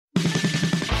Hey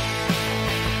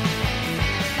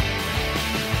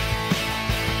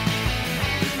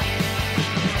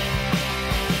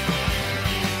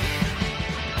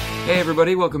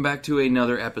everybody, welcome back to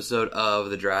another episode of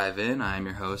The Drive-In. I'm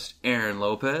your host, Aaron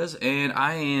Lopez, and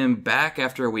I am back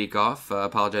after a week off.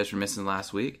 Apologize for missing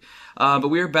last week. But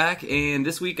we are back, and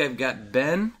this week I've got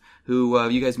Ben, who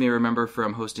you guys may remember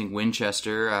from hosting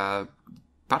Winchester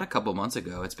about a couple months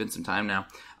ago. It's been some time now.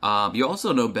 You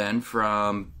also know Ben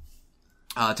from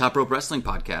Top Rope Wrestling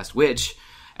Podcast, which,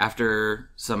 after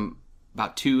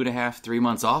about 2.5, 3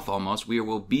 months off almost, we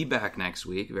will be back next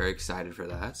week. Very excited for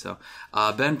that. So,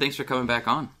 Ben, thanks for coming back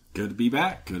on. Good to be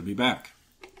back.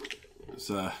 It's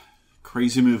a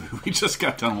crazy movie we just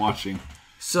got done watching.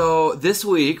 So, this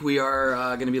week we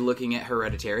are going to be looking at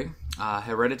Hereditary.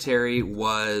 Hereditary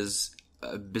was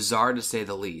bizarre to say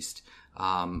the least.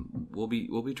 We'll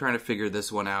be trying to figure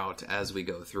this one out as we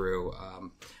go through.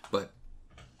 But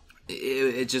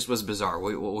it just was bizarre.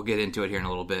 We'll get into it here in a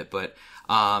little bit, but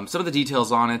some of the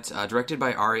details on it, directed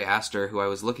by Ari Aster, who I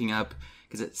was looking up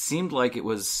because it seemed like it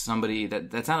was somebody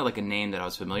that sounded like a name that I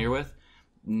was familiar with.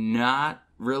 Not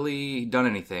really done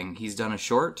anything. He's done a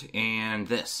short, and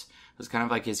this was kind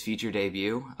of like his feature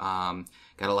debut. Got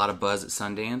a lot of buzz at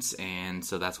Sundance, and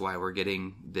so that's why we're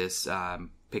getting this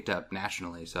picked up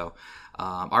nationally. So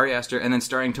Ari Aster, and then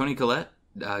starring Toni Collette,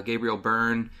 Gabriel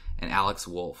Byrne, and Alex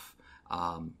Wolff.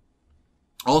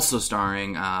 Also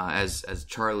starring as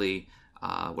Charlie,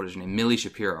 what is her name? Millie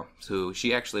Shapiro. So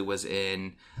she actually was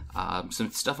in some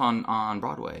stuff on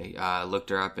Broadway. Looked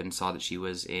her up and saw that she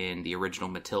was in the original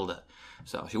Matilda.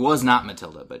 So she was not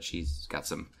Matilda, but she's got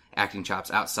some acting chops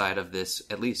outside of this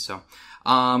at least. So,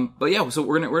 but yeah, so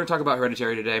we're gonna talk about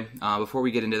Hereditary today. Before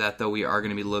we get into that, though, we are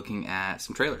gonna be looking at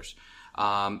some trailers.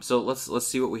 So let's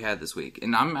see what we had this week,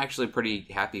 and I'm actually pretty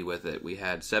happy with it. We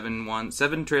had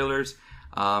seven trailers.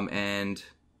 And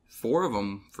 4 of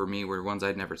them, for me, were ones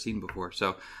I'd never seen before.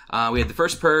 So, we had The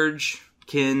First Purge,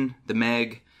 Kin, The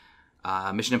Meg,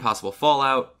 Mission Impossible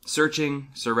Fallout, Searching,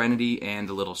 Serenity, and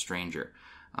The Little Stranger.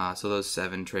 So those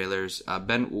 7 trailers.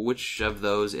 Ben, which of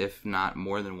those, if not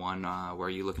more than one, were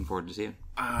you looking forward to seeing?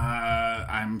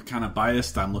 I'm kind of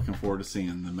biased. I'm looking forward to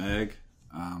seeing The Meg.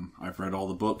 I've read all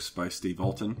the books by Steve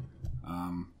Alton.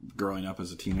 Growing up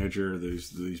as a teenager,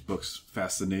 these books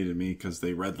fascinated me because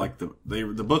they read like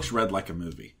the books read like a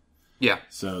movie. Yeah.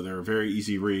 So they were very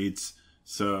easy reads.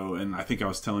 So, and I think I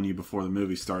was telling you before the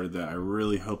movie started that I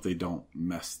really hope they don't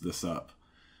mess this up.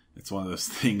 It's one of those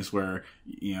things where,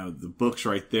 the book's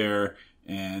right there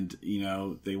and,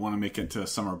 they want to make it into a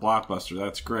summer blockbuster.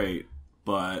 That's great.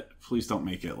 But please don't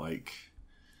make it like,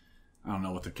 I don't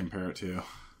know what to compare it to.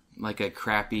 Like a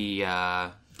crappy,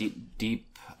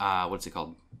 deep, what's it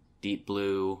called? Deep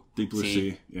Blue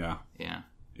Sea. Yeah.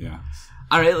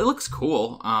 All right, it looks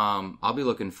cool. I'll be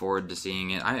looking forward to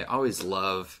seeing it. I always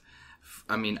love,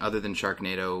 other than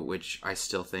Sharknado, which I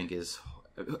still think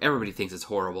everybody thinks it's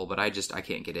horrible, but I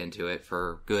can't get into it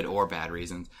for good or bad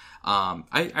reasons.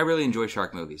 I really enjoy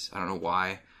shark movies. I don't know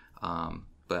why,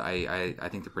 but I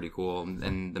think they're pretty cool.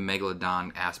 And the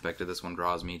Megalodon aspect of this one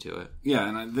draws me to it. Yeah,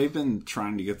 and they've been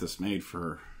trying to get this made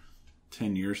for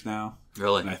 10 years now.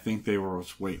 Really? And I think they were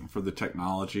waiting for the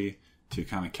technology to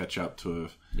kind of catch up to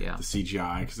the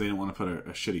CGI because they didn't want to put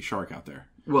a shitty shark out there.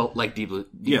 Well, like Deep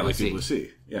Blue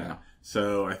Sea. Yeah.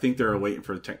 So I think they're waiting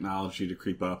for the technology to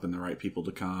creep up and the right people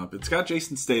to come up. It's got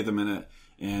Jason Statham in it,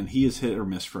 and he is hit or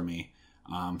miss for me.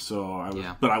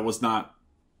 But I was not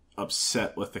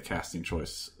upset with the casting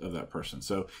choice of that person.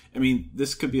 So,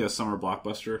 this could be a summer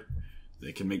blockbuster.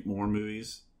 They can make more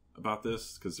movies about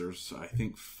this because there's, I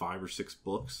think, 5 or 6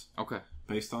 books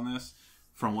based on this.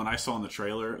 From what I saw in the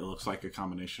trailer, it looks like a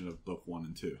combination of book 1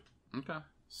 and 2. Okay.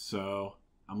 So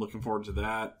I'm looking forward to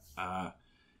that.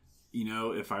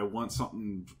 If I want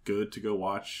something good to go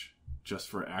watch just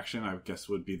for action, I guess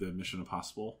would be the Mission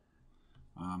Impossible.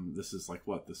 This is like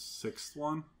what, the 6th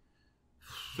one?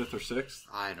 5th or 6th?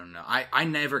 I don't know. I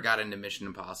never got into Mission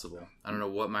Impossible. I don't know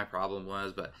what my problem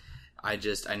was, but I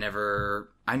never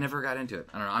got into it.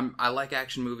 I don't know. I like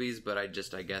action movies, but I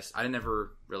guess I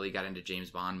never really got into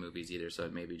James Bond movies either. So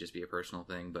it maybe just be a personal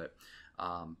thing. But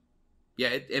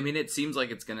it seems like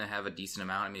it's going to have a decent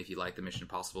amount. If you like the Mission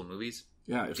Impossible movies,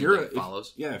 if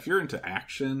you're into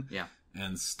action,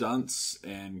 and stunts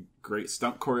and great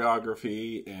stunt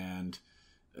choreography, and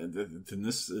then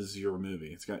this is your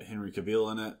movie. It's got Henry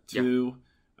Cavill in it too,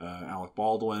 Alec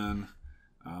Baldwin.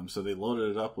 So they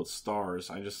loaded it up with stars.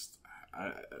 I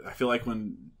feel like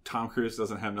when Tom Cruise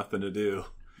doesn't have nothing to do,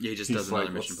 he just does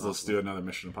another Mission Impossible. Let's do another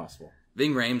Mission Impossible.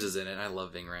 Ving Rhames is in it. I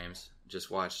love Ving Rhames. Just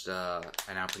watched I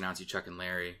Now Pronounce You Chuck and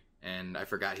Larry. and I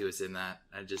forgot he was in that.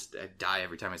 I die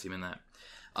every time I see him in that.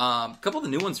 A couple of the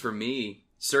new ones for me.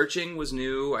 Searching was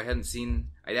new. I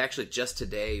actually just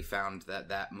today found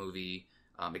that movie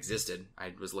existed.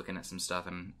 I was looking at some stuff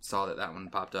and saw that one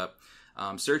popped up.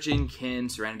 Searching, Kin,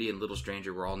 Serenity, and Little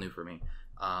Stranger were all new for me.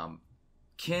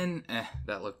 Kin,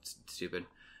 that looked stupid.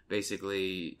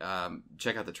 Basically,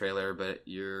 check out the trailer, but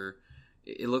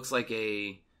it looks like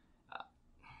a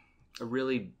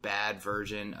really bad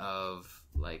version of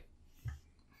like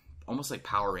almost like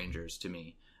Power Rangers to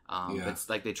me. It's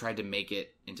like they tried to make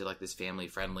it into like this family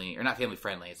friendly, or not family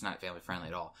friendly. It's not family friendly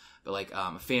at all, but like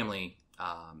a family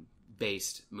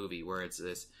based movie where it's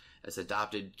this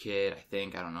adopted kid. I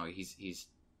don't know. He's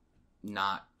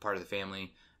not part of the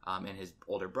family. And his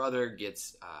older brother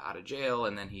gets out of jail,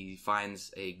 and then he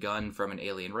finds a gun from an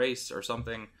alien race or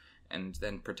something, and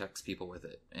then protects people with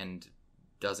it, and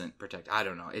doesn't protect. I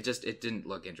don't know. It didn't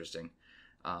look interesting.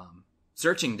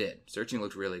 Searching did. Searching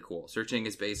looked really cool. Searching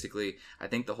is basically, I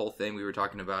think the whole thing, we were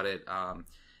talking about it, I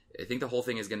think the whole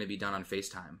thing is going to be done on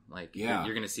FaceTime. Like, you're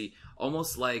going to see,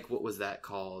 almost like, what was that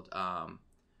called?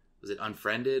 Was it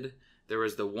Unfriended? There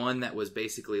was the one that was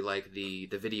basically like the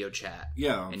video chat.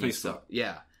 Yeah, on Facebook.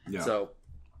 Yeah. So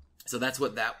that's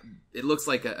what it looks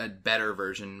like, a better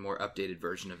version, more updated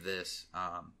version of this.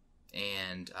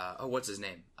 What's his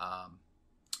name?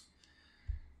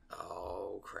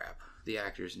 Oh crap, the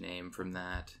actor's name from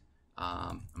that.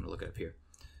 I'm gonna look it up here.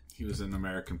 He was in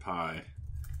American Pie.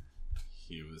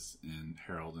 He was in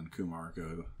Harold and Kumar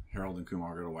Go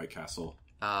to White Castle.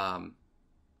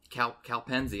 Cal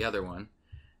Penn's the other one.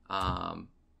 I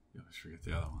forget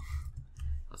the other one.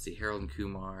 Let's see, Harold and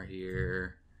Kumar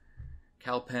here.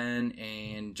 Cal Penn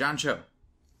and John Cho.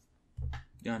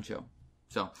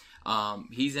 So,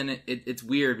 he's in it. It's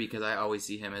weird because I always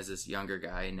see him as this younger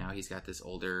guy, and now he's got this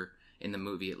older, in the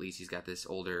movie at least, he's got this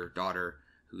older daughter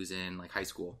who's in like high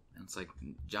school. And it's like,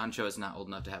 John Cho is not old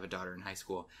enough to have a daughter in high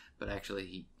school, but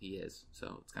actually he is.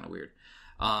 So it's kind of weird.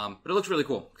 But it looks really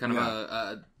cool. Kind of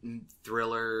a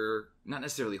thriller, not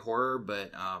necessarily horror,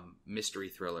 but mystery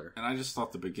thriller. And I just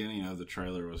thought the beginning of the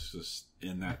trailer was just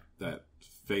in that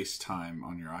FaceTime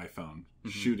on your iPhone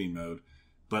shooting mode.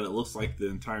 But it looks like the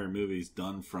entire movie's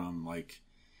done from like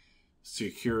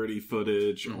security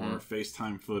footage or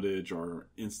FaceTime footage or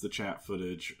InstaChat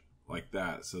footage like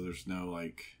that. So there's no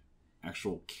like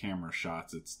actual camera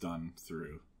shots it's done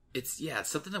through. It's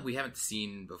something that we haven't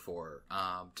seen before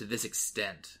to this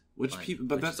extent. That's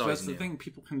the thing.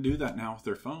 People can do that now with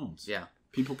their phones. Yeah.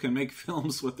 People can make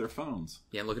films with their phones.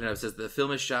 Yeah, I'm looking at it. It says the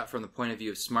film is shot from the point of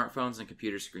view of smartphones and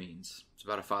computer screens. It's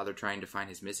about a father trying to find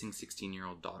his missing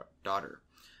 16-year-old daughter.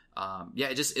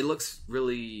 It looks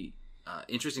really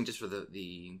interesting just for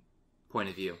the point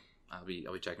of view. I'll be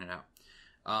checking it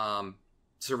out.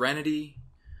 Serenity,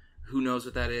 who knows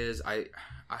what that is?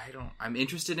 I'm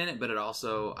interested in it, but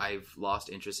I've lost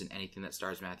interest in anything that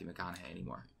stars Matthew McConaughey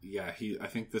anymore. Yeah, I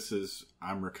think this is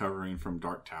I'm recovering from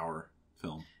Dark Tower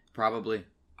film. Probably.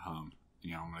 I'm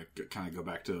going to kind of go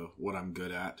back to what I'm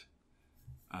good at.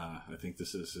 I think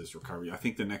this is his recovery. I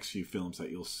think the next few films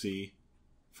that you'll see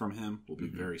from him will be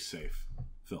very safe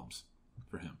films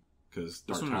for him. Because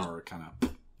Dark Tower kind of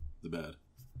the bed.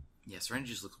 Yeah, Serenity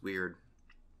just looks weird.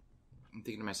 I'm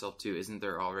thinking to myself, too, isn't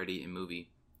there already a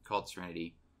movie called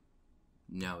Serenity?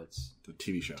 No, it's the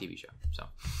TV show. So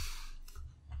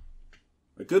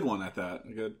a good one at that.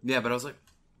 Yeah, but I was like,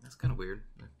 that's kind of weird.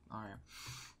 But, all right.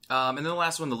 And then the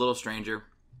last one, The Little Stranger.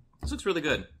 This looks really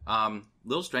good.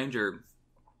 Little Stranger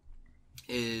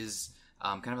is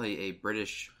kind of a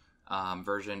British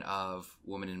version of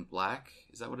Woman in Black.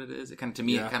 Is that what it is? It kind of, to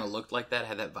me, it kind of looked like that,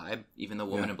 had that vibe, even though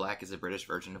Woman in Black is a British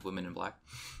version of Women in Black.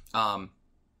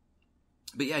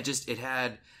 But yeah, it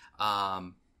had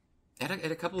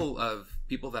a couple of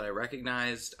people that I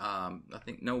recognized. I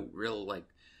think no real like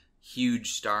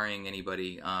huge starring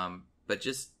anybody. But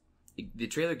just the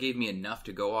trailer gave me enough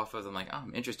to go off of. I'm like, oh,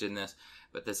 I'm interested in this,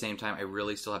 but at the same time, I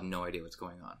really still have no idea what's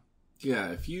going on.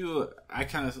 Yeah,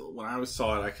 when I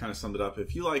saw it, I kind of summed it up.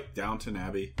 If you like Downton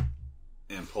Abbey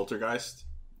and Poltergeist,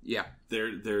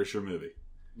 there's your movie.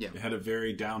 Yeah, it had a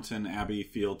very Downton Abbey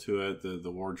feel to it.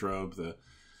 The wardrobe, the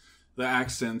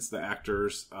accents, the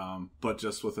actors, but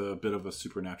just with a bit of a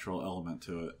supernatural element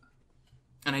to it.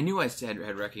 And I knew I had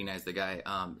recognized the guy.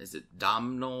 Is it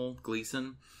Domhnall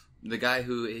Gleeson? The guy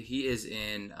who he is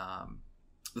in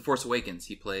The Force Awakens.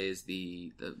 He plays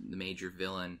the major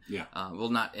villain. Yeah. Well,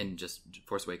 not in just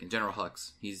Force Awakens. General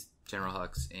Hux. He's General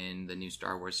Hux in the new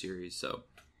Star Wars series. So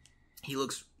he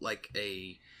looks like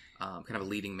a kind of a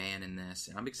leading man in this.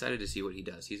 And I'm excited to see what he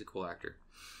does. He's a cool actor.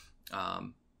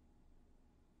 Trying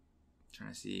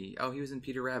trying to see. Oh, he was in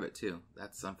Peter Rabbit too.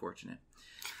 That's unfortunate.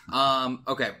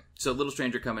 Okay, so Little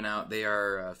Stranger coming out. They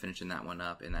are finishing that one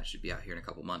up, and that should be out here in a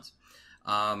couple months.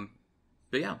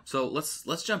 But yeah, so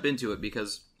let's jump into it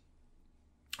because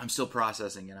I'm still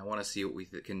processing, and I want to see what we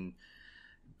can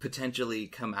potentially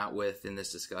come out with in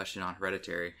this discussion on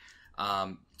Hereditary.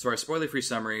 So our spoiler-free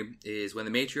summary is when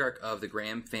the matriarch of the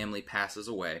Graham family passes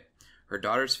away, her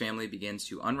daughter's family begins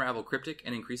to unravel cryptic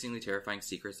and increasingly terrifying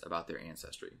secrets about their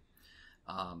ancestry.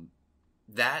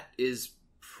 That is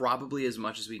probably as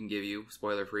much as we can give you,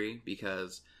 spoiler-free,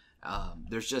 because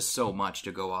there's just so much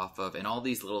to go off of, and all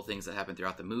these little things that happen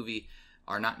throughout the movie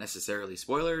are not necessarily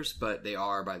spoilers, but they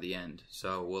are by the end.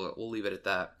 So we'll leave it at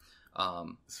that.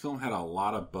 This film had a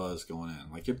lot of buzz going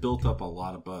in. Like, it built up a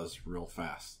lot of buzz real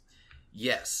fast.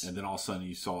 Yes. And then all of a sudden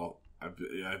you saw,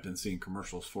 I've been seeing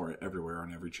commercials for it everywhere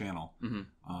on every channel.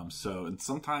 Mm-hmm. And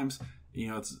sometimes,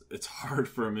 it's hard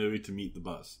for a movie to meet the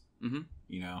buzz. Mm-hmm.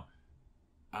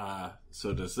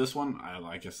 So does this one?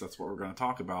 I guess that's what we're going to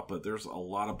talk about, but there's a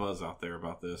lot of buzz out there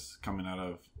about this coming out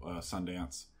of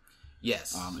Sundance.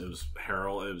 Yes. It was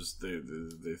Harold. It was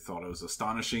they thought it was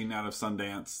astonishing out of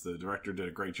Sundance. The director did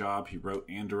a great job. He wrote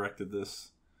and directed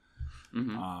this.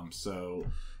 Mm-hmm.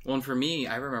 Well, and for me,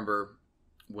 I remember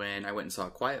when I went and saw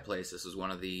A Quiet Place. This was one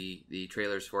of the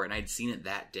trailers for it, and I'd seen it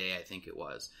that day, I think it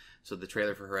was. So the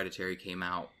trailer for Hereditary came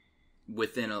out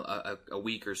within a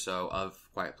week or so of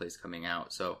Quiet Place coming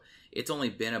out. So it's only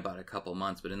been about a couple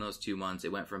months, but in those 2 months,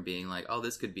 it went from being like, oh,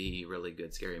 this could be a really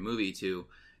good scary movie to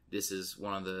this is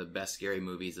one of the best scary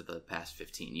movies of the past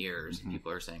 15 years. Mm-hmm.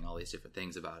 People are saying all these different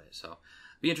things about it. So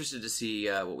be interested to see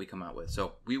what we come out with.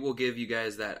 So we will give you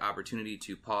guys that opportunity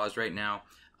to pause right now.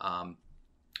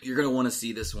 You're going to want to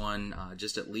see this one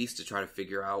just at least to try to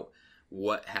figure out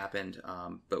what happened.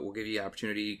 But we'll give you the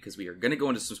opportunity because we are going to go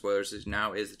into some spoilers. So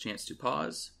now is the chance to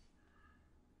pause.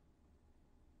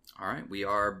 All right. We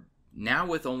are now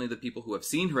with only the people who have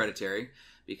seen Hereditary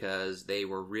because they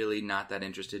were really not that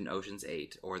interested in Ocean's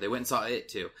 8. Or they went and saw it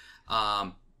too.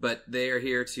 But they're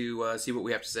here to see what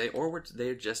we have to say. Or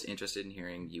they're just interested in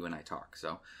hearing you and I talk.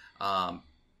 So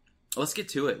let's get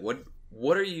to it.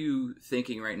 What are you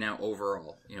thinking right now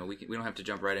overall? We don't have to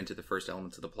jump right into the first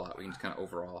elements of the plot. We can just kind of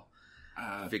overall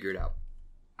figure it out.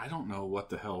 I don't know what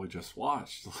the hell we just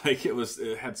watched. Like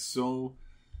it had so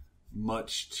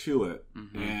much to it,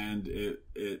 mm-hmm. and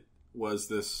it was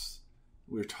this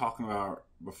we were talking about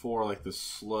before, like this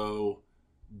slow,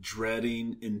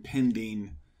 dreading,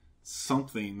 impending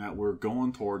something that we're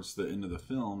going towards the end of the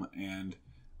film, and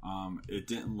it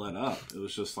didn't let up. It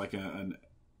was just like a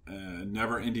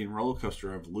never-ending roller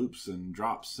coaster of loops and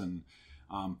drops, and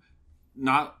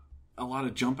not a lot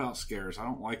of jump-out scares. I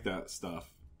don't like that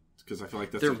stuff because I feel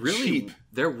like that's cheap.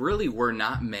 There really were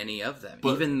not many of them.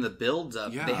 But, even the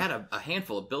build-up, they had a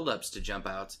handful of build-ups to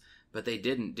jump-outs, but they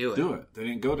didn't do it. They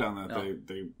didn't go down that. No.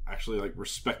 They actually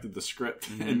respected the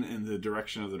script mm-hmm. and the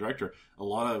direction of the director. A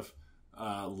lot of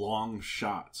long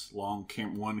shots, one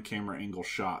camera angle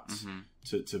shots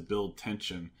mm-hmm. to build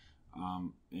tension.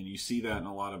 And you see that in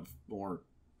a lot of more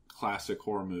classic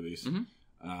horror movies. Mm-hmm.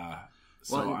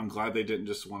 I'm glad they didn't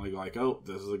just want to go like, oh,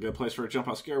 this is a good place for a jump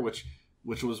out scare, which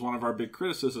was one of our big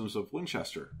criticisms of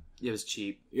Winchester. It was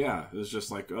cheap. Yeah, it was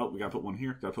just like, oh, we got to put one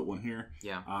here, got to put one here.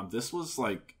 Yeah. This was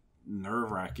like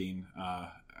nerve-wracking.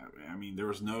 There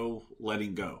was no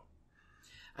letting go.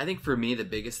 I think for me, the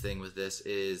biggest thing with this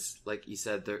is, like you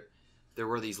said, there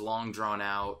were these long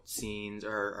drawn-out scenes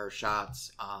or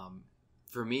shots.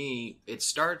 For me, it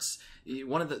starts.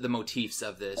 One of the motifs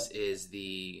of this is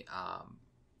the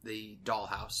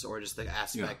dollhouse, or just the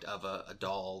aspect of a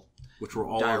doll, which were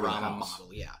all diorama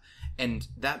model. Yeah, and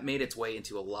that made its way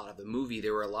into a lot of the movie.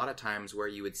 There were a lot of times where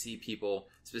you would see people,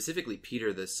 specifically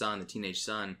Peter, the teenage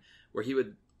son, where he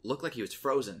would look like he was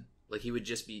frozen. Like he would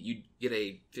just be. You'd get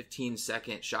a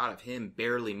 15-second shot of him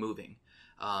barely moving.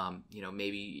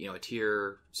 Maybe a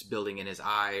tear building in his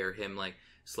eye, or him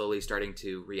slowly starting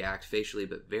to react facially,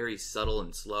 but very subtle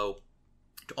and slow,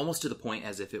 almost to the point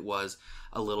as if it was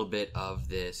a little bit of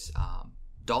this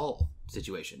doll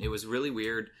situation. It was really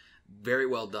weird, very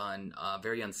well done,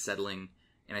 very unsettling,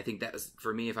 and I think that was,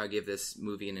 for me, if I give this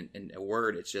movie in a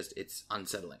word, it's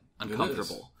unsettling,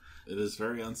 uncomfortable. It is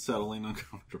very unsettling,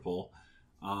 uncomfortable.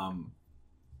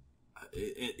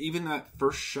 Even that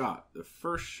first shot,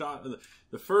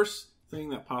 the first thing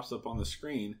that pops up on the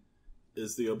screen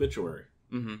is the obituary.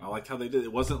 Mm-hmm. I liked how they did it.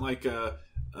 It wasn't like a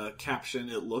caption.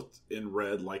 It looked in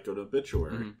red like an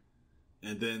obituary. Mm-hmm.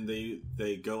 And then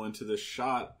they go into this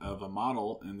shot of a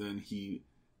model, and then he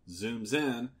zooms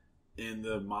in, and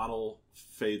the model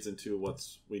fades into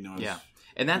what's we know as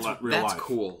and that's life.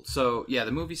 cool. So yeah,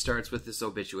 the movie starts with this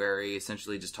obituary,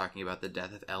 essentially just talking about the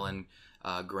death of Ellen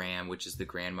Graham, which is the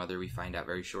grandmother. We find out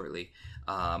very shortly,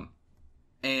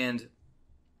 and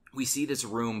we see this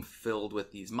room filled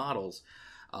with these models.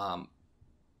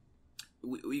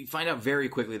 We find out very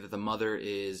quickly that the mother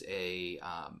is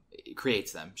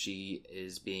creates them. She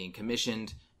is being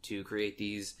commissioned to create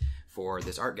these for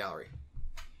this art gallery.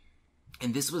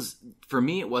 And this was, for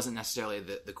me, it wasn't necessarily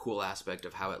the cool aspect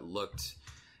of how it looked,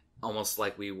 almost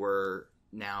like we were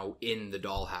now in the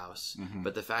dollhouse. Mm-hmm.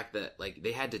 But the fact that like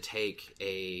they had to take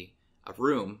a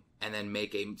room and then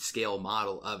make a scale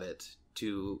model of it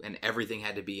and everything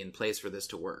had to be in place for this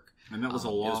to work. And that was a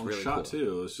long really shot cool.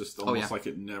 too. It was just almost like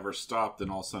it never stopped, and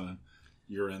all of a sudden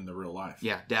you're in the real life.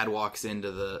 Yeah, Dad walks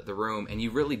into the room, and you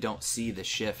really don't see the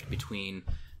shift between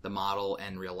the model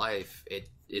and real life.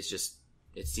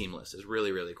 It's seamless. It's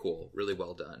really, really cool. Really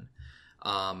well done.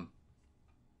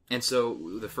 And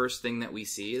so the first thing that we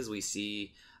see is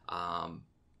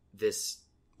this.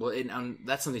 Well,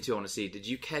 that's something too I want to see. Did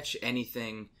you catch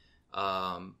anything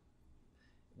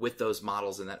with those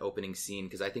models in that opening scene?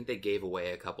 Because I think they gave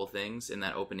away a couple things in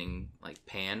that opening like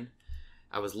pan.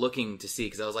 I was looking to see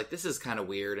because I was like, this is kind of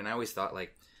weird, and I always thought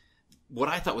like what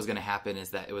I thought was going to happen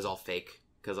is that it was all fake.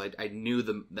 Because I knew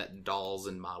that dolls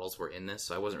and models were in this,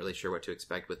 so I wasn't really sure what to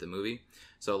expect with the movie.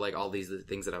 So, like, all the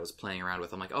things that I was playing around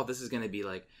with, I'm like, oh, this is going to be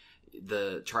like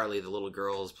Charlie, the little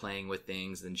girl, is playing with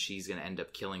things, and she's going to end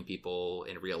up killing people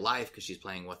in real life because she's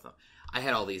playing with them. I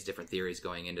had all these different theories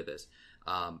going into this.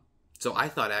 So I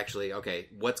thought, actually, okay,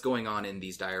 what's going on in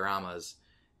these dioramas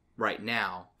right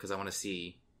now? Because I want to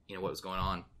see, what was going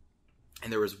on.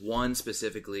 And there was one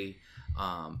specifically,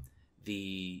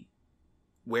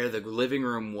 where the living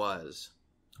room was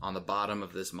on the bottom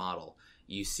of this model,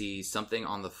 you see something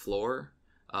on the floor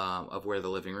of where the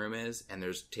living room is, and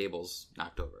there's tables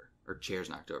knocked over or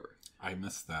chairs knocked over. I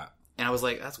missed that. And I was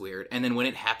like, that's weird. And then when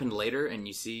it happened later and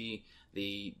you see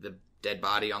the dead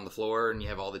body on the floor and you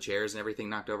have all the chairs and everything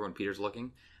knocked over when Peter's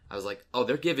looking, I was like, oh,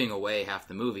 they're giving away half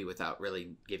the movie without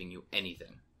really giving you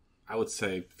anything. I would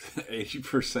say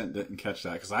 80% didn't catch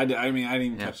that because I didn't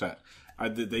even catch that.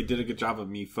 They did a good job of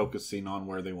me focusing on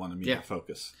where they wanted me to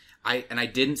focus. I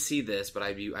didn't see this, but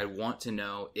I want to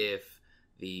know if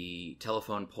the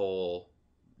telephone pole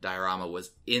diorama was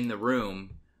in the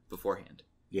room beforehand.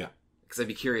 Yeah. Because I'd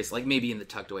be curious, like maybe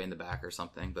tucked away in the back or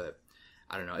something, but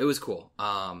I don't know. It was cool.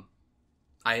 I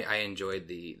enjoyed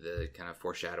the kind of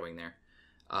foreshadowing there.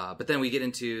 But then we get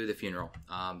into the funeral.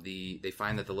 They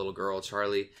find that the little girl,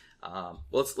 Charlie...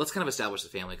 let's kind of establish the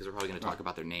family because we're probably going to talk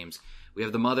about their names. We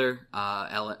have the mother,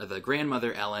 Ellen, the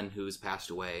grandmother Ellen, who's passed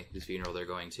away, whose funeral they're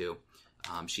going to.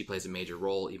 She plays a major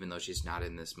role, even though she's not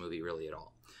in this movie really at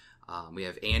all. We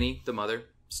have Annie, the mother,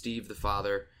 Steve, the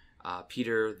father,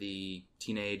 Peter, the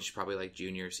teenage, probably like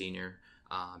junior, senior,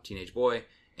 teenage boy,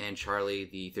 and Charlie,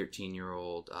 the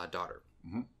 13-year-old daughter.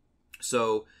 Mm-hmm.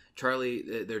 So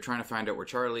Charlie, they're trying to find out where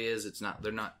Charlie is.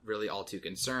 They're not really all too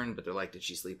concerned, but they're like, did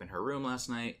she sleep in her room last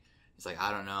night? It's like,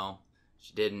 I don't know.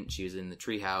 She didn't. She was in the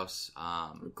treehouse.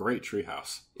 A great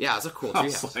treehouse. Yeah, it's a cool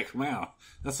treehouse. I was like, wow,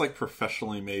 that's like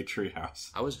professionally made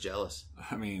treehouse. I was jealous.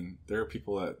 I mean, there are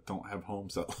people that don't have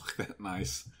homes that look that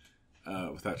nice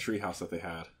with that treehouse that they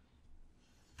had.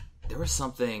 There was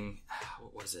something.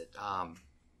 What was it?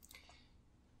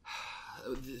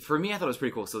 For me, I thought it was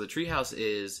pretty cool. So the treehouse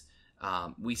is.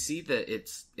 We see that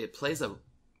it plays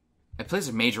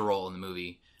a major role in the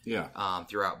movie. Yeah.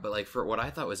 Throughout, but like for what I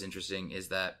thought was interesting is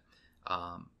that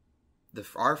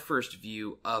our first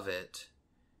view of it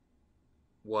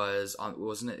was on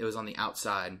the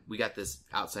outside. We got this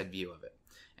outside view of it.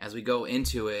 As we go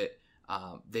into it,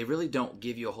 they really don't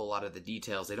give you a whole lot of the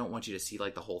details. They don't want you to see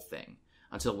like the whole thing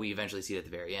until we eventually see it at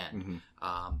the very end.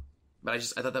 Mm-hmm. But I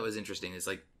thought that was interesting. It's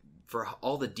like for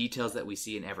all the details that we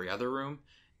see in every other room,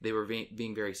 they were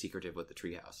being very secretive with the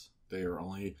treehouse. They are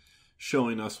only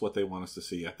showing us what they want us to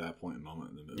see at that point in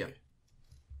moment in the movie. Yeah.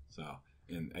 So,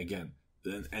 and again,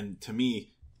 and to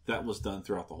me, that was done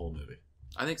throughout the whole movie.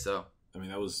 I think so. I mean,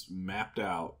 that was mapped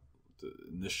out.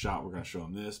 In this shot, we're going to show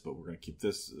them this, but we're going to keep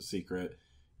this a secret.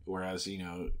 Whereas,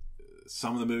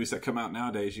 some of the movies that come out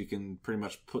nowadays, you can pretty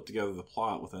much put together the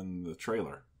plot within the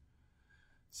trailer.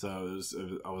 So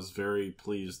I was very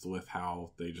pleased with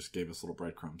how they just gave us little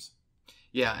breadcrumbs.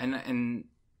 Yeah, and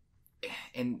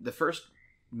the first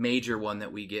major one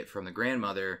that we get from the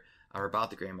grandmother, or about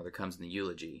the grandmother, comes in the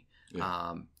eulogy.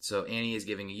 Yeah. So Annie is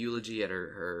giving a eulogy at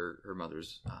her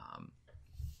mother's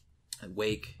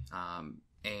wake,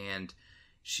 and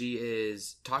she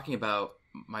is talking about,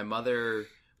 my mother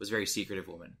was a very secretive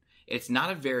woman. it's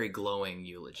not a very glowing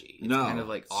eulogy. It's no, kind of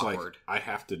like awkward. Like, I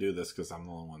have to do this because I'm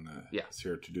the only one that is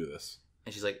here to do this.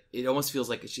 And she's like, it almost feels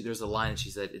like there's a line. She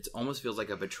said, it almost feels like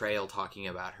a betrayal talking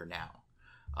about her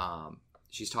now.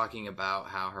 She's talking about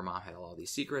how her mom had all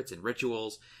these secrets and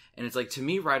rituals. And it's like, to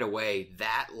me right away,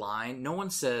 that line, no one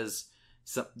says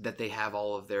that they have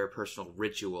all of their personal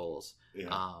rituals.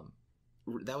 Yeah.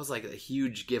 That was like a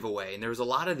huge giveaway. And there was a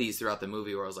lot of these throughout the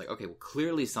movie where I was like, okay, well,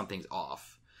 clearly something's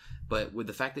off. But with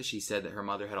the fact that she said that her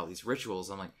mother had all these rituals,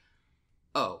 I'm like,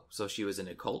 oh, so she was in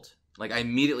a cult? Like, I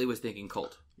immediately was thinking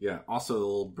cult. Yeah. Also, the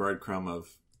little breadcrumb of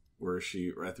where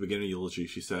she, at the beginning of the eulogy,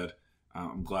 she said,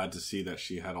 I'm glad to see that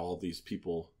she had all these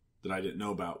people that I didn't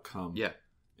know about come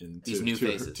these new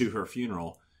faces to her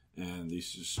funeral, and these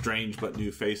strange but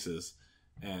new faces.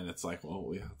 And it's like,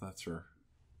 well, yeah, that's her.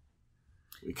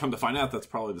 We come to find out that's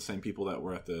probably the same people that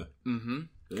were at the end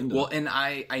of Well, and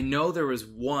I know there was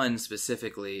one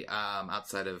specifically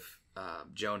outside of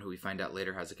Joan, who we find out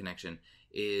later has a connection,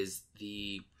 is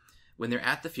when they're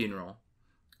at the funeral,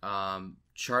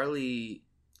 Charlie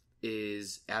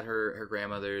is at her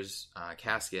grandmother's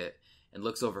casket and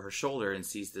looks over her shoulder and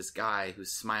sees this guy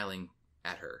who's smiling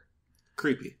at her.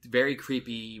 Creepy. Very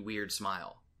creepy, weird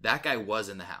smile. That guy was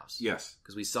in the house. Yes.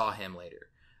 Because we saw him later.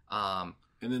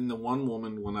 And then the one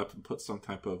woman went up and put some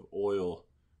type of oil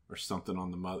or something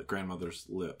on the grandmother's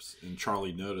lips, and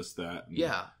Charlie noticed that.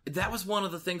 Yeah. That was one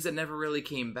of the things that never really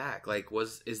came back. Like,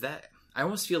 is that... I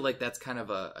almost feel like that's kind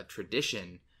of a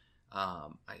tradition. I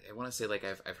want to say, like,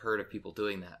 I've heard of people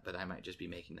doing that, but I might just be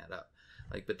making that up.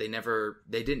 Like, but they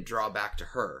didn't draw back to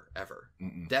her ever.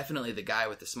 Mm-mm. Definitely the guy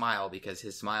with the smile, because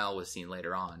his smile was seen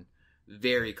later on.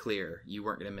 Very clear. You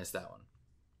weren't going to miss that one.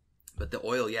 But the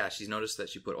oil, yeah, she's noticed that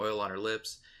she put oil on her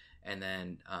lips and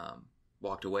then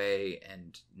walked away,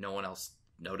 and no one else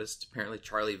noticed. Apparently,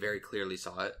 Charlie very clearly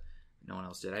saw it. No one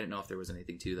else did. I didn't know if there was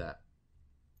anything to that.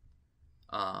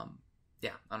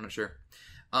 Yeah, I'm not sure.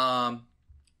 And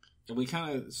we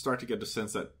kind of start to get the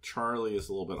sense that Charlie is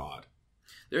a little bit odd.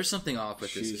 There's something off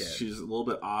with this kid. She's a little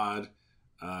bit odd.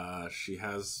 She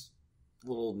has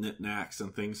little knickknacks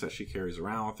and things that she carries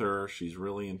around with her. She's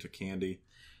really into candy.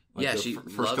 Like yeah, she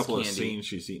first loves couple candy. Of scenes,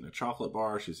 she's eating a chocolate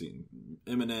bar. She's eating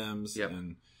M&Ms,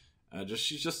 and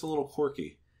she's just a little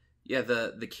quirky. Yeah,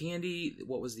 the candy.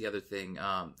 What was the other thing?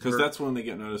 Because that's when they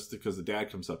get noticed. Because the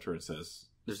dad comes up to her and says,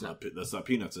 "That's not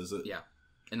peanuts, is it?" Yeah,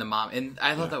 and the mom. And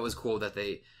I thought that was cool that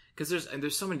they. Because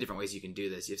there's so many different ways you can do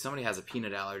this. If somebody has a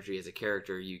peanut allergy as a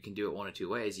character, you can do it one of two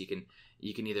ways. You can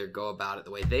either go about it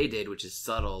the way they did, which is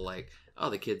subtle, like, oh,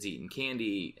 the kid's eating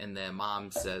candy, and then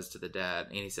mom says to the dad,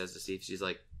 and he says to Steve, she's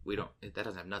like, that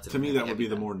doesn't have nuts in it. To me, that would be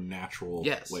the more natural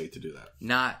way to do that.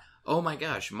 Not, oh my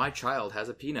gosh, my child has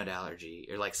a peanut allergy,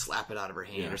 or like slap it out of her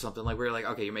hand or something. Like, we're like,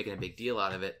 okay, you're making a big deal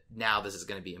out of it. Now this is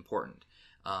going to be important.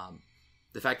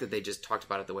 The fact that they just talked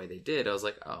about it the way they did, I was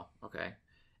like, oh, okay.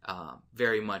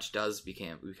 Very much does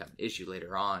become an issue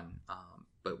later on,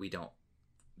 but we don't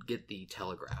get the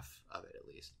telegraph of it, at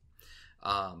least.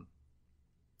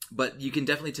 But you can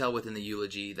definitely tell within the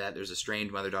eulogy that there's a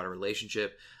strained mother-daughter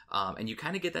relationship, and you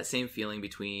kind of get that same feeling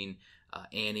between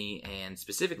Annie and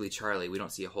specifically Charlie. We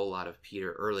don't see a whole lot of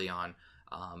Peter early on,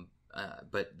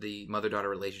 but the mother-daughter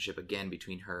relationship, again,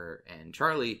 between her and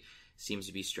Charlie seems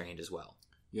to be strained as well.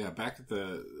 Yeah,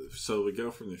 so we go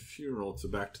from the funeral to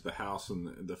back to the house,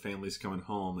 and the family's coming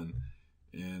home,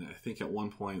 and I think at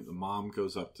one point the mom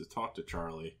goes up to talk to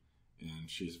Charlie, and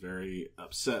she's very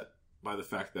upset by the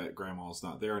fact that Grandma's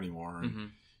not there anymore,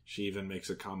 and she even makes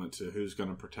a comment to who's going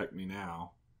to protect me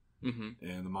now, and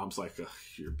the mom's like,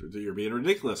 you're being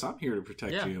ridiculous. I'm here to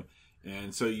protect you.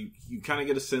 And so you kind of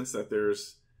get a sense that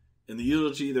in the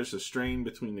eulogy, there's a strain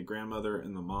between the grandmother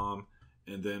and the mom.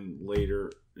 And then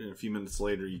later, a few minutes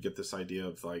later, you get this idea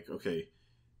of like, okay,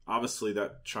 obviously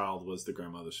that child was the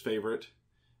grandmother's favorite.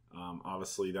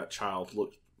 Obviously that child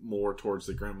looked more towards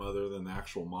the grandmother than the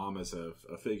actual mom as a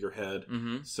figurehead.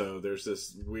 So there's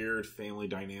this weird family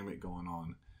dynamic going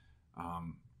on.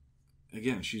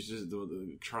 Again,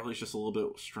 Charlie's just a little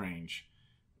bit strange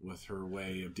with her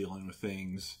way of dealing with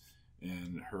things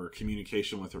and her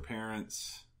communication with her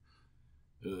parents.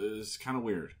 It's kind of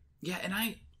weird. Yeah, and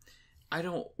I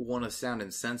don't want to sound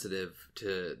insensitive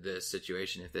to this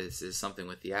situation if this is something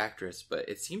with the actress, but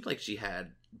it seemed like she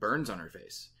had burns on her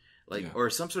face, or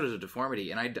some sort of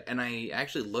deformity. And I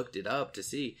actually looked it up to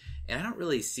see, and I don't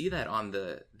really see that on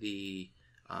the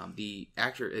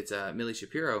actor. It's Millie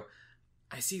Shapiro.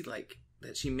 I see like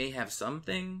that she may have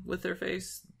something with her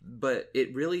face, but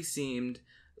it really seemed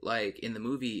like in the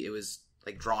movie it was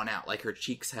like drawn out, like her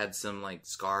cheeks had some like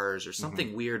scars or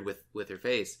something weird with her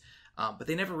face. But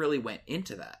they never really went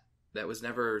into that. That was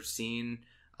never seen.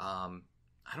 I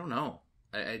don't know.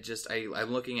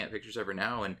 I'm looking at pictures of her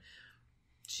now, and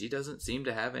she doesn't seem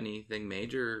to have anything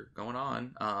major going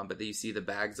on. But then you see the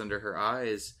bags under her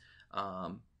eyes.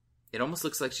 It almost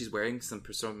looks like she's wearing some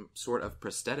sort of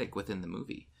prosthetic within the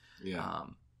movie. Yeah.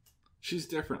 She's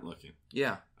different looking.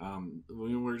 Yeah.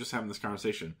 We were just having this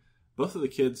conversation. Both of the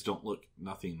kids don't look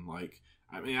nothing like...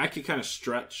 I mean, I could kind of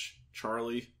stretch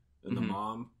Charlie and the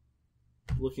mom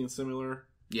looking similar.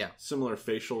 Yeah. Similar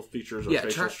facial features or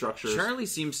facial structures. Charlie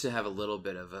seems to have a little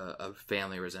bit of a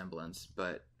family resemblance,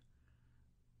 but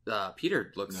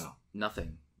Peter looks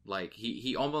nothing. Like,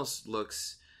 he almost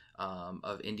looks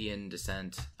of Indian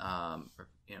descent, or,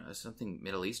 something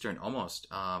Middle Eastern almost.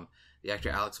 The actor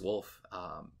Alex Wolff,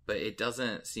 but it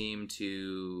doesn't seem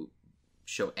to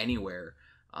show anywhere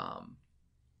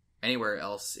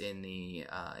else in the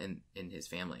in his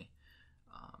family.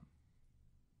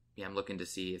 I'm looking to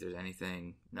see if there's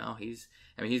anything. No, he's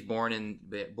born in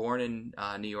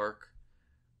New York,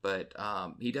 but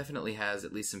he definitely has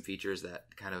at least some features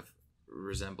that kind of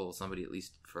resemble somebody at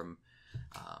least from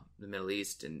the Middle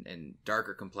East, and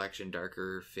darker complexion,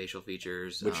 darker facial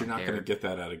features. But you're not going to get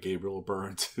that out of Gabriel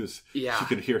Byrne. Yeah. You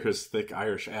could hear his thick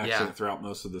Irish accent throughout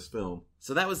most of this film.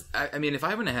 So that was, I mean, if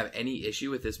I'm going to have any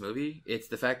issue with this movie, it's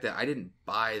the fact that I didn't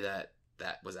buy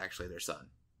that was actually their son.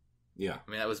 Yeah.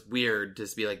 I mean, that was weird to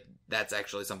be like, that's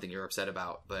actually something you're upset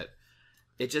about. But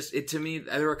to me,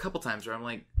 there were a couple times where I'm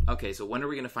like, okay, so when are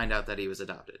we going to find out that he was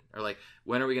adopted? Or like,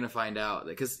 when are we going to find out?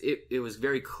 Because it was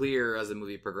very clear as the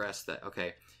movie progressed that,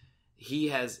 okay,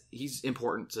 he's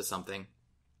important to something,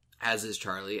 as is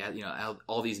Charlie.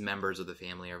 All these members of the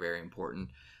family are very important.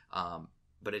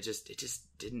 But it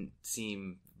just didn't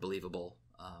seem believable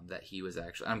that he was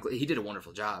actually... he did a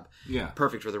wonderful job. Yeah.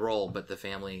 Perfect for the role, but the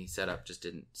family setup just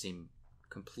didn't seem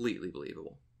completely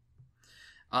believable.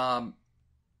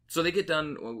 So they get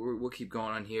done. We'll keep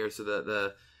going on here. So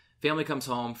the family comes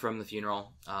home from the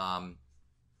funeral.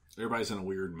 Everybody's in a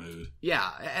weird mood. Yeah,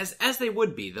 as they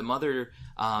would be. The mother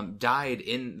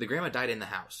the grandma died in the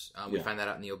house. We find that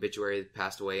out in the obituary.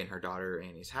 Passed away in her daughter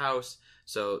Annie's house.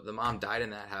 So the mom died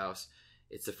in that house.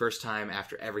 It's the first time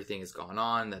after everything has gone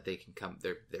on that they can come.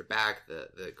 They're back.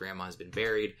 The grandma has been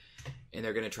buried, and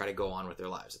they're going to try to go on with their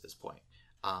lives at this point.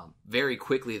 Very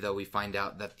quickly, though, we find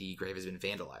out that the grave has been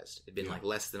vandalized. It'd been like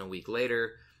less than a week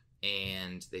later,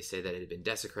 and they say that it had been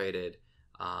desecrated.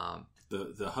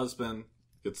 The husband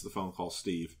gets the phone call,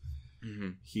 Steve. Mm-hmm.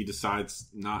 He decides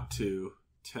not to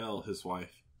tell his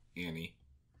wife, Annie,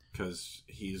 because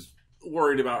he's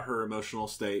worried about her emotional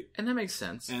state. And that makes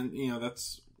sense. And,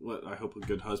 that's what I hope a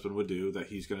good husband would do, that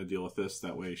he's going to deal with this.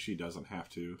 That way she doesn't have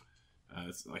to.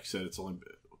 Like I said, it's only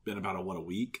been about a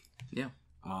week. Yeah.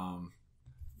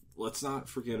 Let's not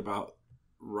forget about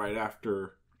right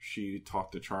after she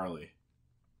talked to Charlie,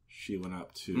 she went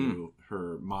up to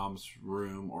her mom's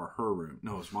room or her room.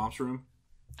 No, it was mom's room.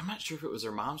 I'm not sure if it was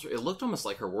her mom's room. It looked almost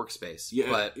like her workspace. Yeah,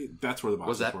 but that's where the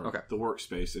boxes were. Okay. The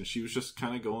workspace. And she was just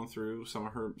kind of going through some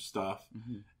of her stuff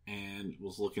and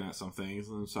was looking at some things.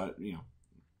 And so,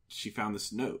 she found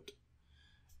this note.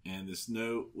 And this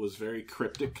note was very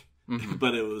cryptic,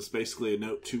 but it was basically a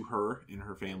note to her and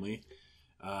her family.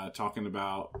 Talking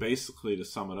about, basically, to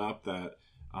sum it up, that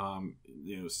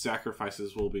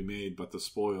sacrifices will be made, but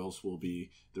the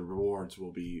rewards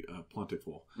will be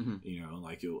plentiful.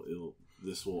 Like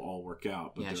this will all work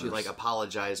out. But she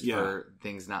apologized for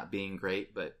things not being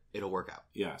great, but it'll work out.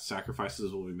 Yeah,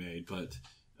 sacrifices will be made, but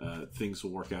things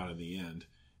will work out in the end.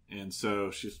 And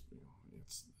so she's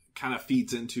kind of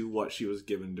feeds into what she was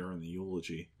given during the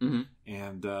eulogy,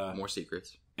 and more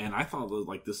secrets. And I thought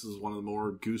that, this is one of the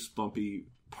more goosebumpy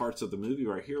parts of the movie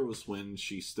right here, was when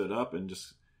she stood up and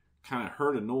just kind of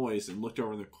heard a noise and looked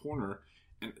over in the corner,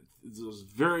 and it was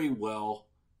very well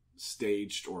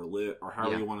staged or lit, or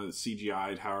however you want to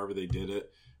CGI'd, however they did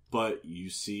it. But you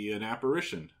see an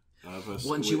apparition of us.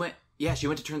 When she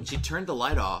turned the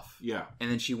light off. Yeah.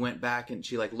 And then she went back and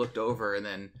she looked over, and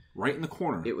then right in the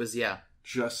corner. It was,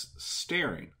 just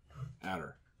staring at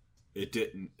her. It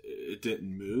didn't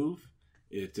move.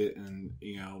 It didn't,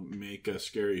 make a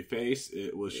scary face.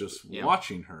 It was just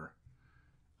watching her.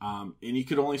 And you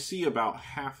could only see about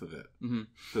half of it.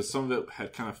 Because some of it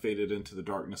had kind of faded into the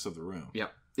darkness of the room. Yeah.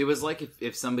 It was like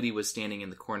if somebody was standing in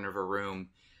the corner of a room,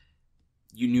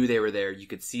 you knew they were there. You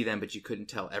could see them, but you couldn't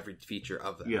tell every feature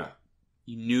of them. Yeah.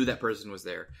 You knew that person was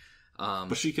there.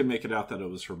 But she could make it out that it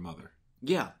was her mother.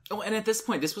 Yeah. Oh, and at this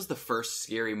point, this was the first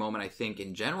scary moment, I think,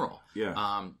 in general.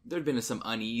 Yeah. There'd been some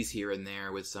unease here and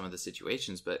there with some of the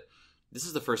situations, but this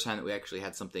is the first time that we actually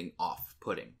had something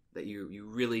off-putting that you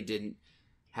really didn't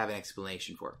have an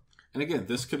explanation for. And again,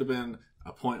 this could have been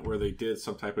a point where they did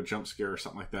some type of jump scare or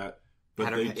something like that,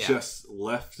 but they just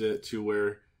left it to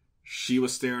where she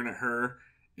was staring at her,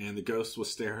 and the ghost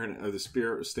was staring, or the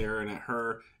spirit was staring at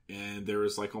her, and there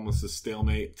was like almost a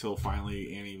stalemate till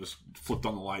finally Annie was flipped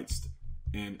on the lights,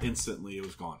 and instantly it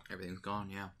was gone. Everything's gone.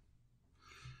 Yeah.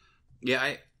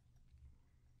 Yeah.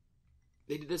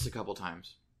 They did this a couple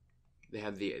times. They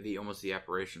had the almost the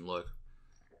apparition look,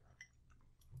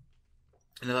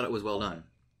 and I thought it was well done.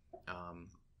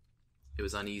 It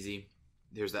was uneasy.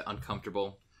 There's that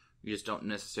uncomfortable. You just don't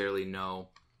necessarily know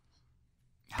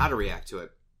how to react to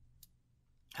it.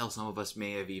 Hell, some of us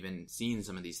may have even seen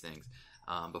some of these things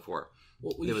before.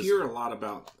 Well, we hear a lot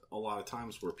of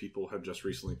times where people have just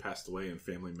recently passed away and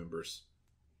family members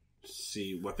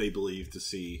see what they believe to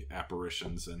see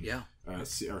apparitions and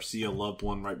see a loved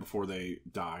one right before they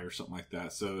die or something like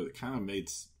that. So it kind of made,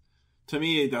 to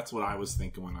me, that's what I was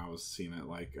thinking when I was seeing it.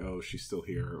 Like, oh, she's still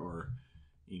here, or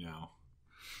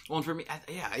Well, and for me,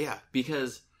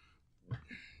 because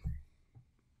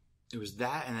it was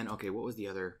that, and then what was the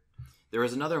other? There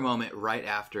was another moment right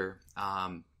after,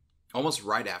 almost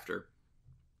right after,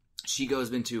 she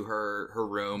goes into her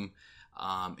room,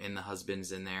 and the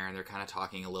husband's in there, and they're kind of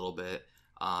talking a little bit,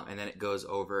 and then it goes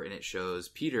over and it shows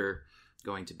Peter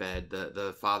going to bed.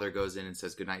 The father goes in and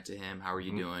says goodnight to him. How are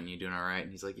you doing? You doing all right?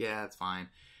 And he's like, yeah, it's fine.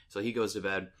 So he goes to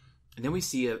bed, and then we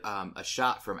see a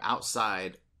shot from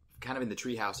outside, kind of in the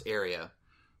treehouse area,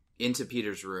 into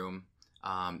Peter's room,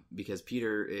 because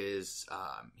Peter is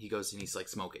he goes and he's like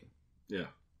smoking. Yeah.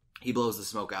 He blows the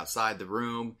smoke outside the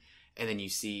room, and then you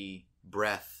see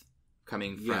breath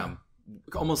coming from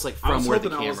almost like from where the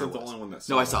camera was. The only one that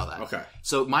saw I saw that. Okay.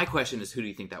 So my question is, who do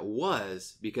you think that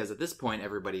was? Because at this point,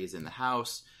 everybody is in the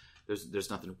house. There's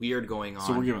nothing weird going on.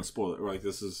 So we're giving spoiler. Like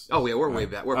this is. Oh yeah, we're way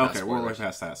back. We're past we're way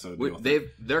past that. So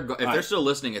if they're still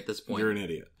listening at this point, you're an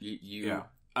idiot. You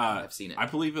have seen it. I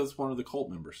believe it was one of the cult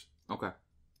members. Okay.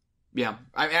 Yeah,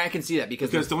 I can see that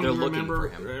because don't they're you looking remember?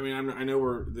 For him. I mean, I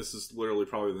know this is literally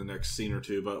probably the next scene or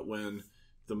two, but when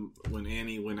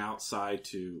Annie went outside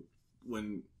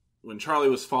when Charlie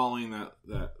was following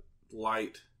that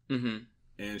light,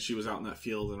 and she was out in that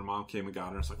field, and her mom came and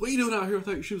got her. It's like, what are you doing out here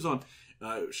without your shoes on?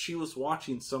 She was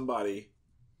watching somebody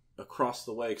across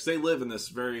the way because they live in this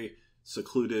very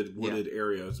secluded, wooded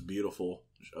area. It's a beautiful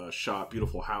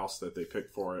beautiful house that they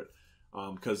picked for it.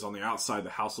 Because on the outside the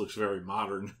house looks very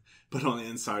modern, but on the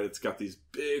inside it's got these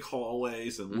big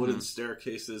hallways and wooden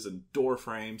staircases and door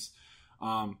frames.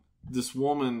 This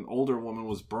older woman,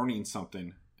 was burning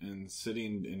something and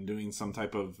sitting and doing some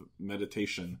type of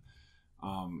meditation.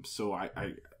 So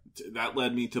that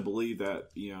led me to believe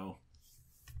that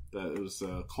that it was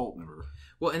a cult member.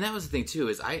 Well, and that was the thing too,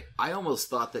 is I almost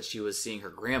thought that she was seeing her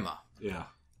grandma. Yeah.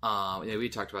 We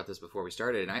talked about this before we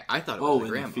started, and I thought it was her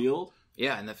grandma. In the field?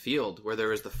 Yeah, in the field where there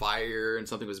was the fire and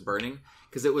something was burning.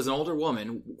 Because it was an older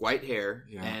woman, white hair,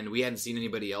 and we hadn't seen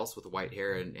anybody else with white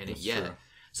hair in it yet. True.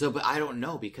 So, but I don't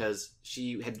know, because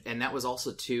she had, and that was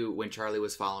also too when Charlie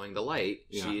was following the light.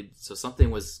 So something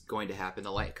was going to happen.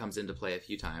 The light comes into play a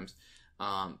few times.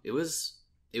 It was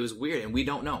weird, and we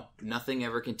don't know. Nothing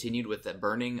ever continued with the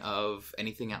burning of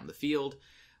anything out in the field.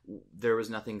 There was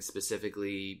nothing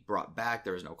specifically brought back.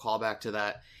 There was no callback to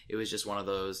that. It was just one of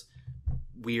those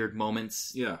weird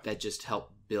moments that just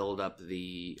help build up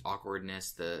the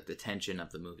awkwardness, the tension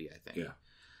of the movie, I think.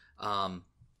 Yeah.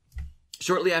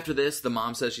 Shortly after this, the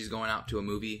mom says she's going out to a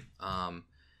movie,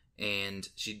 and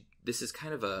this is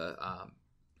kind of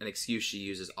an excuse she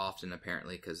uses often,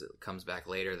 apparently, because it comes back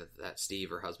later that Steve,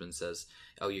 her husband, says,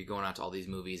 oh, you're going out to all these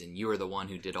movies, and you are the one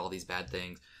who did all these bad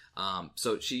things.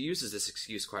 So she uses this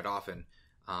excuse quite often.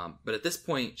 But at this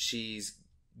point, she's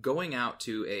going out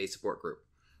to a support group.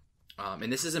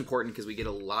 And this is important because we get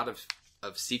a lot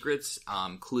of secrets,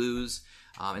 clues,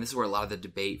 and this is where a lot of the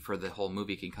debate for the whole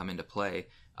movie can come into play.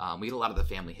 We get a lot of the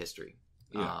family history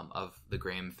of the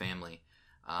Graham family.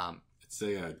 It's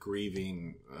a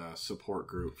grieving support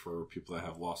group for people that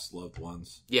have lost loved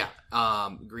ones. Yeah,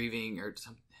 grieving or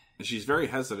something. And she's very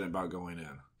hesitant about going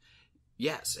in.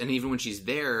 Yes, and even when she's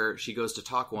there, she goes to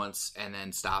talk once and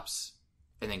then stops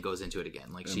and then goes into it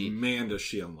again. Man, does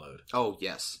she unload. Oh,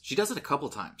 yes. She does it a couple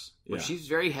times. Where she's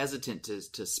very hesitant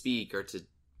to speak or to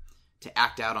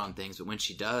act out on things, but when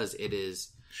she does, it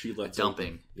is she lets dumping.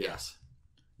 Open. Yes.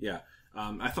 Yeah.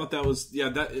 I thought that was... Yeah,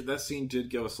 that scene did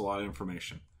give us a lot of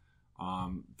information.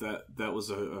 That was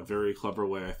a very clever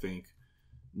way, I think,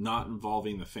 not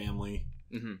involving the family,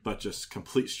 but just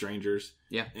complete strangers.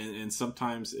 Yeah. And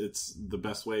sometimes it's the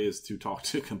best way is to talk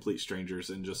to complete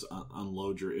strangers and just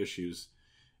unload your issues.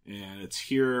 And it's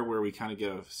here where we kind of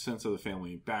get a sense of the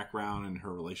family background and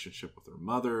her relationship with her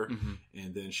mother. Mm-hmm.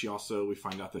 And then we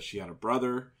find out that she had a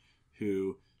brother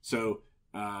who,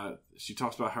 she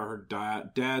talks about how her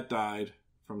dad died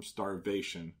from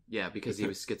starvation. Yeah, because he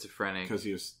was schizophrenic. Because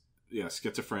he was,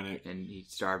 schizophrenic. And he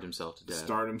starved himself to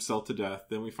death.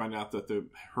 Then we find out that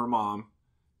her mom,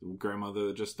 the grandmother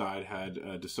that just died, had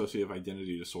a dissociative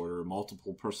identity disorder,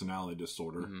 multiple personality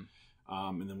disorder. Mm-hmm.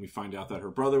 And then we find out that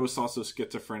her brother was also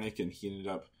schizophrenic, and he ended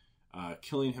up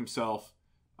killing himself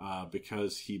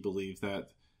because he believed that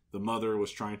the mother was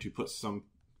trying to put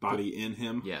somebody in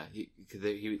him. Yeah,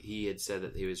 he had said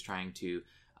that he was trying to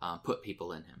put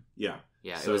people in him. Yeah.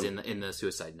 Yeah, so, it was in the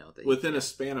suicide note. Within a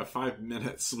span of 5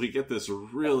 minutes, we get this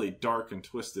really dark and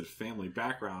twisted family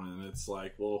background, and it's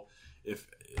like, well,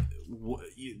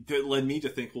 that led me to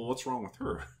think, well, what's wrong with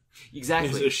her?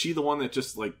 Exactly. Is she the one that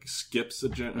just like skips a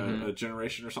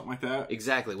generation or something like that?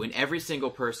 Exactly. When every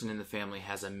single person in the family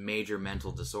has a major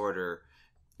mental disorder,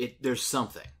 there's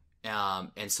something.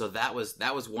 And so that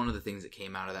was one of the things that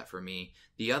came out of that for me.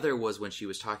 The other was when she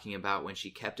was talking about when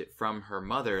she kept it from her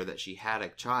mother that she had a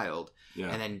child,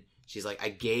 and then she's like, I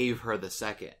gave her the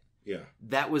second. Yeah.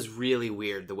 That was really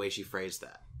weird the way she phrased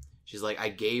that. She's like, I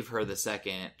gave her the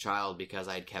second child because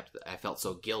I felt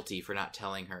so guilty for not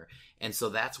telling her. And so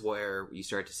that's where you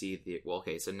start to see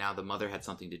so now the mother had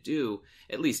something to do,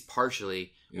 at least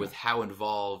partially, with how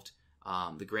involved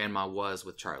the grandma was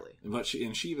with Charlie. But she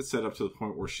even set up to the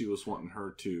point where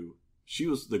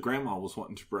the grandma was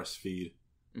wanting to breastfeed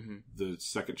the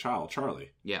second child,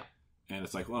 Charlie. Yeah. And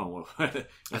it's like, well,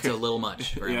 that's a little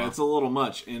much. Yeah, it's a little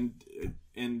much. And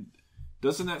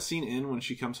doesn't that scene end when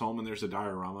she comes home and there's a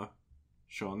diorama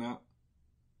showing that?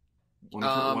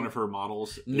 One of her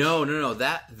models. No.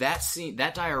 That scene,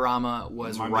 that diorama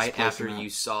was right after you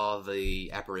saw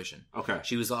the apparition. Okay.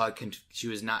 She was she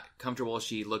was not comfortable.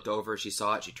 She looked over, she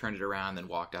saw it, she turned it around, then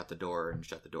walked out the door and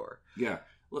shut the door. Yeah.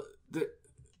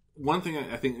 One thing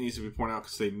I think needs to be pointed out,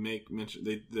 because they make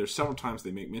mention, there's several times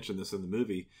they make mention this in the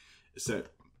movie, is that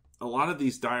a lot of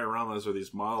these dioramas or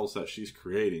these models that she's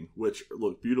creating, which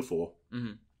look beautiful,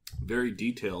 very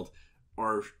detailed,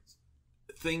 are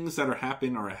things that are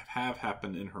happening or have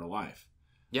happened in her life.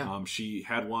 Yeah. She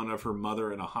had one of her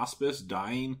mother in a hospice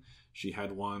dying. She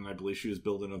had one, I believe she was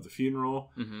building of the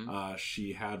funeral. Mm-hmm.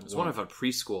 She had one of a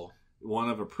preschool. One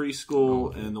of a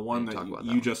preschool, and the one that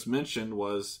you just mentioned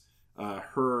was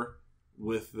her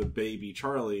with the baby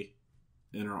Charlie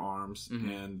in her arms,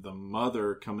 and the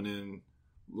mother coming in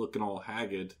looking all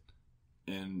haggard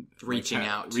and reaching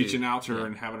out to her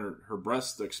and having her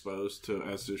breasts exposed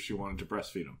as if she wanted to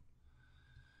breastfeed him.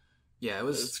 Yeah,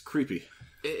 it's creepy.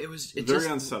 It was very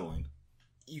unsettling.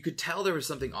 You could tell there was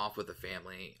something off with the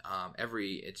family.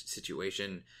 Every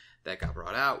situation that got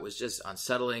brought out was just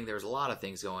unsettling. There was a lot of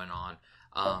things going on.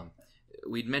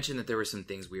 We'd mentioned that there were some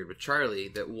things weird with Charlie.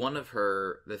 That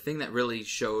the thing that really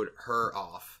showed her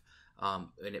off,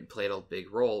 and it played a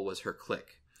big role, was her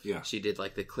click. Yeah, she did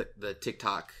like the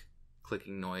TikTok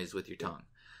clicking noise with your tongue,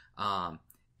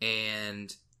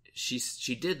 and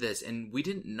she did this, and we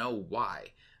didn't know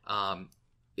why.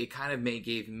 It kind of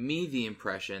gave me the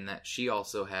impression that she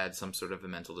also had some sort of a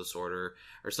mental disorder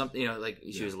or something, like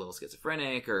she was a little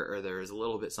schizophrenic or there was a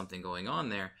little bit something going on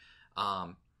there.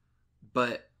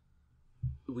 But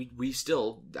we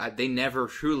still, they never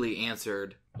truly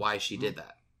answered why she did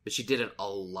that, but she did it a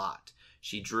lot.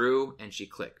 She drew and she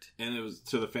clicked. And it was,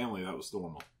 to the family, that was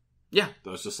normal. Yeah. That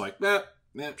was just like,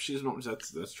 she's normal.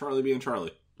 That's Charlie being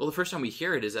Charlie. Well, the first time we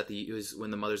hear it is it was when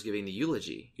the mother's giving the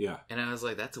eulogy. Yeah. And I was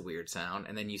like, that's a weird sound.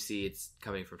 And then you see it's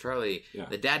coming from Charlie. Yeah.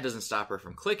 The dad doesn't stop her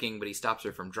from clicking, but he stops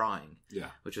her from drawing. Yeah.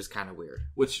 Which was kind of weird.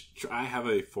 Which, I have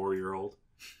a 4-year-old.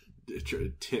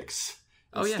 Ticks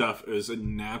and stuff is a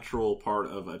natural part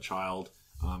of a child.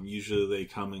 Usually they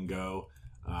come and go.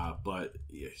 But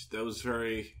that was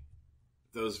very...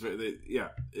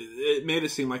 It made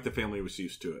it seem like the family was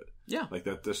used to it. Yeah. Like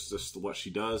that's just what she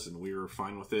does, and we were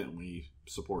fine with it, and we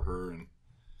support her and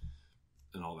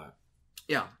all that.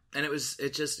 Yeah. And it was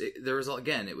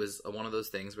one of those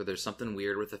things where there's something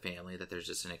weird with the family that there's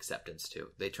just an acceptance to.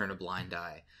 They turn a blind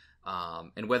eye.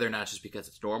 And whether or not it's just because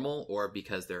it's normal or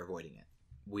because they're avoiding it,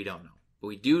 we don't know. But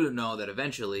we do know that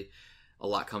eventually a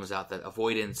lot comes out that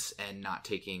avoidance and not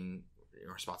taking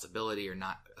responsibility or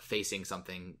not facing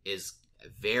something is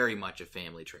very much a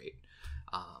family trait.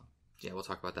 We'll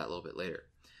talk about that a little bit later.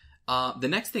 The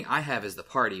next thing I have is the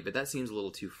party, but that seems a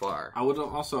little too far. I would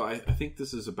also, I think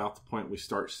this is about the point we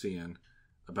start seeing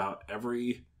about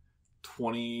every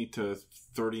 20 to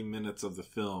 30 minutes of the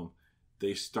film,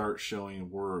 they start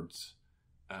showing words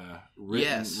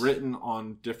written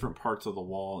on different parts of the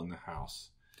wall in the house.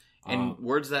 And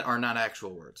words that are not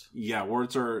actual words. Yeah,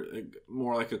 words are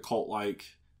more like occult-like,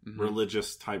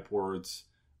 religious type words,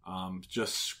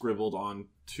 just scribbled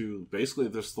onto basically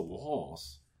just the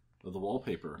walls of the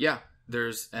wallpaper. Yeah,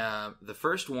 there's the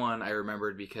first one I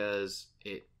remembered because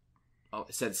it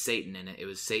said Satan in it. It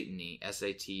was Satany,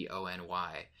 Satony,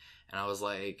 and I was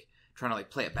like trying to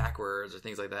like play it backwards or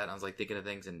things like that. And I was like thinking of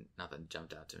things, and nothing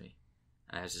jumped out to me.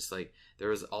 And I was just like, there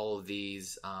was all of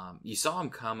these. You saw him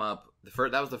come up.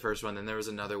 That was the first one. Then there was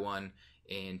another one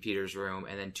in Peter's room,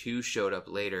 and then 2 showed up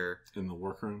later in the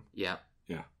workroom. Yeah,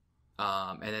 yeah.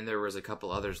 And then there was a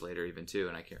couple others later, even too,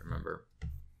 and I can't remember.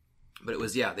 But it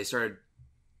was they started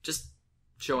just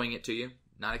showing it to you,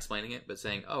 not explaining it, but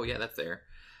saying, "Oh yeah, that's there."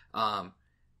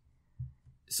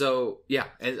 So yeah,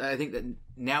 I think that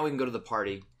now we can go to the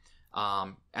party.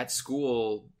 At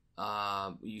school,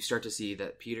 you start to see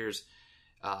that Peter is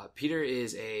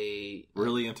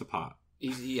really into pot.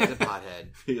 He has a pothead.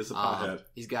 He is a pothead.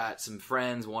 He's got some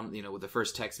friends. One, with the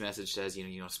first text message says,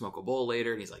 you smoke a bowl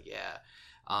later, and he's like, yeah.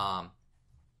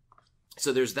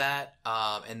 So there's that,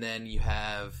 and then you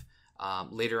have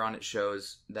later on it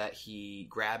shows that he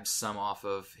grabs some off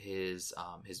of his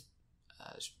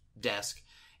desk,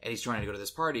 and he's trying to go to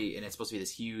this party, and it's supposed to be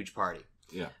this huge party.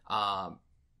 Yeah.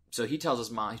 So he tells his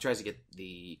mom, he tries to get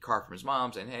the car from his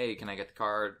mom, saying, "Hey, can I get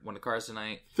one of the cars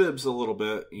tonight?" Fibs a little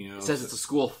bit, Says it's a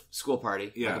school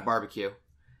party, yeah, like a barbecue.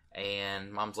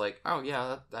 And mom's like, "Oh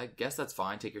yeah, I guess that's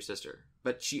fine. Take your sister."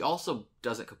 But she also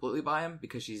doesn't completely buy him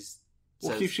because she's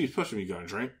pushing me. You got a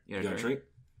drink? You got a drink?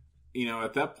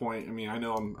 At that point, I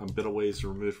know I'm a bit of ways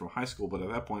removed from high school, but at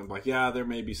that point, I'm like, yeah, there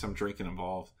may be some drinking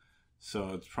involved. So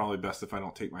it's probably best if I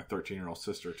don't take my 13-year-old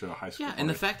sister to a high school party. And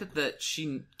the fact that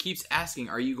she keeps asking,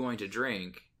 "Are you going to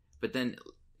drink?" but then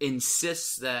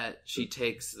insists that she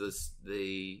takes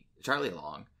the Charlie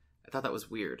along, I thought that was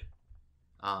weird.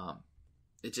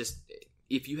 It just,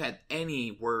 if you had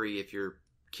any worry if your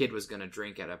kid was going to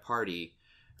drink at a party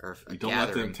or a gathering,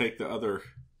 let them take the other.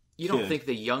 You don't think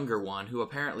the younger one, who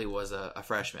apparently was a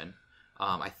freshman.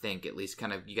 I think at least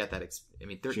kind of you got that.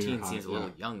 13 seems a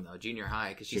little young though. Junior high,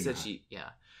 because she said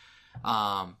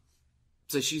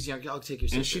so she's young. I'll take your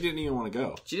sister. And she didn't even want to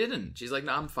go. She didn't. She's like,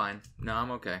 "No, I'm fine. No,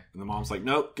 I'm okay." And the mom's like,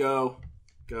 "Nope, go."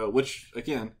 Which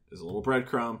again is a little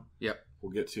breadcrumb. Yep.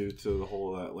 We'll get to the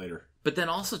whole of that later. But then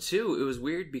also too, it was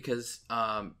weird because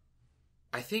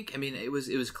I think, it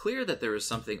was clear that there was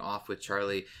something off with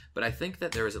Charlie, but I think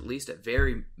that there was at least at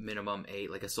very minimum a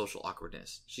social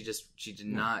awkwardness. She did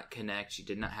not connect. She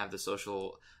did not have the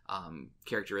social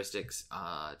characteristics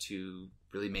to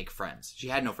really make friends. She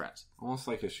had no friends. Almost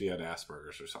like if she had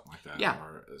Asperger's or something like that. Yeah.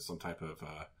 Or some type of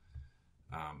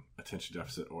attention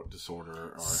deficit or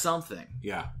disorder or something.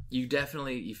 Yeah. You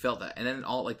felt that. And then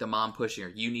all like the mom pushing her,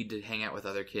 you need to hang out with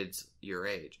other kids your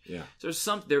age. Yeah. So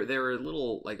there were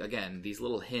little, like, again, these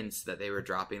little hints that they were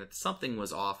dropping that something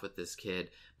was off with this kid.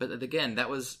 But again, it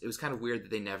was kind of weird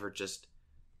that they never just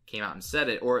came out and said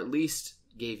it, or at least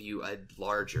gave you a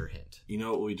larger hint. You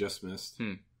know what we just missed?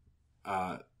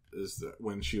 Is that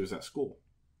when she was at school.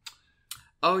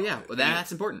 Oh, yeah. Well,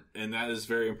 that's important. And that is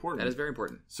very important. That is very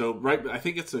important. So, I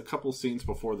think it's a couple scenes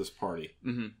before this party.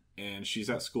 Mm-hmm. And she's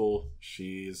at school.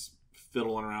 She's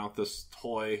fiddling around with this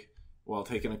toy while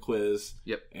taking a quiz.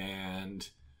 Yep. And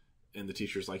the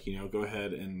teacher's like, go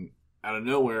ahead. And out of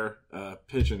nowhere, a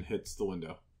pigeon hits the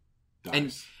window.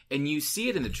 Dies. And you see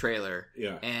it in the trailer.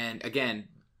 Yeah. And again,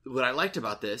 what I liked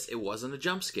about this, it wasn't a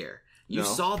jump scare. You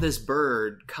saw this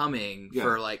bird coming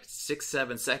for like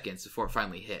 6-7 seconds before it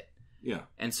finally hit. Yeah.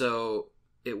 And so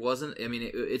it wasn't,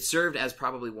 it served as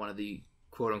probably one of the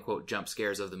quote unquote jump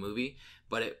scares of the movie.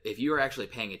 But if you were actually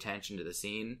paying attention to the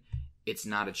scene, it's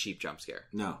not a cheap jump scare.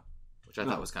 No. Which I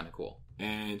thought was kind of cool.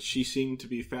 And she seemed to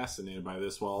be fascinated by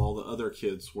this while all the other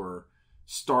kids were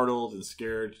startled and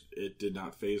scared. It did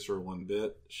not faze her one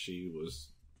bit. She was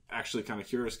actually kind of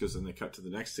curious because then they cut to the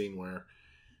next scene where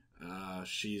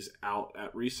she's out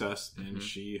at recess and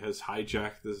she has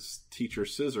hijacked this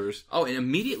teacher's scissors. Oh, and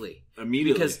immediately.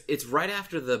 Because it's right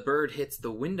after the bird hits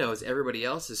the windows, everybody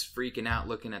else is freaking out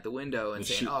looking at the window and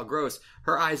saying, "Oh, gross."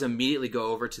 Her eyes immediately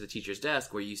go over to the teacher's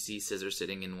desk where you see scissors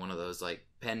sitting in one of those like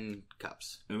pen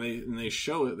cups. And they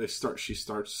show it. She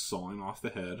starts sawing off the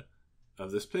head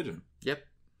of this pigeon. Yep.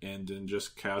 And then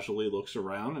just casually looks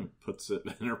around and puts it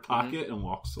in her pocket and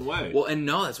walks away. Well, and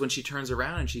that's when she turns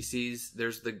around and she sees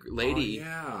there's the lady. Oh,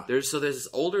 yeah. There's this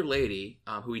older lady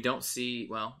who we don't see.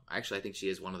 Well, actually, I think she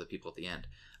is one of the people at the end.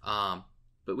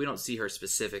 But we don't see her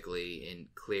specifically in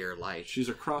clear light. She's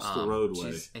across the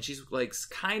roadway. She's like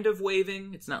kind of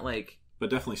waving. It's not like...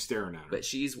 But definitely staring at her. But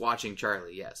she's watching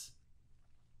Charlie, yes.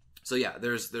 So yeah,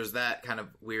 there's that kind of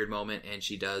weird moment, and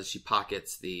she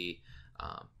pockets the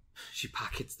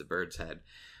bird's head,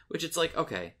 which it's like,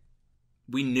 okay,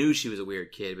 we knew she was a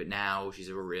weird kid, but now she's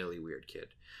a really weird kid.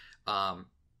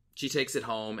 She takes it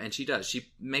home, and she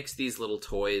makes these little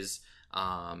toys,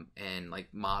 and like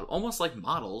almost like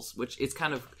models, which it's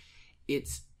kind of a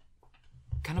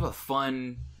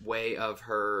fun way of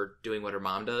her doing what her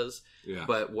mom does,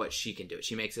 but what she can do.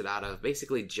 She makes it out of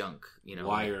basically junk,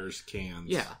 wires, cans.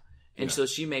 Yeah. And so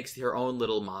she makes her own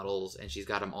little models, and she's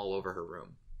got them all over her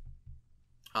room.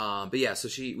 But yeah, so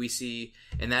we see,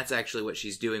 and that's actually what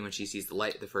she's doing when she sees the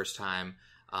light the first time,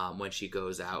 when she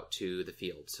goes out to the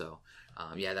field. So,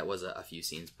 yeah, that was a few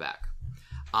scenes back.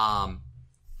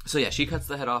 So yeah, she cuts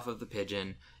the head off of the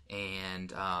pigeon,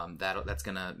 and that's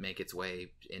gonna make its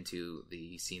way into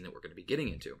the scene that we're gonna be getting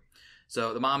into.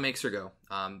 So the mom makes her go.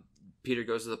 Peter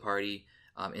goes to the party,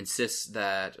 Annie insists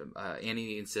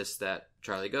that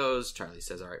Charlie goes. Charlie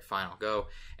says, all right, fine, I'll go.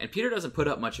 And Peter doesn't put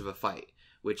up much of a fight,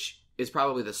 which is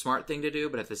probably the smart thing to do,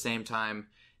 but at the same time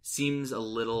seems a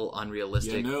little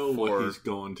unrealistic. What he's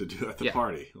going to do at the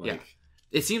party.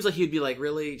 It seems like he'd be like,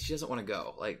 really? She doesn't want to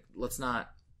go. Like, let's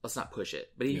not push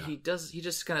it. But he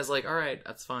just kind of is like, all right,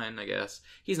 that's fine, I guess.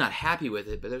 He's not happy with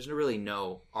it, but there's really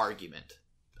no argument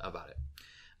about it.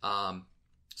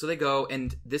 So they go,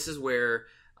 and this is where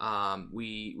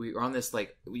we are on this,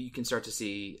 like, you can start to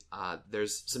see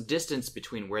there's some distance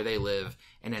between where they live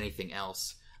and anything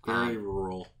else. Very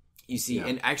rural. You see,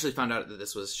 and I actually found out that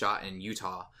this was shot in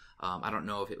Utah. I don't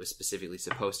know if it was specifically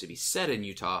supposed to be set in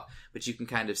Utah, but you can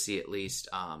kind of see at least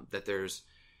that there's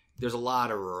a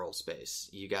lot of rural space.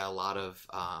 You got a lot of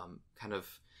kind of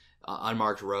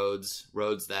unmarked roads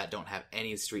that don't have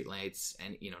any street lights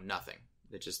and nothing.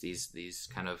 They're just these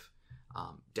kind of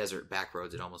desert back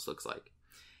roads. It almost looks like.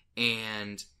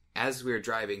 And as we're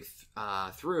driving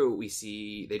through, we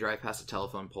see they drive past a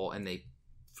telephone pole and they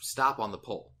stop on the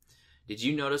pole. Did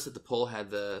you notice that the pole had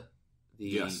the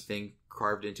thing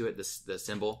carved into it, the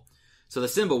symbol? So the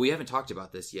symbol, we haven't talked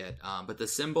about this yet, but the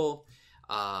symbol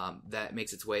that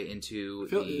makes its way into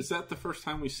is that the first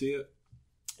time we see it?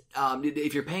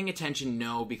 If you're paying attention,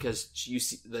 no, because you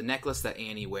see the necklace that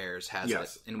Annie wears has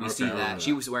it, and we see that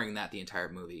she was wearing that the entire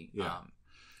movie. Yeah.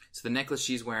 So the necklace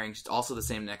she's wearing is also the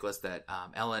same necklace that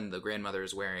Ellen, the grandmother,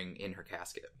 is wearing in her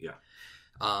casket. Yeah.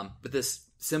 But this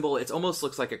symbol, it almost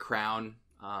looks like a crown.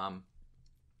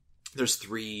 There's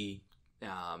 3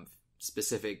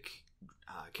 specific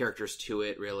characters to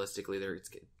it. Realistically,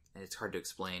 it's hard to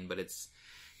explain, but it's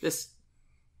this.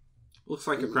 Looks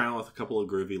like a crown with a couple of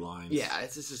groovy lines. Yeah,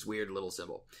 it's just this weird little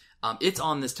symbol. It's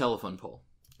on this telephone pole,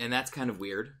 and that's kind of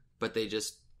weird, but they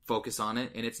just focus on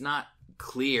it, and it's not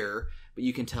clear, but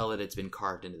you can tell that it's been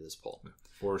carved into this pole.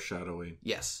 Foreshadowing.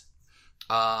 Yes.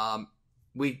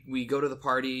 We go to the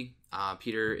party.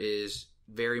 Peter is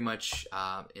very much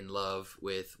in love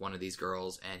with one of these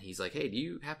girls, and he's like, hey, do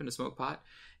you happen to smoke pot?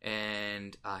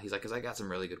 And he's like, because I got some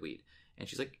really good weed. And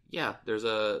she's like, yeah, there's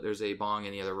a bong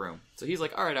in the other room. So he's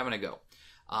like, all right, I'm gonna go.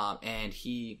 And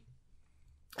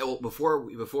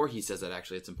before he says that,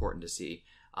 actually, it's important to see,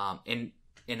 in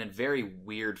a very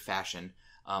weird fashion,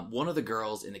 one of the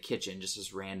girls in the kitchen, just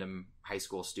this random high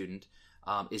school student,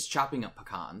 is chopping up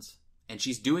pecans. And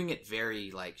she's doing it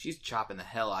very, like, she's chopping the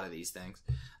hell out of these things,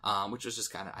 which was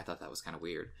just I thought that was kind of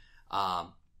weird,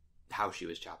 how she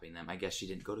was chopping them. I guess she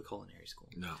didn't go to culinary school.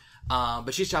 No.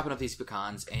 But she's chopping up these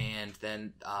pecans, and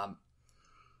then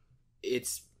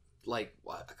it's like,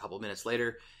 a couple minutes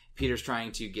later, Peter's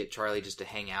trying to get Charlie just to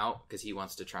hang out, because he's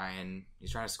trying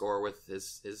to score with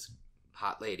his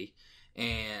hot lady.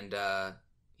 And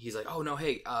he's like, oh, no,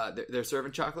 hey, they're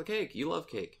serving chocolate cake. You love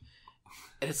cake.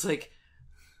 And it's like,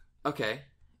 okay.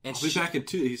 And I'll be back in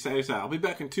 2. He says, I'll be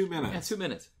back in 2 minutes. Yeah, 2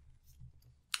 minutes.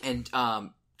 And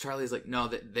Charlie's like, no,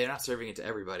 they're not serving it to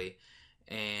everybody.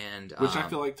 And which I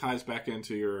feel like ties back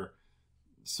into your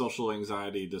social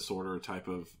anxiety disorder type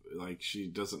of, like, she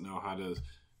doesn't know how to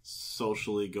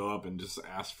socially go up and just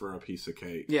ask for a piece of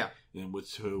cake. Yeah. And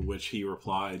which he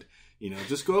replied,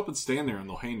 just go up and stand there and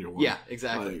they'll hand you one. Yeah,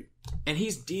 exactly. Like, and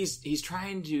he's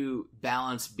trying to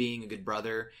balance being a good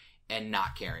brother and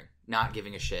not caring, not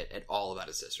giving a shit at all about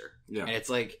his sister. Yeah. And it's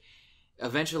like,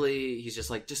 eventually he's just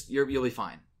like, you'll be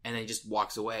fine. And then he just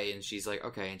walks away, and she's like,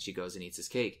 okay. And she goes and eats his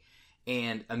cake.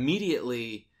 And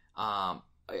immediately, I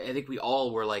think we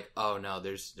all were like, oh no,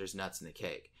 there's nuts in the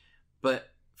cake. But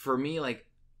for me, like,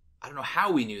 I don't know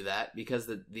how we knew that, because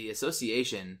the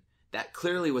association, that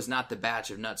clearly was not the batch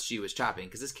of nuts she was chopping,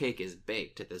 because this cake is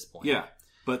baked at this point. Yeah.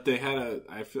 But they had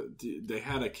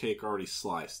a cake already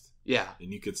sliced. Yeah.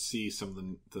 And you could see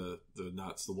some of the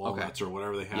nuts, the walnuts, or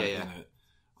whatever they had in it.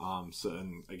 So,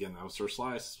 and again, that was her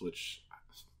slice, which...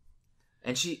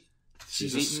 And she's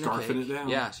just eating scarfing it down.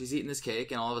 Yeah, she's eating this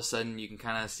cake, and all of a sudden you can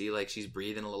kind of see like she's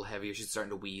breathing a little heavier. She's starting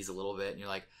to wheeze a little bit, and you're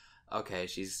like, okay,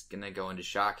 she's gonna go into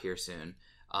shock here soon.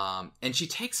 And she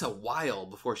takes a while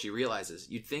before she realizes.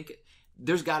 You'd think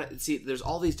there's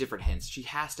all these different hints. She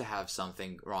has to have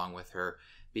something wrong with her,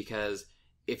 because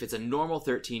if it's a normal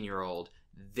 13-year-old,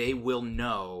 they will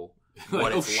know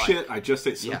what it's like. Oh shit! I just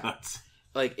ate some nuts.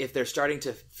 Like if they're starting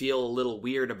to feel a little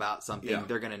weird about something,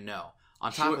 they're gonna know.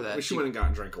 On top of that, she went and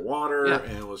got a drink of water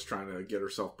and was trying to get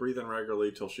herself breathing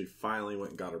regularly till she finally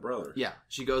went and got her brother. Yeah,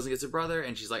 she goes and gets her brother,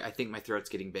 and she's like, I think my throat's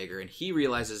getting bigger. And he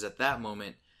realizes at that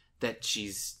moment that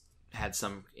she's had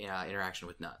some interaction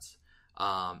with nuts.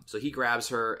 So he grabs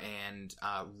her and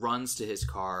runs to his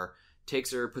car,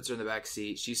 takes her, puts her in the back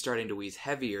seat. She's starting to wheeze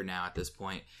heavier now at this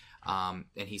point, and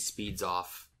he speeds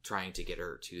off trying to get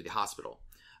her to the hospital.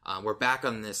 We're back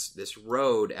on this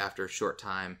road after a short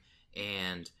time,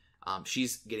 and...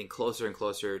 she's getting closer and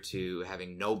closer to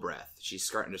having no breath. She's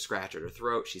starting to scratch at her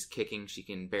throat. She's kicking. She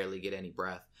can barely get any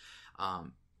breath.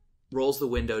 Rolls the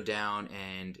window down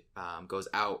and goes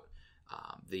out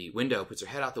the window, puts her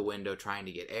head out the window trying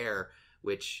to get air,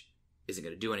 which isn't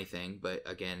going to do anything. But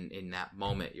again, in that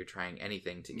moment, you're trying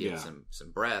anything to get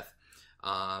some breath.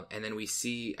 And then we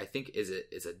see, I think,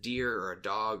 is a deer or a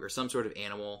dog or some sort of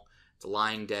animal. It's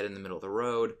lying dead in the middle of the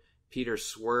road. Peter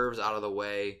swerves out of the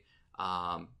way.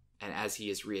 And as he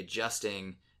is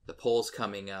readjusting, the pole's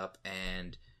coming up,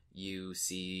 and you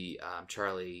see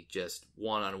Charlie just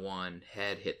one-on-one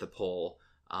head hit the pole.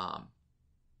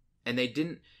 And they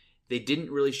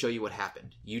didn't really show you what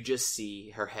happened. You just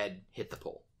see her head hit the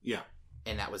pole. Yeah.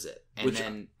 And that was it. And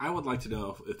then I would like to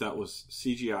know if that was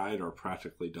CGI'd or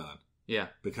practically done. Yeah.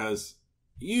 Because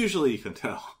usually you can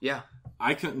tell. Yeah.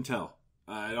 I couldn't tell.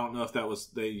 I don't know if that was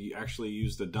they actually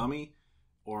used a dummy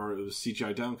or it was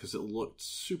CGI done, because it looked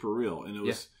super real, and it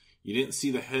was you didn't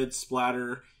see the head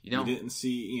splatter, you didn't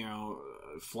see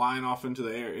flying off into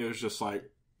the air. It was just like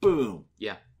boom,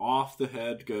 off the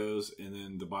head goes, and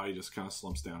then the body just kind of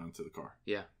slumps down into the car.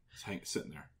 Yeah, it's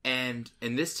sitting there. And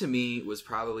this to me was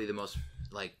probably the most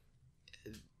like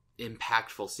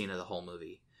impactful scene of the whole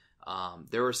movie.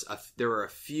 There were a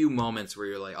few moments where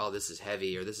you're like, oh, this is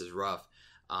heavy or this is rough.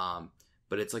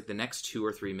 But it's like the next 2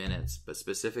 or 3 minutes, but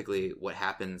specifically what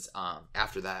happens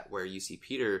after that, where you see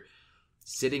Peter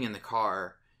sitting in the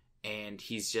car, and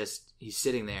he's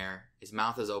sitting there, his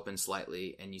mouth is open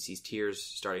slightly, and you see tears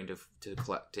starting to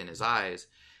collect in his eyes,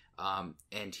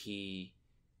 and he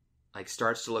like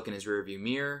starts to look in his rearview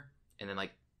mirror, and then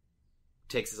like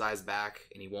takes his eyes back,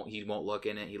 and he won't look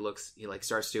in it. He like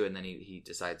starts to, and then he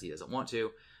decides he doesn't want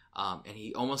to, and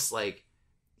he almost like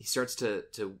he starts to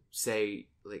say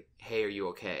like, hey, are you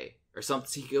okay? Or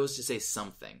something. He goes to say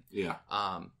something. Yeah.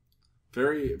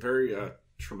 Very, very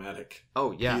traumatic.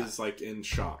 Oh, yeah. He is like in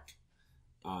shock.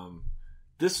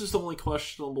 This is the only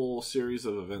questionable series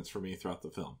of events for me throughout the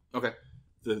film. Okay.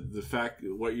 The fact,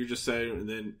 what you just say, and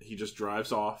then he just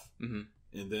drives off, and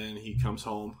then he comes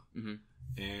home,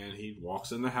 and he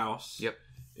walks in the house. Yep.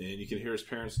 And you can hear his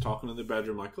parents talking in the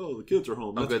bedroom like, oh, the kids are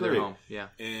home. That's great. They're home. Yeah.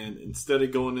 And instead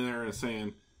of going in there and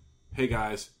saying, hey,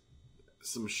 guys,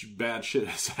 some bad shit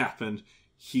has happened,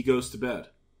 he goes to bed.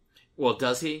 Well,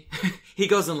 does he? He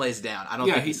goes and lays down. I don't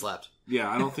think he slept. Yeah,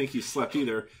 I don't think he slept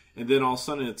either. And then all of a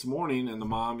sudden it's morning, and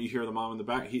you hear the mom in the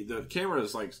back. The camera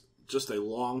is like just a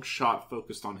long shot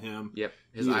focused on him. Yep.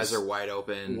 His eyes are wide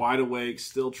open. Wide awake,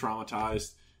 still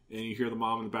traumatized. And you hear the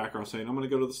mom in the background saying, I'm going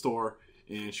to go to the store.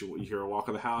 And you hear her walk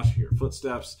in the house, you hear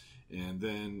footsteps, and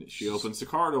then she opens the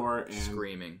car door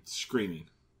and... Screaming.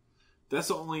 That's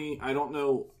the only... I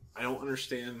don't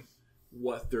understand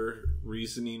what their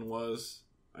reasoning was.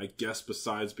 I guess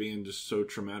besides being just so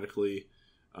traumatically,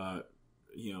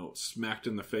 smacked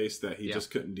in the face that he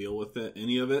just couldn't deal with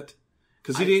any of it.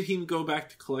 Because he didn't even go back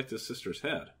to collect his sister's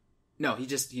head. No, he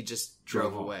just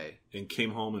drove away and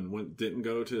came home and didn't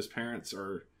go to his parents,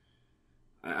 or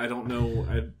I don't know.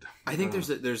 I think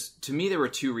there's to me there were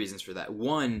two reasons for that.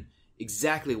 One,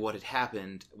 exactly what had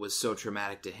happened was so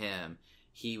traumatic to him.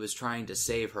 He was trying to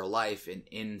save her life, and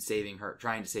in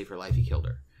trying to save her life, he killed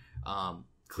her.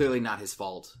 Clearly not his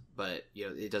fault, but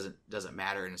it doesn't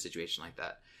matter in a situation like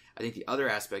that. I think the other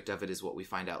aspect of it is what we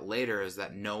find out later is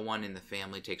that no one in the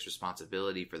family takes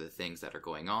responsibility for the things that are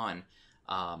going on.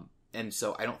 And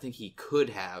so I don't think he could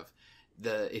have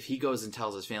if he goes and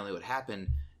tells his family what happened,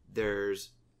 there's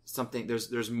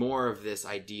more of this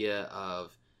idea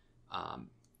of,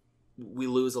 we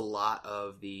lose a lot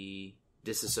of the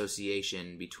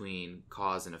disassociation between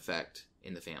cause and effect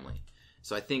in the family.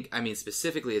 So I think,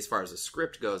 specifically as far as the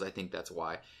script goes, I think that's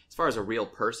why. As far as a real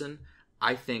person,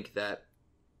 I think that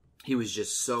he was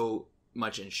just so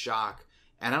much in shock,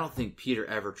 and I don't think Peter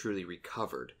ever truly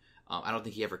recovered. I don't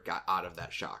think he ever got out of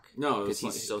that shock. No, because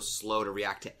he's so slow to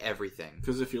react to everything.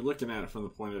 Because if you're looking at it from the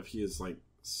point of he is like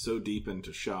so deep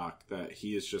into shock that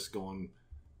he is just going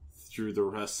through the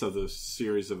rest of the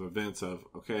series of events of,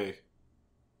 okay,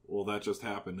 well, that just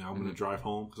happened. Now I'm going to drive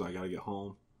home because I got to get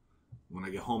home. When I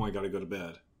get home, I got to go to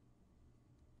bed.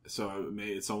 So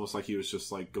it's almost like he was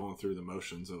just like going through the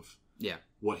motions of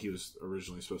what he was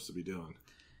originally supposed to be doing.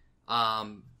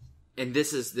 And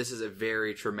this is a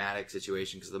very traumatic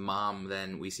situation because the mom,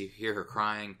 then we hear her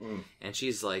crying, and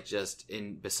she's like just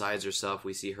besides herself.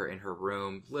 We see her in her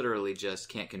room, literally just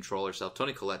can't control herself.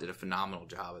 Toni Collette did a phenomenal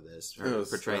job of this,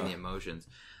 portraying the emotions.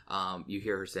 You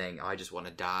hear her saying, "Oh, I just want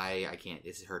to die. I can't.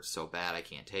 It hurts so bad. I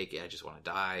can't take it. I just want to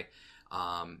die."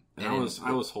 And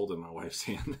I was holding my wife's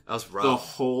hand. That was rough the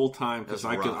whole time because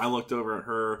I looked over at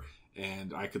her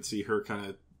and I could see her kind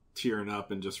of tearing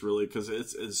up and just really, because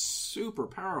it's super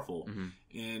powerful.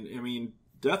 And I mean,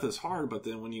 death is hard, but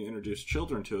then when you introduce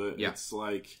children to it, it's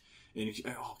like, and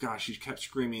oh gosh, she kept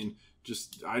screaming,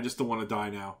 I just don't want to die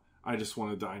now. I just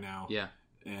want to die now. Yeah.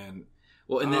 And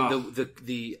well, and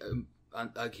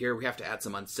then here we have to add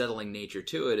some unsettling nature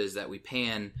to it, is that we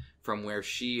pan from where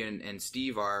she and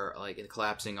Steve are like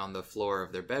collapsing on the floor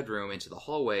of their bedroom into the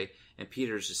hallway, and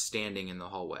Peter's just standing in the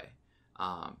hallway.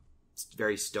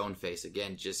 Very stone-faced,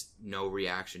 again, just no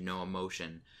reaction, no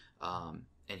emotion, and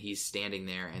he's standing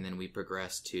there. And then we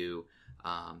progress to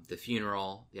the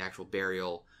funeral, the actual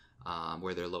burial,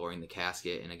 where they're lowering the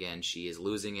casket, and again she is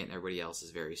losing it and everybody else is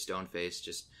very stone-faced,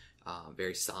 just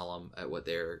very solemn at what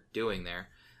they're doing there.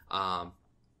 And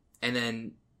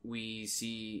then we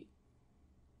see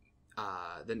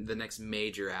the next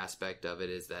major aspect of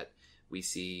it is that we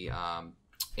see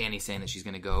Annie saying that she's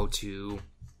going to go to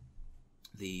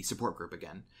the support group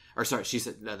again. Or sorry, she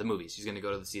said the movies. She's going to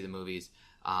go to see the movies.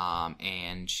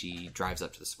 And she drives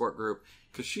up to the support group.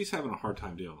 Because she's having a hard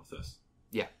time dealing with this.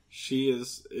 Yeah. She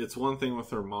is. It's one thing with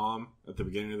her mom at the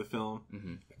beginning of the film.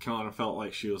 It kind of felt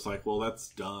like she was like, well, that's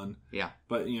done. Yeah.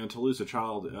 But, to lose a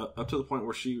child up to the point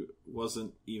where she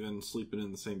wasn't even sleeping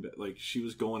in the same bed. Like, she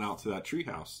was going out to that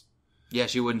treehouse. Yeah,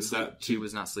 she wouldn't sleep. She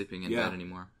was not sleeping in bed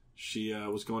anymore. She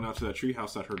was going out to that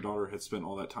treehouse that her daughter had spent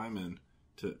all that time in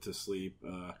to sleep.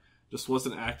 Just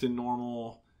wasn't acting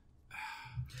normal.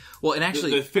 Well, and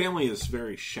actually, the family is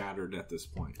very shattered at this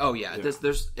point. Oh yeah.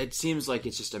 It seems like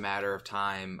it's just a matter of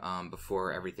time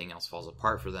before everything else falls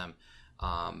apart for them.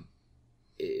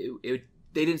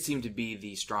 They didn't seem to be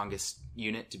the strongest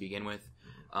unit to begin with,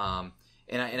 and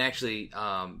actually, so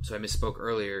I misspoke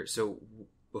earlier. So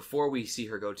before we see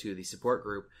her go to the support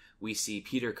group, we see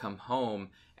Peter come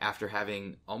home after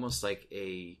having almost like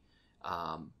a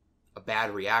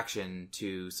bad reaction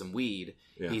to some weed.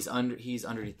 Yeah. He's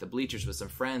underneath the bleachers with some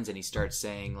friends, and he starts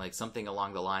saying like something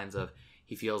along the lines of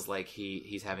he feels like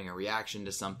he's having a reaction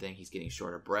to something. He's getting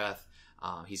short of breath.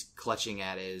 He's clutching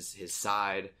at his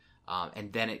side,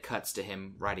 and then it cuts to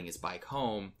him riding his bike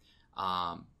home,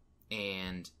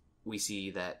 and we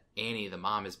see that Annie, the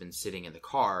mom, has been sitting in the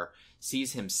car,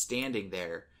 sees him standing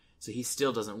there, so he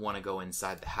still doesn't want to go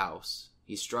inside the house.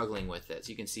 He's struggling with it. So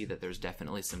you can see that there's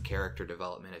definitely some character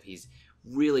development if he's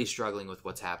really struggling with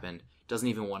what's happened, doesn't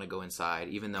even want to go inside,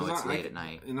 even though it's late at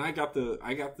night. And I got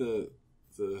the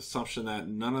assumption that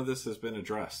none of this has been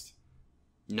addressed.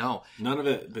 No. None of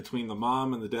it between the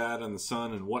mom and the dad and the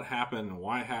son and what happened and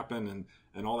why it happened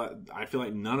and all that. I feel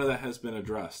like none of that has been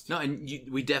addressed. No, and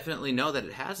we definitely know that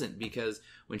it hasn't, because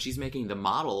when she's making the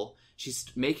model, she's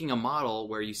making a model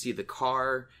where you see the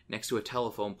car next to a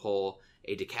telephone pole,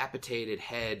 a decapitated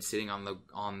head sitting on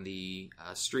the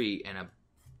street, and a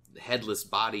headless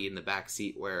body in the back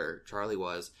seat where Charlie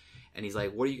was. And he's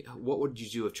like, "What would you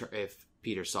do if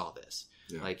Peter saw this?"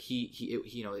 Yeah. Like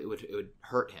it would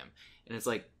hurt him. And it's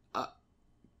like,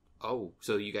 oh,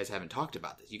 so you guys haven't talked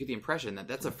about this. You get the impression that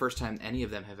that's the first time any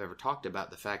of them have ever talked about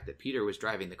the fact that Peter was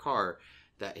driving the car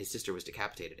that his sister was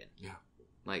decapitated in. Yeah,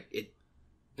 like it.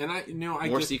 And I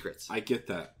more secrets. I get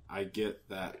that.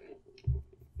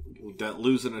 That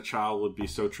losing a child would be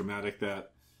so traumatic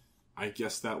that I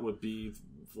guess that would be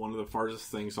one of the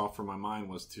farthest things off from my mind,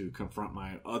 was to confront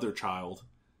my other child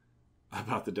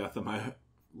about the death of my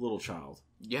little child.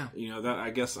 Yeah.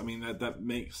 That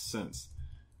makes sense.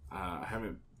 I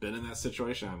haven't been in that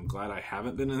situation. I'm glad I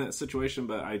haven't been in that situation,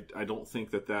 but I don't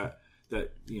think that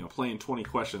playing 20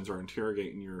 questions or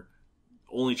interrogating your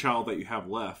only child that you have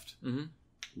left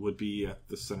would be at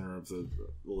the center of the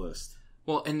list.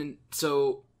 Well, and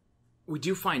so we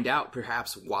do find out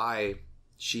perhaps why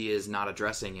she is not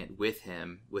addressing it with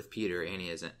Peter. Annie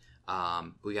isn't.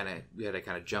 We gotta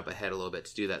kind of jump ahead a little bit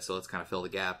to do that, so let's kind of fill the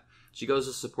gap. She goes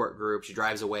to support group. She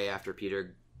drives away after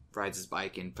Peter rides his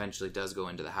bike and eventually does go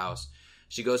into the house.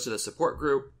 She goes to the support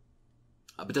group,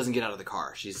 but doesn't get out of the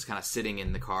car. She's kind of sitting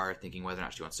in the car thinking whether or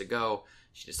not she wants to go.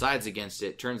 She decides against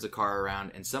it, turns the car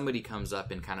around, and somebody comes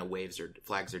up and kind of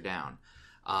flags her down.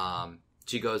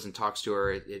 She goes and talks to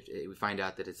her. We find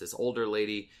out that it's this older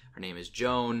lady. Her name is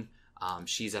Joan.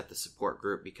 She's at the support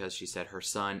group because she said her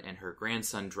son and her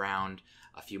grandson drowned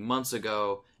a few months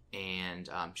ago, and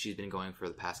she's been going for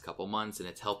the past couple months, and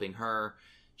it's helping her.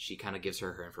 She kind of gives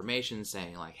her information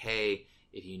saying, like, hey,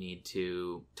 if you need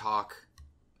to talk,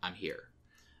 I'm here.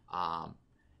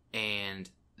 And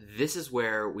this is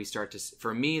where we start to...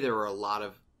 For me, there were a lot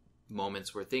of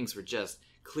moments where things were just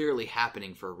clearly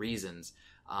happening for reasons.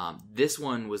 This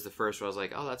one was the first where I was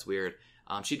like, oh, that's weird.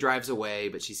 She drives away,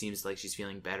 but she seems like she's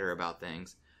feeling better about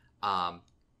things. The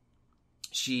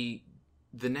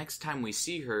next time we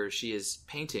see her, she is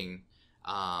painting.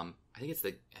 I think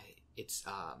it's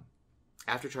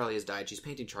after Charlie has died. She's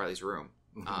painting Charlie's room,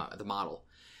 the model.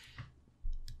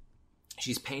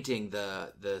 She's painting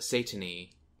the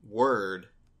Satany word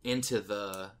into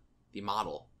the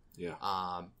model.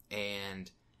 Yeah.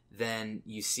 And then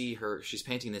you see her. She's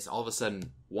painting this. All of a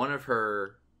sudden, one of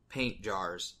her paint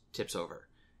jars tips over.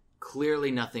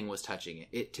 Clearly nothing was touching it.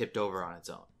 It tipped over on its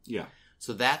own. Yeah.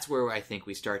 So that's where I think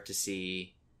we start to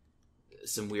see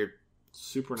some weird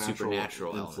supernatural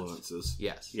influences. Elements.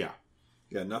 Yes. Yeah.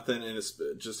 Yeah, nothing, and it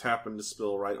just happened to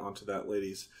spill right onto that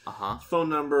lady's phone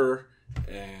number,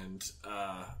 and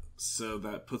so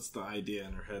that puts the idea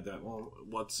in her head that, well,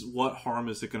 what harm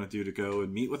is it going to do to go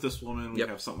and meet with this woman? We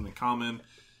have something in common.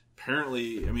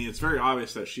 Apparently, I mean, it's very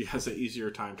obvious that she has an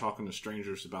easier time talking to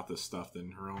strangers about this stuff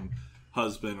than her own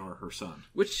husband or her son.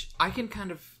 Which I can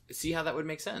kind of see how that would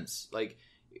make sense. Like,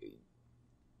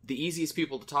 the easiest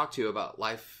people to talk to about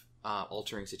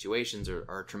life-altering situations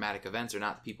or traumatic events are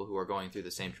not the people who are going through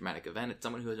the same traumatic event. It's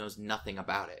someone who knows nothing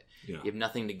about it. Yeah. You have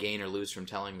nothing to gain or lose from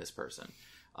telling this person.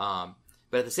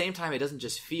 But at the same time, it doesn't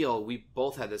just feel... We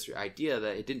both had this idea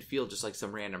that it didn't feel just like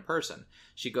some random person.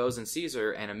 She goes and sees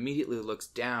her and immediately looks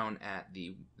down at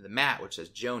the mat, which says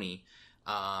Joni.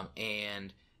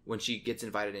 And when she gets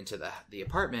invited into the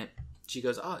apartment, she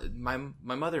goes, oh, my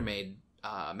mother made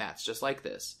mats just like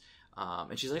this.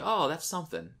 And she's like, oh, that's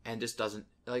something. And just doesn't...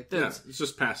 like this. Yeah, it's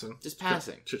just passing. Just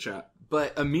passing. Chit-chat.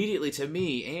 But immediately to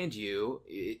me and you,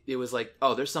 it was like,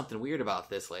 oh, there's something weird about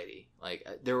this lady. Like,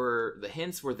 the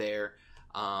hints were there.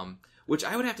 Which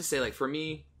I would have to say, like, for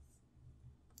me,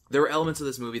 there were elements of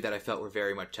this movie that I felt were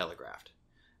very much telegraphed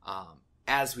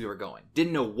as we were going.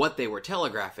 Didn't know what they were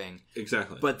telegraphing.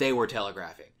 Exactly. But they were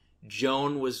telegraphing.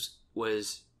 Joan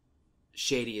was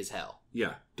shady as hell.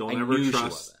 Yeah. Don't ever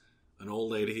trust an old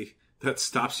lady that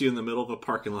stops you in the middle of a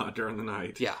parking lot during the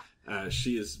night. Yeah.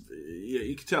 She is,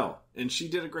 you can tell. And she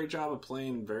did a great job of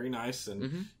playing very nice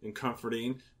and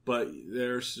comforting. But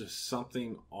there's just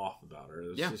something off about her.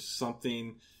 There's just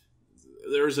something...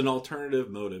 There's an alternative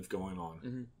motive going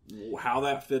on. How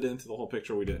that fit into the whole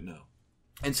picture, we didn't know.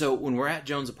 And so when we're at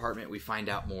Joan's apartment, we find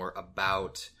out more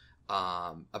about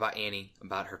Annie,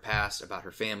 about her past, about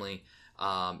her family.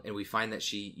 And we find that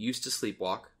she used to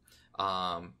sleepwalk.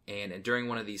 And during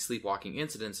one of these sleepwalking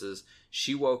incidences,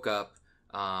 she woke up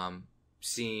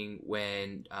seeing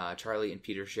when Charlie and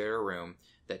Peter shared a room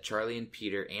that Charlie and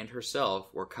Peter and herself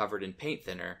were covered in paint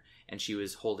thinner, and she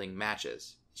was holding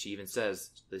matches. She even says,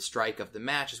 the strike of the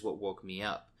match is what woke me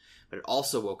up. But it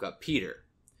also woke up Peter.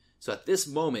 So at this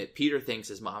moment, Peter thinks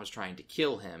his mom's trying to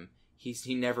kill him.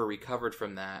 He never recovered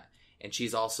from that. And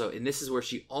she's also, and this is where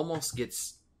she almost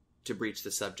gets to breach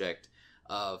the subject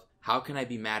of, how can I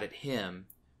be mad at him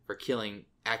for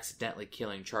accidentally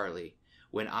killing Charlie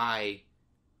when I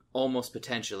almost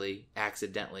potentially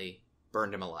accidentally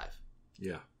burned him alive?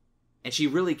 Yeah. And she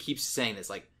really keeps saying this,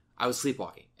 like, I was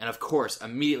sleepwalking. And of course,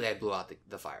 immediately I blew out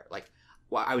the fire. Like,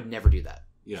 well, I would never do that.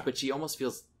 Yeah. But she almost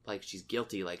feels like she's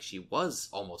guilty, like she was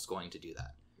almost going to do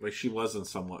that. Like she was in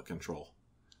somewhat control.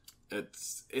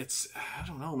 It's I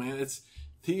don't know, man.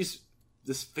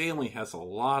 This family has a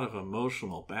lot of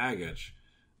emotional baggage.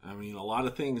 I mean, a lot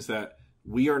of things that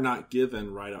we are not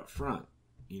given right up front.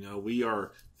 You know, we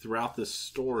are, throughout this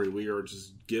story, we are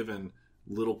just given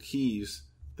little keys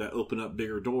that open up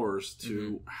bigger doors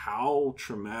to how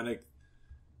traumatic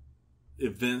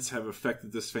events have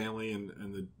affected this family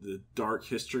and the dark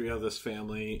history of this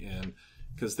family. And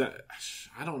because that,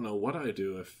 I don't know what I'd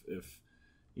do if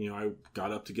you know, I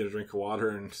got up to get a drink of water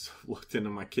and looked into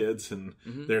my kids and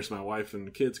there's my wife and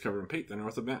the kids covered in paint thinner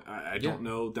with a mat. I don't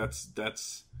know.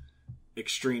 That's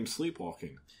extreme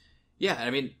sleepwalking. Yeah, I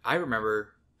mean, I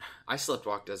remember I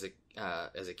sleepwalked as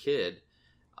a kid,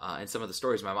 and some of the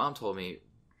stories my mom told me,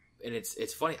 and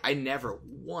it's funny. I never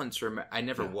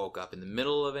woke up in the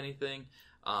middle of anything,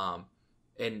 and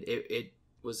it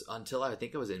was until I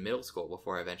think I was in middle school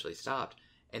before I eventually stopped.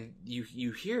 And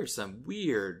you hear some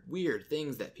weird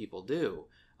things that people do,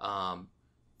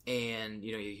 and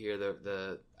you hear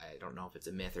the I don't know if it's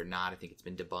a myth or not. I think it's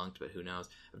been debunked, but who knows?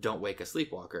 Don't wake a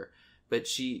sleepwalker. But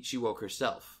she woke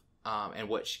herself. And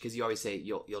because you always say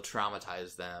you'll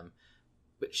traumatize them,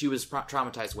 but she was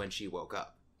traumatized when she woke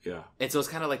up. Yeah. And so it's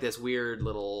kind of like this weird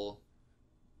little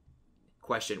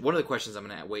question. One of the questions I'm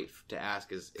going to wait to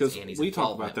ask is Annie's we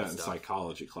talk about that in stuff.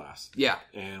 Psychology class. Yeah.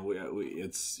 And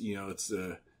it's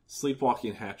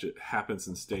sleepwalking happens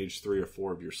in stage 3 or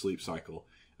 4 of your sleep cycle.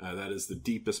 That is the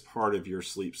deepest part of your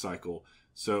sleep cycle.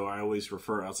 So I always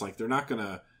refer. It's like they're not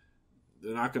gonna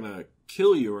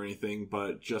kill you or anything,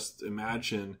 but just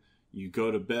imagine you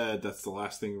go to bed. That's the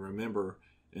last thing you remember,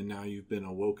 and now you've been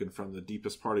awoken from the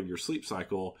deepest part of your sleep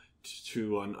cycle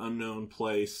to an unknown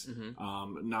place,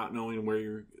 not knowing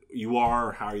where you are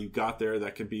or how you got there.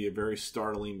 That could be a very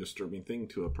startling, disturbing thing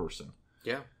to a person.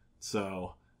 Yeah.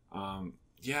 So,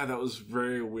 that was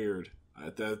very weird.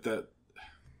 That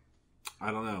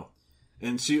I don't know.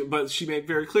 And she made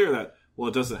very clear that, well,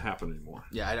 it doesn't happen anymore.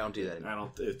 Yeah, I don't do that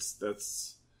anymore.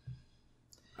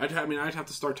 I'd have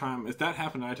to start time. If that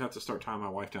happened, I'd have to start tying my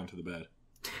wife down to the bed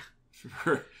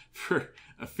for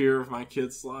a fear of my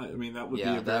kids' life. I mean, that would be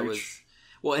a very...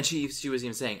 Well, and she was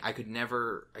even saying, I could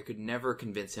never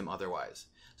convince him otherwise.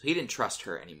 So he didn't trust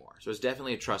her anymore. So it's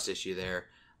definitely a trust issue there.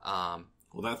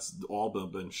 Well, that's all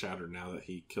been shattered now that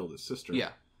he killed his sister. Yeah.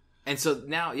 And so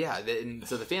now,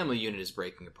 so the family unit is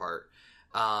breaking apart.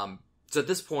 So at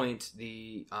this point,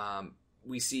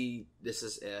 we see this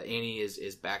is Annie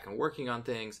is back and working on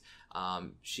things.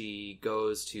 She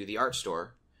goes to the art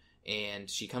store, and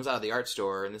she comes out of the art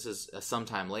store, and this is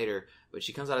sometime later, but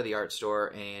she comes out of the art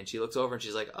store, and she looks over, and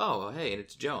she's like, oh, hey, and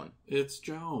it's Joan. It's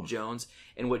Joan. Jones.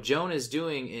 And what Joan is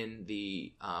doing in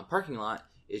the parking lot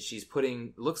is she's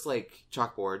putting, looks like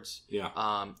chalkboards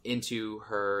into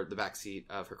the backseat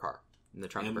of her car. In the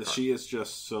trunk of her car. She is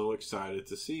just so excited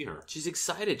to see her. She's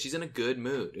excited. She's in a good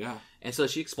mood. Yeah. And so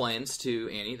she explains to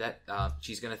Annie that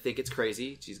she's going to think it's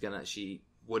crazy. She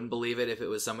wouldn't believe it if it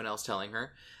was someone else telling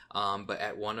her. But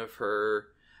at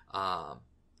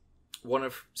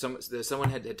someone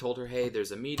had told her, hey,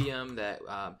 there's a medium that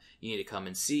you need to come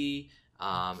and see.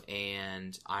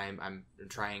 And I'm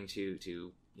trying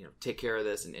to take care of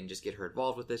this and just get her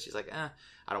involved with this. She's like, I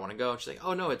don't want to go. And she's like,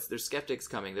 oh no, there's skeptics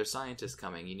coming. There's scientists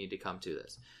coming. You need to come to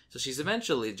this. So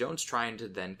Joan's trying to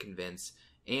then convince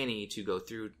Annie to go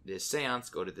through this seance,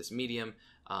 go to this medium,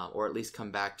 or at least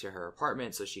come back to her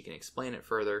apartment so she can explain it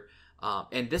further.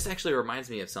 And this actually reminds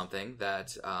me of something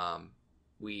that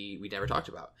we never talked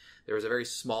about. There was a very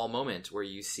small moment where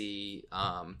you see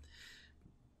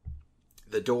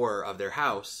the door of their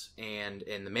house, and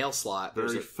in the mail slot,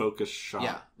 very focused shot.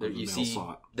 Yeah, you see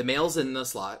slot. The mail's in the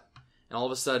slot, and all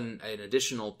of a sudden, an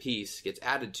additional piece gets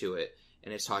added to it,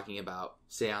 and it's talking about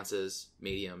seances,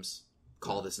 mediums.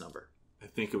 Call this number. I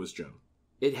think it was Joan.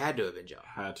 It had to have been Joan.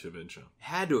 Had to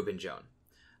have been Joan.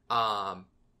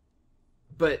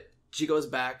 But she goes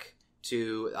back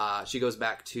to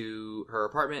her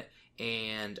apartment,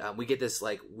 and we get this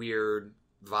like weird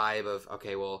vibe of,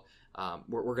 okay, well,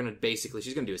 we're gonna basically,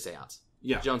 she's gonna do a seance.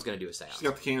 Yeah, Joan's gonna do a seance. She's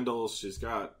got the candles. She's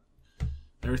got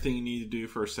everything you need to do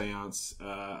for a seance.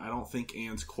 I don't think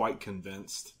Anne's quite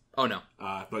convinced. Oh no,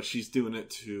 but she's doing it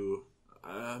to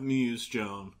amuse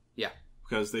Joan. Yeah,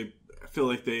 because I feel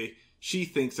like she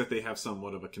thinks that they have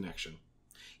somewhat of a connection.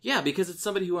 Yeah, because it's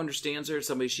somebody who understands her,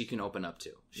 somebody she can open up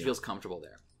to. She feels comfortable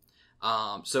there.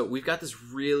 So we've got this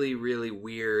really, really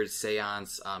weird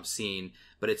seance scene,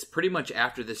 but it's pretty much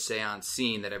after this seance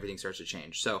scene that everything starts to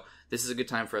change. So this is a good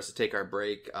time for us to take our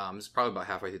break. It's probably about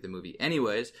halfway through the movie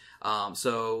anyways.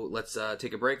 So let's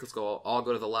take a break. Let's all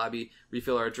go to the lobby,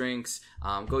 refill our drinks,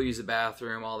 go use the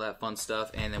bathroom, all that fun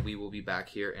stuff, and then we will be back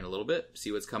here in a little bit.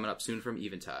 See what's coming up soon from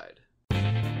Eventide.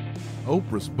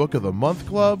 Oprah's Book of the Month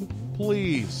Club?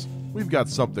 Please. We've got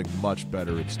something much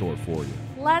better in store for you.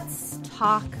 Let's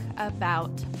talk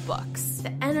about books.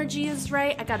 The energy is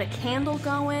right. I got a candle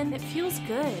going. It feels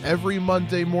good. Every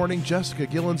Monday morning, Jessica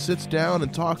Gillen sits down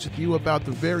and talks with you about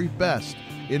the very best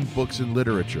in books and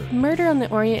literature. Murder on the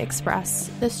Orient Express.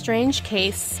 The Strange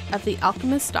Case of the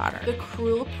Alchemist's Daughter. The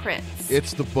Cruel Prince.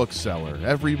 It's The Bookseller.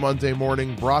 Every Monday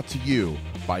morning, brought to you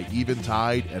by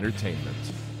Eventide Entertainment.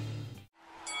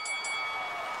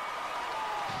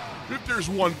 If there's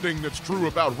one thing that's true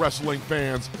about wrestling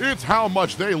fans, it's how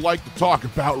much they like to talk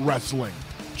about wrestling.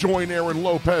 Join Aaron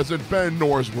Lopez and Ben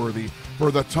Norsworthy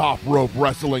for the Top Rope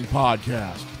Wrestling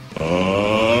Podcast.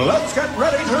 Let's get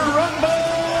ready to rumble!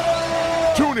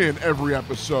 Tune in every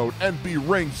episode and be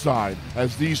ringside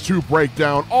as these two break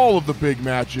down all of the big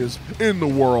matches in the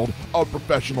world of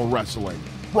professional wrestling.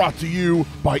 Brought to you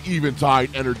by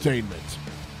Eventide Entertainment.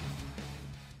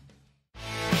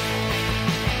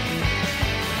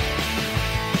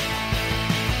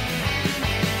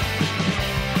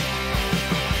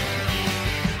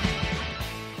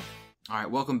 All right,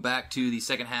 welcome back to the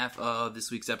second half of this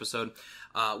week's episode.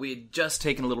 We had just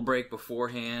taken a little break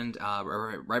beforehand.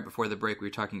 Right before the break, we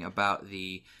were talking about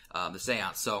the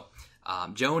seance. So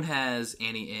Joan has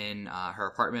Annie in her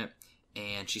apartment,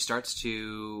 and she starts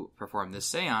to perform this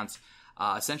seance,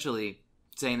 essentially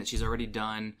saying that she's already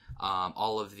done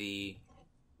all of the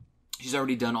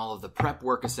prep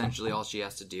work. Essentially, all she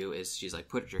has to do is she's like,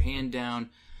 put your hand down,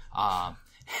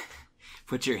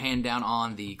 put your hand down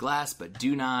on the glass, but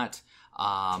do not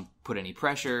put any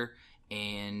pressure.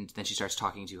 And then she starts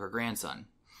talking to her grandson,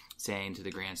 saying to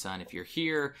the grandson, if you're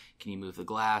here, can you move the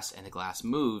glass? And the glass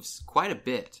moves quite a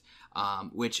bit,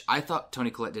 which I thought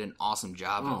Toni Collette did an awesome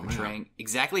job of portraying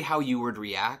exactly how you would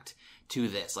react to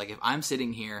this. Like, if I'm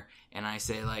sitting here and I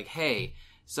say, like, hey,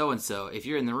 so-and-so, if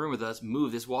you're in the room with us,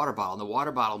 move this water bottle, and the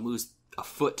water bottle moves a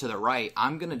foot to the right,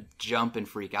 I'm going to jump and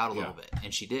freak out a little bit.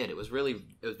 And she did. It was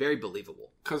very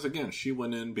believable. Because, again, she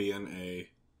went in being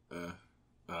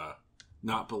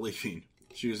not believing.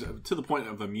 She was to the point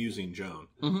of amusing Joan.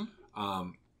 Mm-hmm.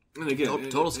 And again,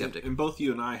 total skeptic. And both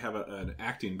you and I have an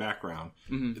acting background.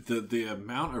 Mm-hmm. The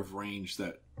amount of range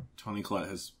that Toni Collette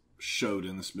has showed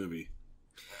in this movie,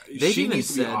 she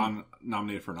needs to be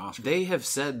nominated for an Oscar. They have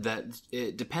said that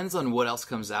it depends on what else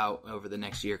comes out over the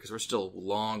next year, because we're still a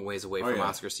long ways away from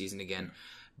Oscar season again.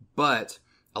 But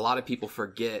a lot of people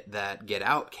forget that Get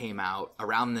Out came out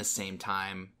around this same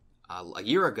time a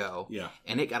year ago,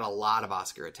 and it got a lot of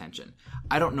Oscar attention.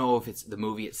 I don't know if it's the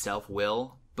movie itself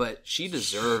but she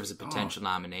deserves a potential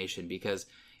nomination because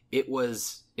it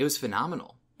was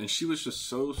phenomenal. And she was just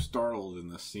so startled in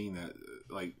this scene that,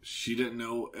 like, she didn't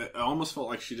know. It almost felt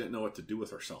like she didn't know what to do with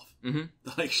herself. Mm-hmm.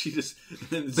 Like, she just.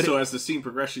 As the scene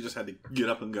progressed, she just had to get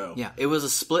up and go. Yeah, it was a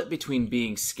split between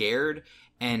being scared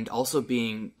and also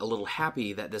being a little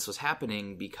happy that this was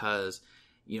happening because,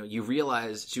 you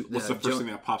realize. What's the first thing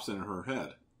that pops into her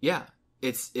head? Yeah.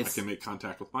 It's I can make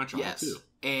contact with my child, too.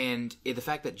 And the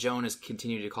fact that Joan has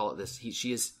continued to call it this,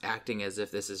 she is acting as if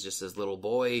this is just his little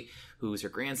boy who's her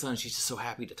grandson. She's just so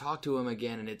happy to talk to him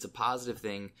again, and it's a positive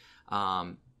thing.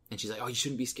 And she's like, "Oh, you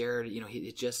shouldn't be scared.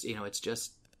 It's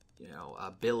just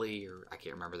Billy, or I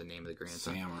can't remember the name of the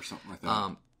grandson, Sam or something like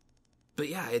that." But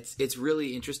yeah, it's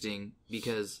really interesting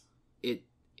because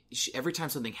every time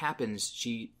something happens,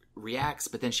 she reacts,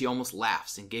 but then she almost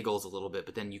laughs and giggles a little bit,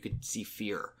 but then you could see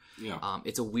fear. Yeah,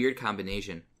 it's a weird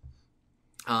combination.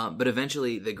 But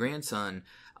eventually, the grandson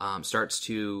starts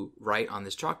to write on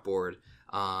this chalkboard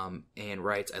and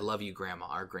writes, "I love you,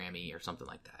 Grandma," or Grammy, or something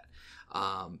like that.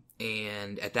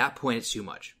 And at that point, it's too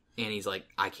much. And he's like,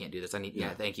 "I can't do this.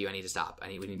 Thank you. I need to stop.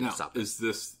 We need to stop this." Is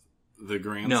this the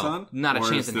grandson? No, not a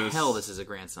chance in hell this is a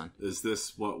grandson. Is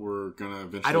this what we're going to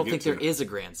eventually I don't think there is a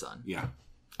grandson. Yeah.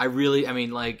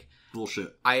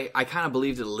 Bullshit. I kind of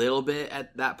believed it a little bit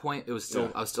at that point. It was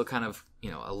still I was still kind of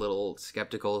a little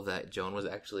skeptical that Joan was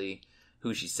actually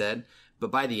who she said.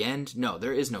 But by the end, no,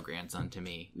 there is no grandson to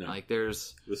me. No.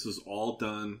 This is all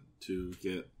done to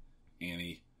get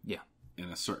Annie in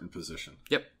a certain position.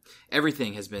 Yep.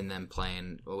 Everything has been them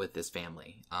playing with this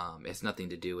family. It's nothing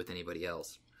to do with anybody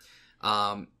else.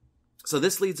 So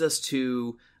this leads us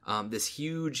to this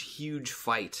huge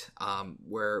fight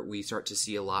where we start to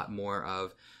see a lot more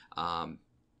of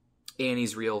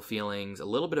Annie's real feelings, a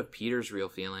little bit of Peter's real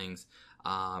feelings,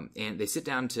 and they sit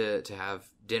down to have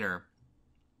dinner.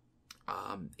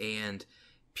 And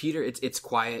Peter, it's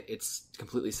quiet, it's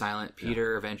completely silent.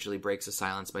 Peter eventually breaks the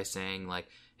silence by saying, like,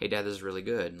 "Hey, Dad, this is really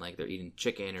good," and like they're eating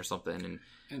chicken or something,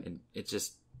 and it's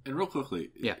just. And real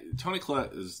quickly, Toni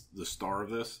Collette is the star of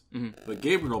this, but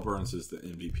Gabriel Byrnes is the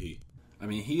MVP. I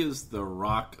mean, he is the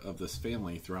rock of this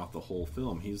family throughout the whole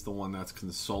film. He's the one that's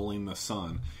consoling the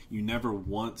son. You never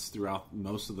once throughout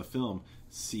most of the film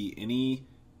see any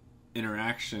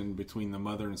interaction between the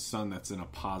mother and son that's in a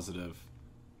positive,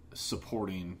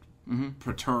 supporting,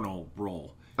 paternal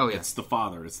role. Oh, yeah. It's the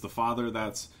father. It's the father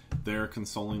that's there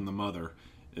consoling the mother.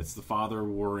 It's the father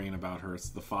worrying about her. It's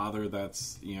the father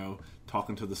that's,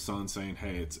 talking to the son saying,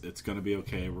 "Hey, it's going to be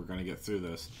okay. We're going to get through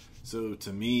this." So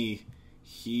to me,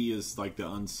 he is like the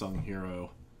unsung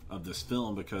hero of this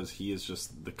film because he is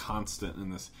just the constant in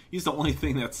this. He's the only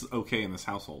thing that's okay in this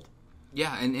household.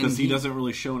 Yeah, and because he doesn't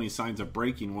really show any signs of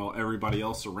breaking while everybody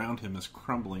else around him is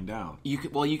crumbling down. You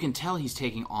can tell he's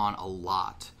taking on a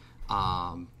lot.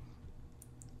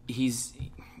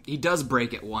 He does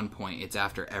break at one point. It's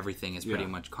after everything is pretty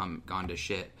much gone to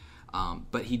shit.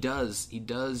 But he does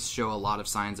show a lot of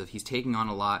signs of he's taking on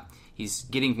a lot. He's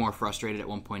getting more frustrated at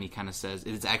one point. He kind of says,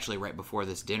 it's actually right before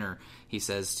this dinner, he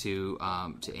says to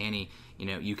Annie,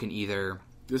 you can either...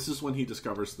 This is when he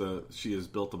discovers she has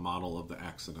built a model of the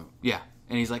accident. Yeah,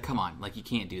 and he's like, come on, like, you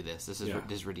can't do this. This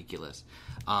is ridiculous.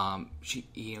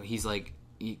 He's like,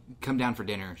 come down for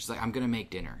dinner. She's like, I'm going to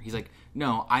make dinner. He's like,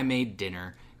 no, I made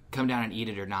dinner. Come down and eat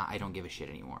it or not, I don't give a shit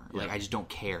anymore. Like, I just don't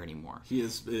care anymore.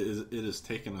 It has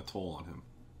taken a toll on him.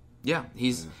 Yeah,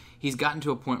 he's gotten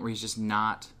to a point where he's just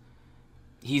not...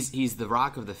 He's the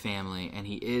rock of the family, and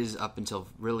he is up until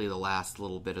really the last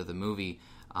little bit of the movie,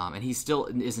 and he still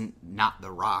isn't not the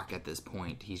rock at this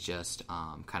point. He's just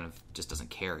kind of just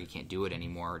doesn't care. He can't do it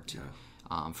anymore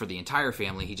for the entire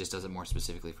family. He just does it more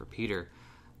specifically for Peter.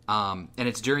 And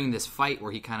it's during this fight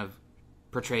where he kind of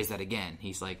portrays that again.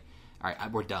 He's like, all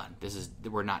right, we're done.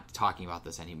 We're not talking about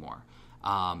this anymore.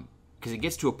 Because it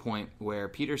gets to a point where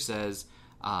Peter says...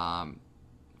 Mom,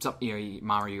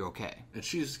 are you okay? And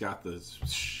she's got the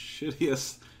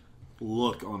shittiest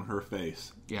look on her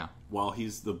face. Yeah. While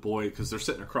he's the boy, because they're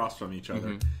sitting across from each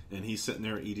other, and he's sitting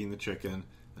there eating the chicken,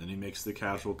 and he makes the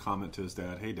casual comment to his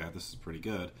dad, hey, Dad, this is pretty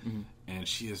good. And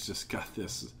she has just got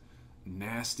this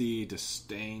nasty,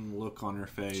 disdain look on her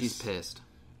face. She's pissed.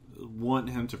 Want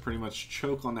him to pretty much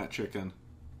choke on that chicken.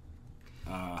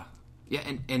 Yeah,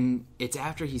 and it's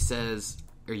after he says,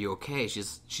 are you okay? She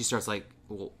starts like,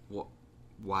 well,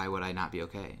 why would I not be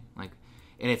okay? Like,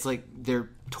 and it's like they're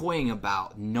toying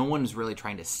about. No one's really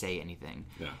trying to say anything.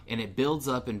 Yeah. And it builds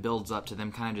up and builds up to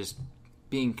them kind of just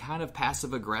being kind of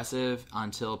passive aggressive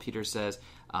until Peter says,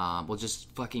 well, just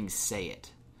fucking say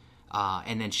it.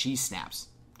 And then she snaps.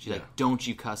 She's like, don't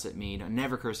you cuss at me.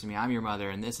 Never curse at me. I'm your mother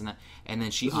and this and that. And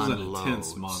then she unloads. This is an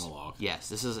intense monologue. Yes,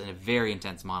 this is a very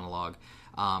intense monologue.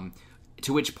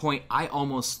 To which point I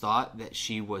almost thought that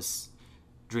she was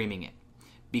dreaming it.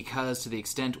 Because to the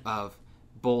extent of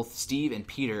both Steve and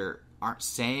Peter aren't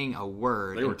saying a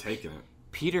word. They were taking it.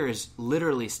 Peter has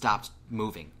literally stopped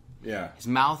moving. Yeah. His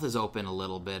mouth is open a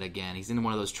little bit again. He's in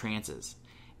one of those trances.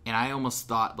 And I almost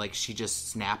thought like she just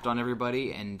snapped on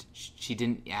everybody and he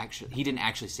didn't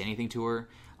actually say anything to her.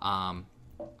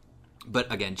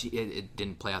 But again, it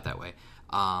didn't play out that way.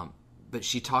 But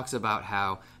she talks about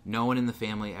how no one in the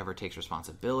family ever takes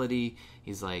responsibility.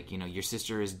 He's like, your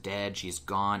sister is dead. She's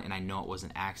gone. And I know it was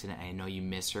an accident. And I know you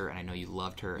miss her. And I know you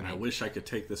loved her. And I wish I could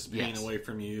take this pain away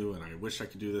from you. And I wish I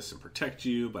could do this and protect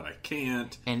you. But I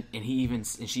can't. And she even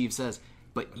says,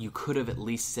 but you could have at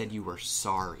least said you were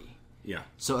sorry. Yeah.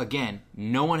 So again,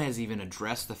 no one has even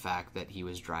addressed the fact that he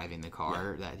was driving the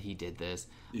car, that he did this.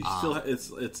 You still,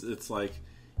 it's like,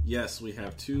 yes, we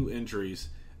have 2 injuries.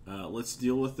 Let's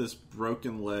deal with this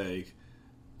broken leg,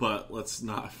 but let's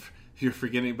not. You're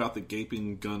forgetting about the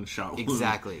gaping gunshot wound,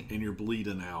 exactly, and you're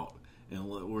bleeding out, and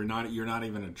you're not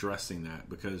even addressing that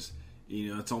because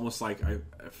it's almost like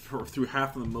through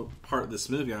half of the part of this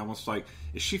movie, I almost like,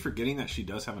 is she forgetting that she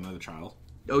does have another child?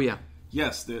 Oh yeah.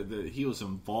 Yes, he was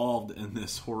involved in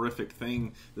this horrific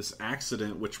thing, this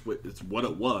accident, which it's what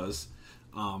it was,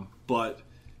 but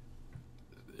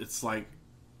it's like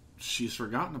she's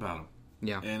forgotten about him.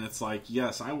 Yeah. And it's like,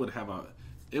 yes,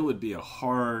 it would be a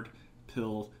hard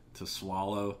pill to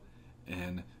swallow,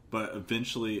 but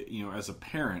eventually, as a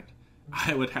parent,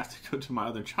 I would have to go to my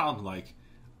other child like,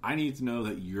 I need to know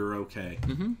that you're okay.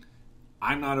 Mm-hmm.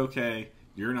 I'm not okay,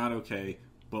 you're not okay,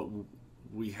 but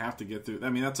we have to get through. I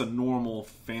mean, that's a normal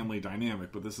family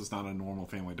dynamic, but this is not a normal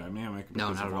family dynamic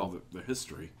because of all the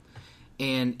history.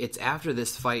 And it's after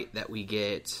this fight that we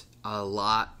get a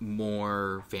lot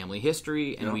more family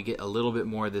history, and we get a little bit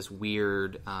more of this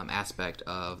weird aspect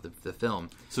of the film.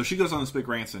 So she goes on this big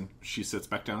rant, and she sits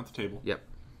back down at the table. Yep.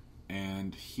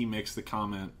 And he makes the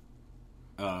comment,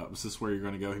 is this where you're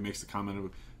going to go? He makes the comment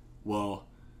of, well,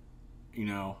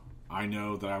 I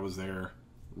know that I was there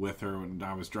with her when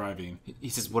I was driving. He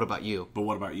says, what about you? But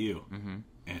what about you? Mm-hmm.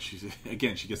 And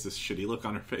she gets this shitty look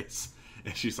on her face,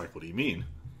 and she's like, what do you mean?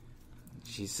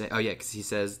 She said, "Oh yeah," because he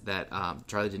says that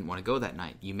Charlie didn't want to go that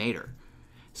night. You made her.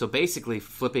 So basically,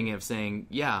 flipping it of saying,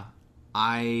 "Yeah,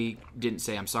 I didn't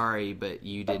say I'm sorry, but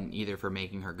you didn't either for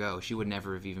making her go. She would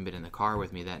never have even been in the car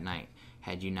with me that night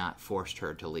had you not forced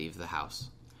her to leave the house."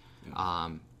 Yeah.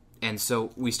 And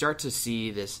so we start to see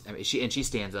this. I mean, she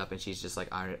stands up and she's just like,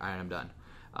 "All right, I'm done."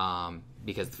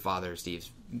 because the father, Steve,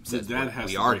 says the dad has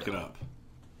we to are break done. it up.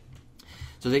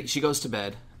 So she goes to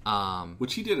bed.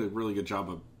 Which he did a really good job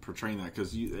of portraying that,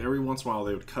 because every once in a while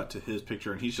they would cut to his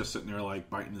picture and he's just sitting there like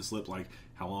biting his lip, like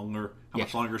how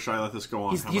much longer should I let this go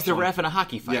on? He's the ref in a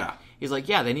hockey fight. Yeah. He's like,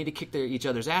 they need to kick each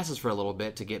other's asses for a little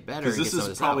bit to get better. Because and this get some is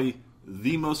of this probably out.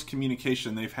 the most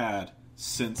communication they've had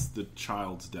since the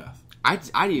child's death.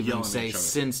 I'd even Yelling say at each other.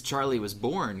 since Charlie was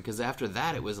born, because after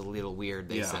that it was a little weird.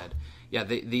 They said,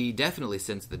 they definitely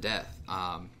since the death.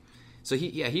 So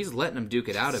he's letting them duke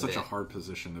it out a bit. Such a hard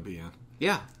position to be in.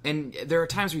 Yeah, and there are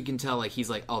times where you can tell, like, he's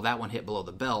like, oh, that one hit below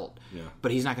the belt,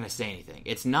 but he's not going to say anything.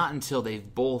 It's not until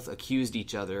they've both accused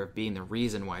each other of being the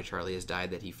reason why Charlie has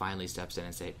died that he finally steps in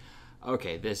and says,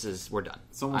 okay, we're done.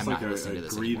 It's almost I'm like not a listening to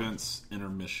this grievance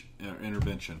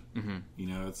intervention.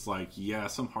 Mm-hmm. It's like,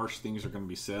 some harsh things are going to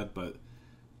be said, but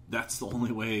that's the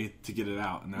only way to get it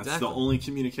out. And that's the only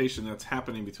communication that's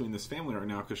happening between this family right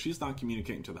now, because she's not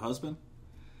communicating to the husband.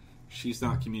 She's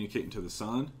not communicating to the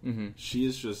son. Mm-hmm. She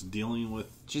is just dealing with...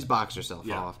 She's boxed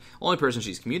herself off. Only person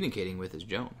she's communicating with is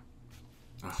Joan.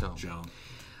 Joan.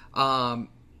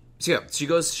 She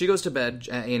goes to bed,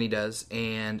 Annie does,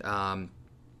 and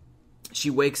she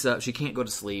wakes up. She can't go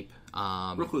to sleep.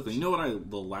 Real quickly, you know what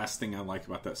the last thing I like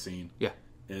about that scene? Yeah.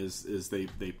 Is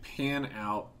they pan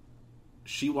out.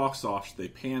 She walks off, they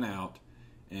pan out,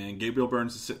 and Gabriel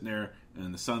Burns is sitting there,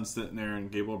 and the son's sitting there, and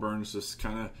Gabriel Burns just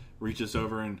kind of reaches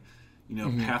over and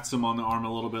pats him on the arm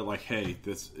a little bit, like, "Hey,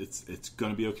 it's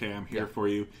going to be okay. I'm here for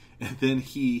you." And then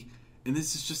and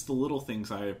this is just the little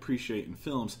things I appreciate in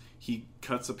films. He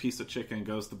cuts a piece of chicken and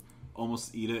goes to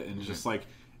almost eat it, and just like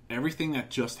everything that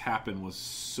just happened was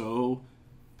so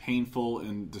painful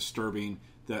and disturbing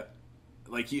that,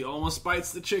 like, he almost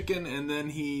bites the chicken and then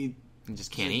he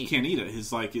just can't eat. Can't eat it.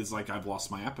 It's like I've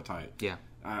lost my appetite. Yeah.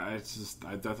 I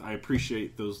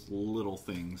appreciate those little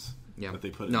things that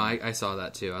they put in. No, I saw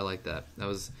that too. I like that.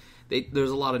 There's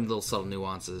a lot of little subtle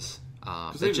nuances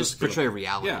that just portray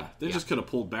reality. Yeah, they just could have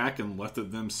pulled back and left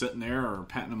them sitting there or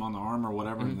patting him on the arm or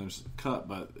whatever, and there's a cut.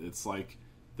 But it's like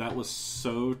that was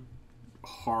so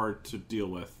hard to deal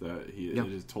with that he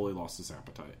totally lost his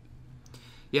appetite.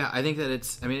 Yeah, I think that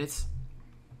it's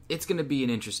going to be an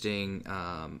interesting.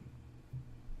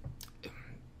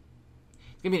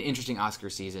 It's going to be an interesting Oscar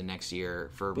season next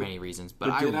year for many reasons, but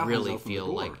I really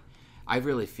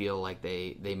feel like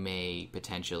they may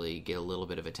potentially get a little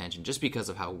bit of attention just because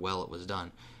of how well it was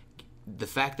done. The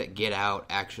fact that Get Out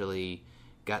actually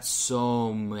got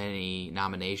so many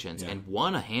nominations and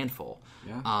won a handful,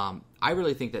 I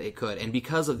really think that it could, and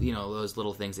because of those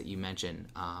little things that you mentioned,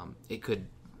 it could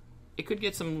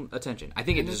get some attention. I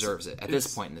think it deserves it at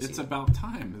this point in the season. It's about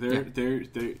time. They're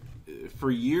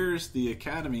for years the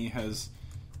Academy has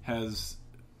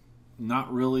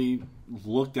not really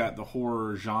looked at the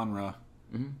horror genre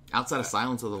outside of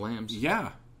Silence of the Lambs.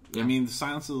 Yeah. I mean, the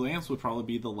Silence of the Lambs would probably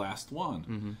be the last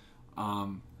one.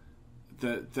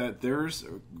 That there's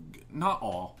not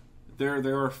all.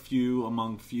 There are few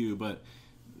among few, but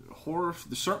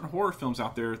certain horror films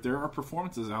out there. There are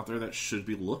performances out there that should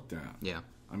be looked at. Yeah.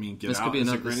 I mean, Get Out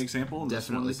is a great example. And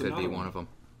definitely could be one of them.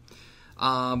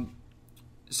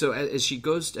 So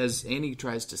as Annie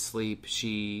tries to sleep,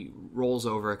 she rolls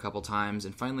over a couple times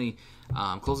and finally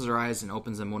closes her eyes and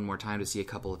opens them one more time to see a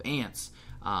couple of ants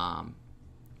on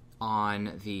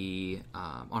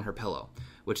her pillow.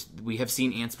 Which we have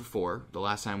seen ants before. The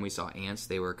last time we saw ants,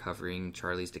 they were covering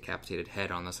Charlie's decapitated head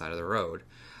on the side of the road.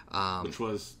 That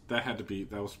was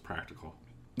practical.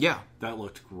 Yeah, that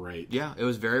looked great. Yeah, it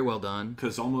was very well done.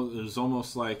 Because it was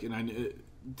almost like,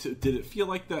 did it feel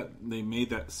like that they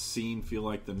made that scene feel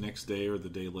like the next day or the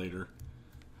day later?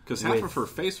 Because half of her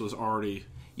face was already...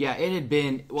 Yeah, it had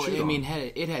been... Well,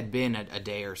 it had been a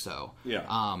day or so.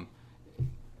 Yeah.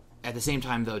 At the same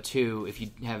time, though, too, if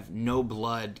you have no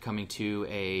blood coming to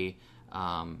a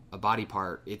body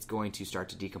part, it's going to start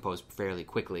to decompose fairly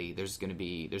quickly. There's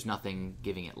nothing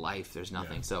giving it life. There's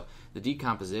nothing. Yeah. So the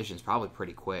decomposition is probably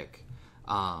pretty quick.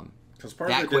 Because part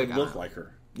of it didn't look like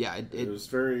her. Yeah. It was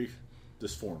very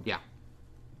disformed. Yeah.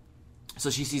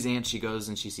 So she sees ants. She goes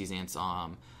and she sees ants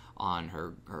on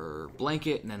her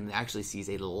blanket, and then actually sees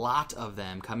a lot of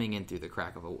them coming in through the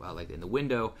crack of in the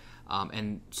window.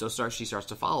 And so she starts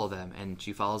to follow them, and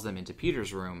she follows them into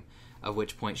Peter's room. At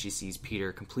which point she sees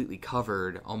Peter completely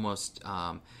covered, almost,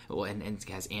 and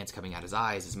has ants coming out his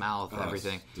eyes, his mouth,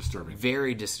 everything. Disturbing.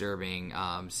 Very disturbing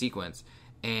sequence.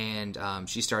 And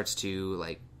she starts to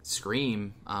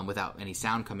scream without any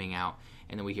sound coming out,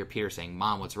 and then we hear Peter saying,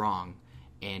 "Mom, what's wrong?"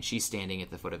 And she's standing at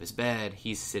the foot of his bed.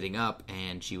 He's sitting up,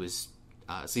 and she was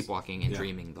sleepwalking and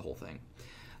dreaming the whole thing.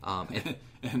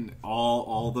 And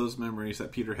all those memories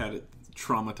that Peter had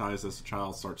traumatized as a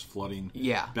child starts flooding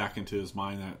back into his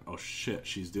mind that, oh shit,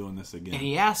 she's doing this again. And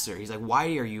he asks her, he's like,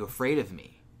 why are you afraid of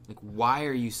me? Like, why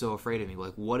are you so afraid of me?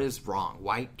 Like, what is wrong?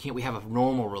 Why can't we have a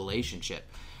normal relationship?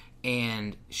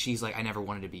 And she's like, I never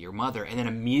wanted to be your mother. And then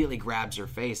immediately grabs her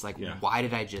face, like, why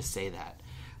did I just say that?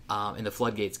 And the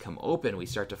floodgates come open. We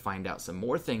start to find out some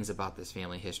more things about this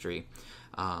family history,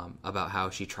 about how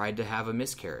she tried to have a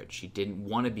miscarriage. She didn't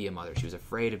want to be a mother. She was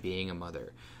afraid of being a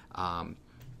mother.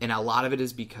 And a lot of it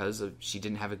is because she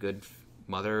didn't have a good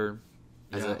mother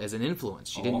as an influence.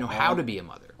 She didn't know how to be a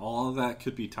mother. All of that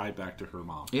could be tied back to her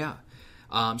mom. Yeah.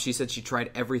 She said she tried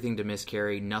everything to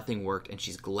miscarry. Nothing worked, and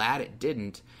she's glad it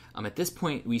didn't. At this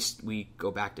point, we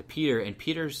go back to Peter, and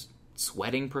Peter's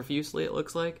sweating profusely, it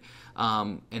looks like.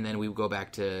 And then we go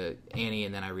back to Annie,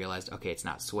 and then I realized, okay, it's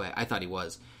not sweat. I thought he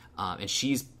was. And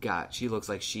she looks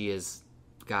like she has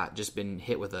just been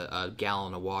hit with a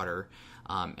gallon of water.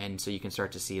 And so you can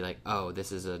start to see, like, oh,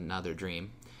 this is another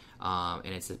dream.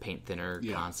 And it's a paint thinner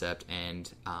concept.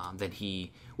 And then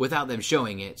he, without them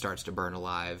showing it, starts to burn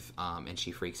alive. And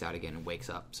she freaks out again and wakes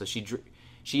up. So she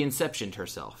inceptioned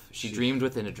herself. She dreamed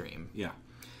within a dream. Yeah.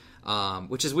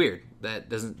 Which is weird.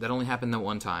 That only happened that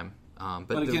one time.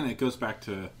 But again, it goes back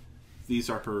to these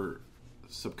are her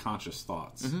subconscious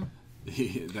thoughts. Mm-hmm.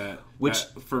 that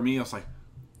for me, I was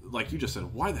like you just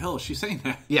said, why the hell is she saying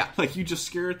that? Yeah. Like, you just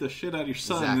scared the shit out of your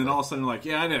son, and then all of a sudden, like,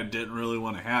 I didn't really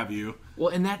want to have you. Well,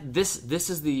 and this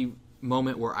is the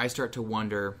moment where I start to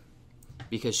wonder,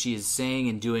 because she is saying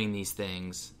and doing these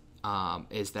things,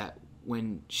 is that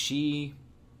when she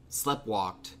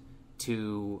sleptwalked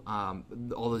to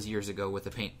all those years ago with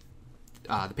the paint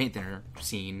thinner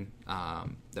scene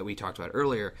that we talked about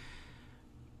earlier,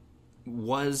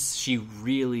 was she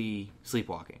really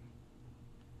sleepwalking?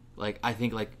 Like, I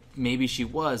think, like, maybe she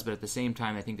was, but at the same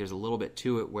time, I think there's a little bit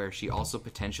to it where she also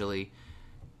potentially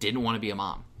didn't want to be a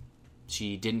mom.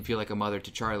 She didn't feel like a mother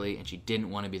to Charlie, and she didn't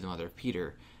want to be the mother of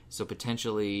Peter. So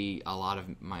potentially, a lot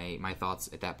of my thoughts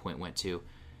at that point went to,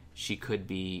 she could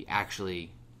be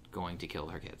actually going to kill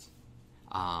her kids.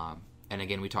 And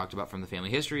again, we talked about from the family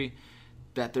history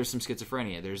that there's some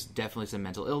schizophrenia. There's definitely some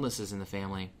mental illnesses in the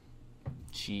family.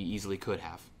 She easily could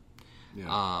have.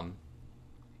 Yeah.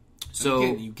 So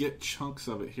again, you get chunks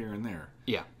of it here and there.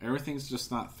 Yeah. Everything's just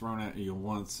not thrown at you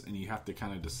once, and you have to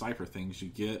kind of decipher things. You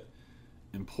get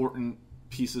important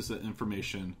pieces of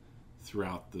information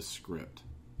throughout the script.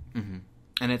 Mm-hmm.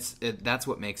 And that's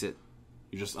what makes it.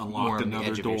 You just unlock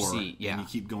another door, and you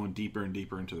keep going deeper and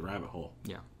deeper into the rabbit hole.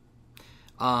 Yeah.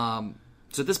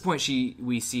 So at this point,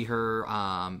 we see her.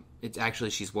 It's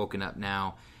actually, she's woken up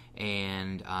now,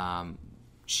 and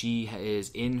she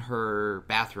is in her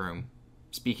bathroom,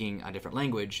 speaking a different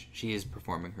language. She is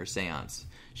performing her seance,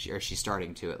 she's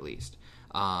starting to, at least.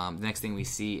 The next thing we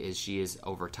see is she is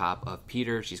over top of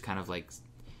Peter. She's kind of like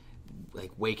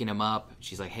waking him up.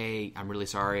 She's like, "Hey, I'm really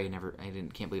sorry.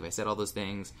 Can't believe I said all those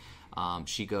things."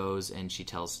 She goes and she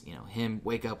tells him,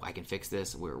 "Wake up! I can fix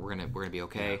this. We're gonna be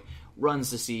okay." Yeah. Runs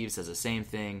to Steve, says the same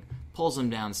thing, pulls him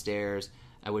downstairs.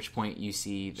 At which point you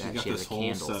see that she has a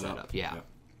candle set up. Yeah. Yep.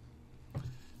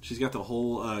 She's got the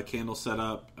whole candle set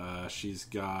up. She's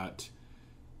got.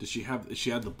 She had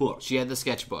the book. She had the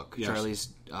sketchbook. Yeah, Charlie's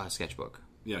sketchbook.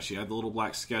 Yeah, she had the little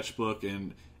black sketchbook,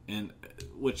 and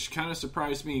which kind of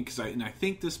surprised me because I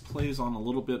think this plays on a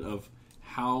little bit of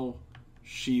how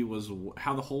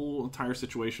the whole entire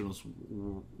situation was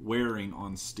wearing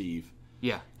on Steve.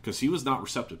 Yeah, because he was not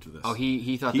receptive to this. Oh,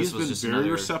 he thought this was just very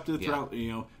receptive throughout.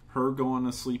 Yeah. Her going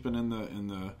and sleeping in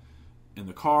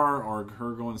the car, or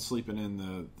her going and sleeping in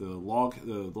the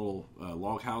little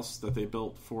log house that they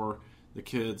built for the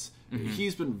kids. Mm-hmm.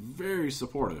 He's been very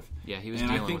supportive. Yeah, he was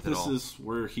dealing with it all. And I think this is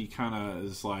where he kind of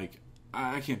is like,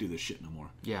 I can't do this shit no more.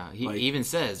 Yeah, he even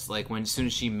says, like, as soon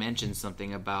as she mentions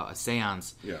something about a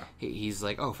seance, he's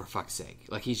like, oh, for fuck's sake.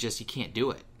 Like, he can't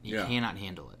do it. He cannot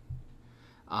handle it.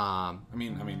 I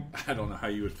mean, I don't know how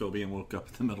you would feel being woke up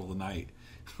in the middle of the night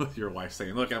with your wife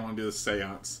saying, look, I want to do this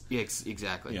seance. Yeah,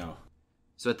 exactly.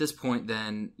 So at this point,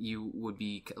 then, you would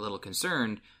be a little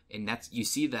concerned, and you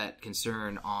see that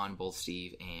concern on both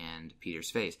Steve and Peter's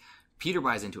face. Peter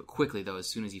buys into it quickly, though, as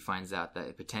soon as he finds out that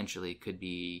it potentially could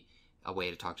be a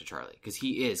way to talk to Charlie, because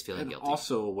he is feeling guilty.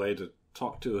 Also a way to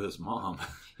talk to his mom.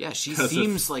 Yeah, she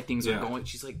seems like things are going.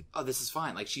 She's like, oh, this is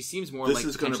fine. Like, she seems more this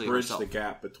is going to bridge the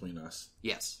gap between us.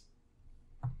 Yes.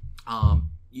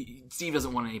 Steve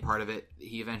doesn't want any part of it.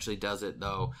 He eventually does it,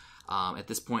 though. At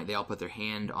this point, they all put their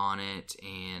hand on it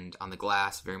and on the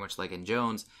glass, very much like in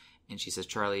Jones. And she says,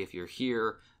 Charlie, if you're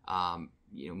here,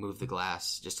 move the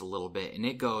glass just a little bit, and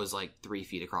it goes like 3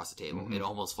 feet across the table. It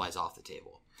almost flies off the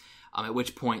table. At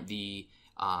which point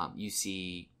you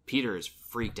see Peter is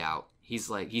freaked out. He's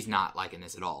not liking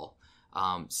this at all.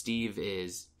 Steve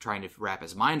is trying to wrap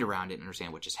his mind around it and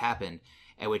understand what just happened.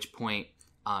 At which point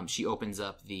she opens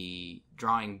up the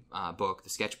drawing book, the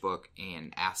sketchbook,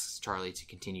 and asks Charlie to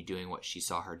continue doing what she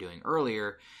saw her doing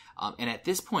earlier. And at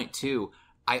this point too,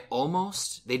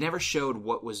 they never showed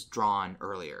what was drawn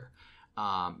earlier.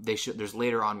 There's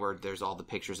later on where there's all the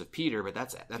pictures of Peter, but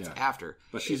that's after.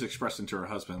 But she's expressing to her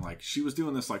husband, like, she was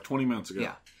doing this like 20 minutes ago.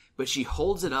 Yeah. But she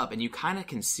holds it up and you kind of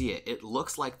can see it. It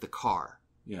looks like the car.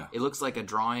 Yeah. It looks like a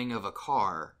drawing of a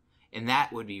car, and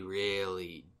that would be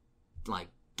really like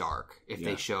dark if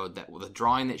they showed that the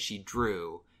drawing that she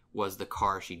drew was the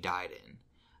car she died in.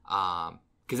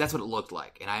 Because that's what it looked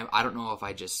like. And I don't know if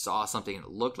I just saw something and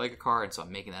it looked like a car, and so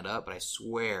I'm making that up, but I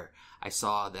swear I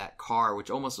saw that car,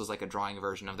 which almost was like a drawing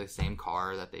version of the same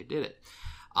car that they did it.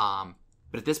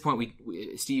 But at this point,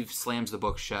 Steve slams the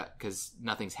book shut because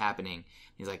nothing's happening.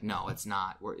 He's like, "No, it's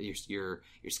not. You're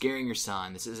scaring your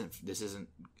son. This isn't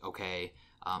okay."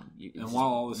 And while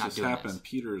all this has happened,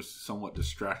 Peter's somewhat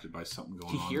distracted by something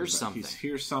going on. He hears something. He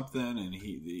hears something, and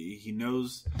he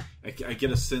knows. I get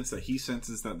a sense that he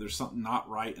senses that there's something not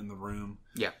right in the room.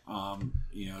 Yeah.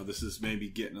 This is maybe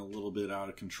getting a little bit out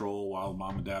of control while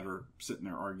mom and dad are sitting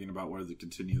there arguing about whether to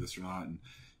continue this or not, and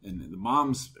the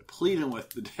mom's pleading with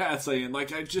the dad, saying,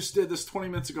 like, I just did this 20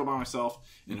 minutes ago by myself,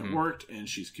 and it worked, and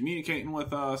she's communicating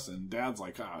with us, and dad's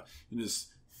like, in his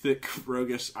thick,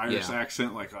 roguish Irish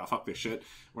accent, like, oh, fuck this shit.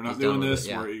 We're not doing this.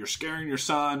 You're scaring your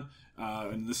son,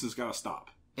 and this has got to stop.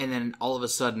 And then all of a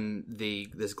sudden,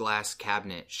 this glass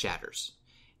cabinet shatters.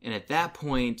 And at that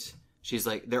point, she's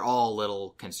like, they're all a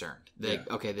little concerned.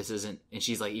 Okay, this isn't, and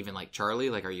she's like, even like, Charlie,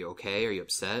 like, are you okay? Are you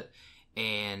upset?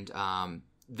 And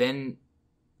then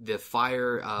the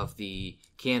fire of the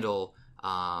candle,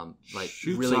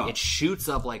 it shoots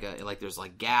up like there's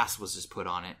like gas was just put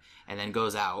on it, and then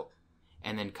goes out,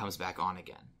 and then comes back on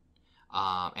again.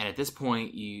 And at this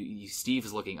point, Steve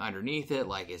is looking underneath it,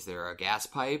 like, is there a gas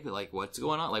pipe? Like, what's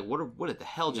going on? Like, what the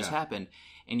hell just happened?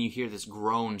 And you hear this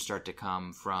groan start to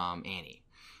come from Annie.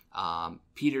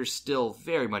 Peter's still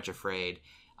very much afraid.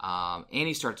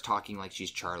 Annie starts talking like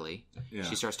she's Charlie. Yeah.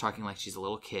 She starts talking like she's a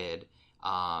little kid.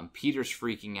 Peter's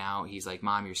freaking out. He's like,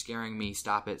 Mom, you're scaring me.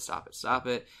 Stop it, stop it, stop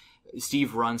it.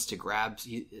 Steve runs to grab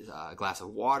a glass of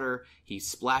water. He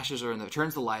splashes her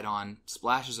turns the light on,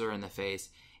 splashes her in the face,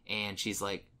 and she's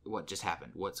like, what just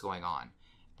happened? What's going on?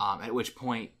 At which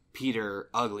point, Peter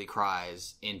ugly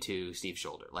cries into Steve's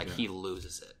shoulder. Like, he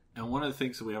loses it. And one of the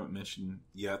things that we haven't mentioned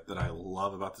yet that I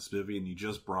love about this movie, and you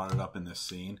just brought it up in this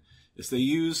scene, is they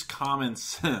use common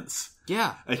sense.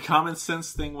 Yeah. A common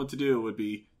sense thing to do would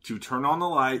be to turn on the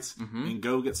lights and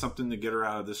go get something to get her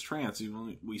out of this trance.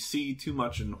 We see too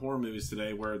much in horror movies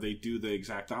today where they do the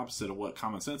exact opposite of what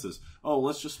common sense is. Oh,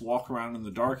 let's just walk around in the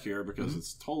dark here because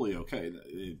it's totally okay.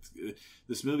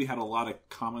 This movie had a lot of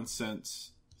common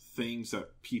sense things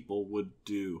that people would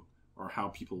do or how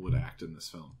people would act in this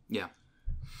film. Yeah.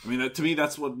 I mean, to me,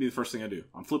 that's what would be the first thing I do.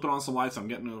 I'm flipping on some lights, I'm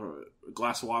getting a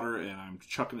glass of water, and I'm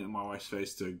chucking it in my wife's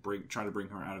face to try to bring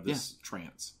her out of this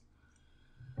trance.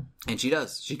 And she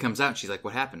does. She comes out and she's like,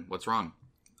 what happened? What's wrong?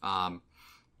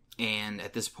 And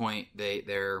at this point,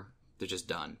 they're just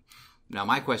done. Now,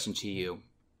 my question to you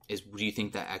is, do you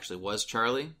think that actually was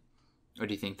Charlie? Or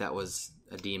do you think that was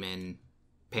a demon,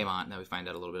 Paimon, that we find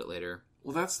out a little bit later?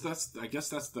 Well, I guess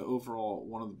that's the overall,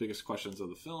 one of the biggest questions of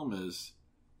the film is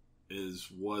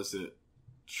was it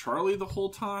Charlie the whole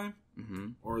time? Mm-hmm.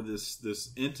 Or this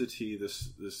entity,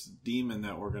 this demon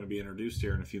that we're going to be introduced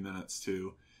here in a few minutes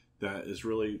to, that is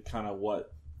really kind of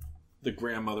what the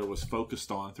grandmother was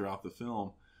focused on throughout the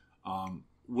film. I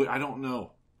don't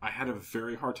know. I had a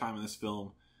very hard time in this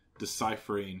film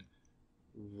deciphering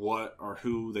what or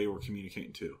who they were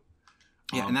communicating to.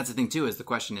 Yeah, and that's the thing too, is the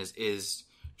question is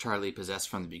Charlie possessed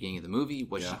from the beginning of the movie?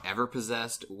 Was she ever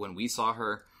possessed when we saw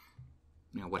her?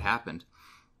 What happened?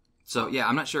 So, yeah,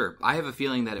 I'm not sure. I have a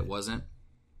feeling that it wasn't.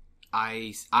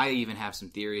 I even have some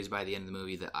theories by the end of the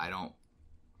movie that I don't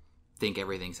think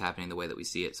everything's happening the way that we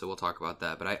see it, so we'll talk about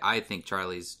that. But I think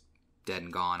Charlie's dead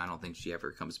and gone. I don't think she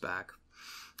ever comes back.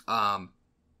 But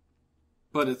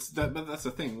that's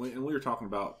the thing. And we were talking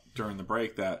about during the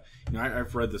break that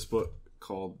I've read this book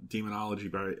called Demonology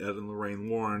by Ed and Lorraine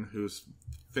Warren, who's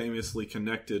famously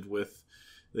connected with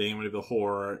the Amityville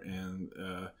Horror and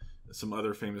some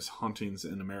other famous hauntings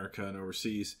in America and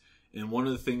overseas. And one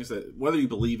of the things that, whether you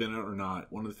believe in it or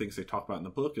not, one of the things they talk about in the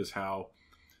book is how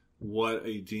what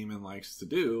a demon likes to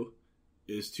do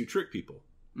is to trick people.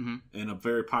 Mm-hmm. And a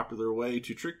very popular way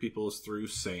to trick people is through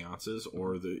seances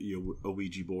or a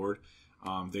Ouija board.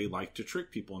 They like to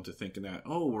trick people into thinking that,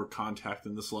 oh, we're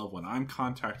contacting this loved one. I'm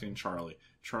contacting Charlie.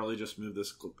 Charlie just moved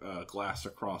this glass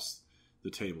across the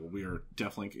table.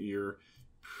 You're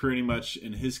pretty much,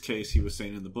 in his case, he was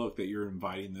saying in the book that you're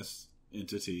inviting this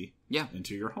entity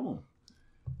into your home.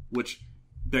 Which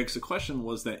begs the question,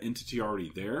 was that entity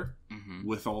already there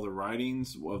with all the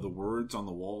writings of the words on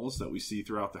the walls that we see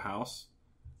throughout the house?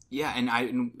 Yeah,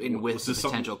 and with the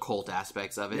potential cult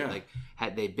aspects of it, like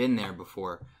had they been there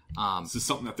before? This is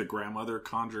something that the grandmother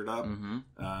conjured up.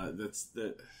 I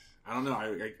don't know.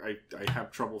 I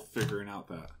have trouble figuring out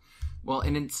that. Well,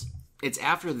 and it's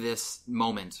after this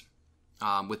moment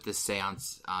with this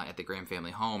seance at the Graham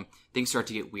family home, things start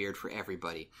to get weird for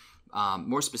everybody.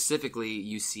 More specifically,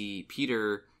 you see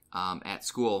Peter at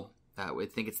school. I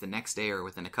think it's the next day or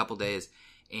within a couple days.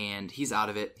 And he's out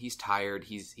of it. He's tired.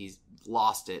 He's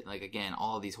lost it. Like, again,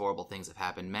 all of these horrible things have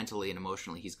happened. Mentally and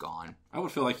emotionally, he's gone. I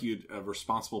would feel like a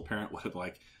responsible parent would have,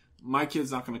 like, my kid's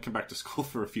not going to come back to school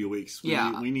for a few weeks.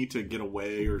 We need to get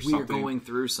away or something. We're going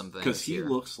through something. Because he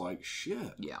looks like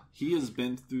shit. Yeah. He has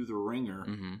been through the ringer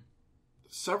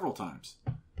several times.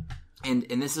 And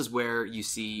this is where you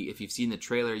see, if you've seen the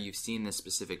trailer, you've seen this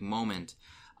specific moment.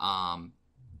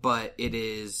 But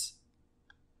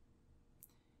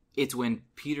it's when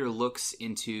Peter looks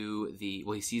into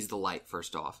he sees the light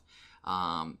first off.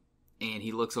 And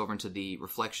he looks over into the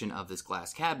reflection of this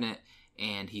glass cabinet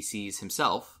and he sees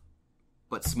himself,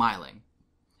 but smiling.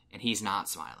 And he's not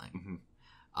smiling.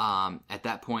 At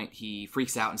that point, he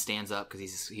freaks out and stands up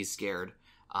because he's scared.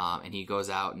 And he goes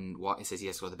out and he says he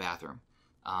has to go to the bathroom.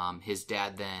 His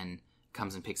dad then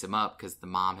comes and picks him up because the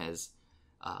mom has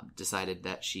decided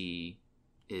that she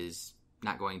is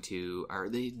not going to, or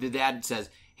the dad says,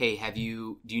 hey, do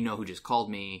you know who just called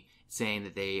me, saying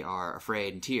that they are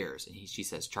afraid, in tears? And she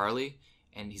says, Charlie?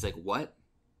 And he's like, what?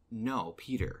 No,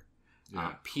 Peter.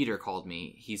 Yeah. Peter called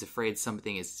me. He's afraid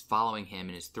something is following him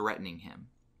and is threatening him.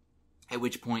 At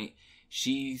which point,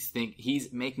 he's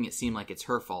making it seem like it's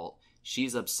her fault.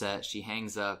 She's upset. She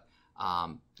hangs up.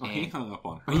 He hung up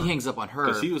on her. He hangs up on her.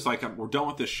 Because he was like, we're done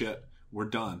with this shit. We're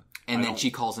done. And then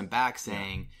she calls him back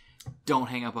saying, don't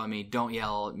hang up on me. Don't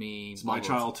yell at me. It's my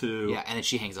child too. Yeah, and then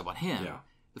she hangs up on him. Yeah.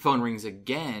 The phone rings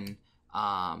again,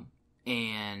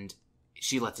 and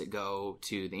she lets it go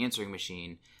to the answering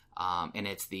machine, and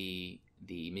it's the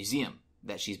museum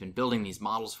that she's been building these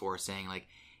models for, saying like,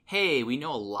 hey, we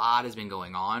know a lot has been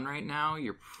going on right now.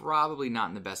 You're probably not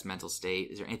in the best mental state.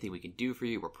 Is there anything we can do for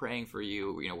you? We're praying for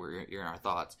you. You're in our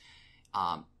thoughts.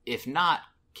 If not,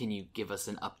 can you give us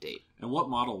an update? And what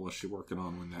model was she working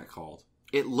on when that called?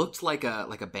 It looked like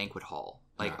a banquet hall,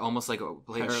 almost like a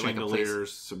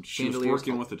chandeliers. She was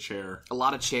working with a chair. A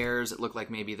lot of chairs. It looked like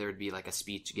maybe there would be like a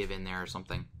speech given there or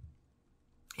something.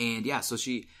 And yeah, so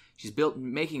she's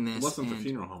making this. It wasn't the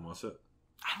funeral home, was it?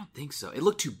 I don't think so. It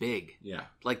looked too big. Yeah,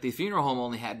 like the funeral home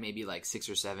only had maybe like 6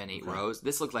 or 7, 8 rows.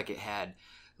 This looked like it had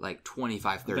like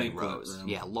 25, 30 rows. Room.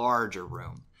 Yeah, larger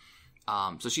room.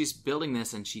 So she's building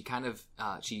this, and she kind of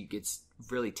she gets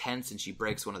really tense, and she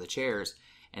breaks one of the chairs.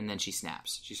 And then she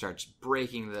snaps. She starts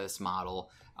breaking this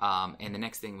model. And the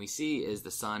next thing we see is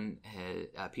the son,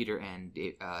 Peter and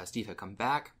Steve have come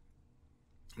back.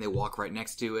 They walk right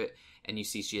next to it. And you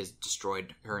see she has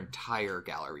destroyed her entire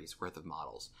gallery's worth of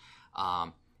models.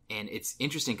 And it's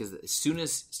interesting because as soon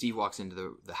as Steve walks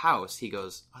into the house, he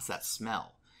goes, what's that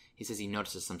smell? He says he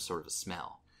notices some sort of a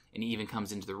smell. And he even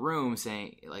comes into the room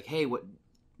saying, like, hey, what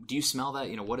do you smell that?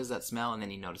 What is that smell? And then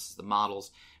he notices the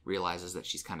models, realizes that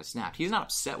she's kind of snapped. He's not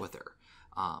upset with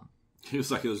her. He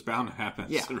was like, it was bound to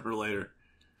happen sooner or later.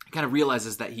 He kind of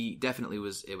realizes that he definitely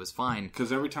it was fine.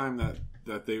 Because every time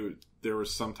that there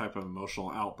was some type of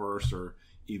emotional outburst or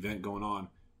event going on,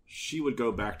 she would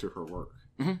go back to her work.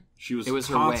 Mm-hmm. She was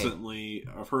constantly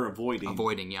of her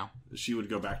avoiding. Yeah. She would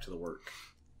go back to the work.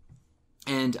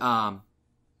 And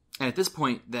at this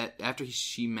point, that after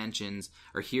she mentions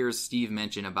or hears Steve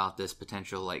mention about this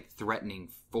potential like threatening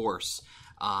force,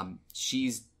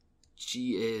 she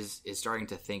is starting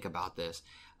to think about this.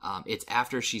 It's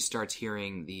after she starts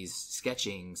hearing these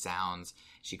sketching sounds.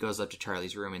 She goes up to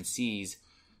Charlie's room and sees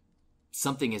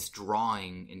something is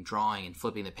drawing and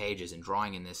flipping the pages and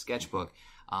drawing in this sketchbook.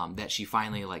 That she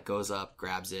finally like goes up,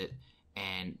 grabs it,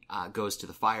 and goes to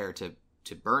the fire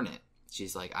to burn it.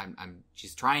 She's like,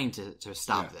 she's trying to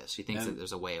stop this. She thinks that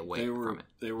there's a way away from it.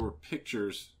 There were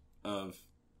pictures of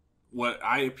what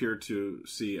I appeared to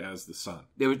see as the son.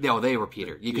 They were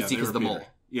Peter. You could see because of the mole.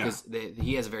 Yeah. Because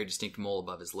he has a very distinct mole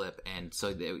above his lip, and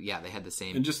so they had the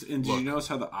same. And did you notice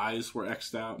how the eyes were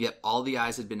X'd out? Yep, all the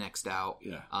eyes had been X'd out.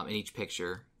 Yeah. In each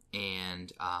picture,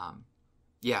 and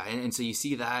and so you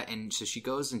see that, and so she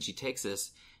goes and she takes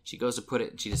this. She goes to put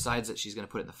it, and she decides that she's going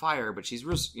to put it in the fire, but she's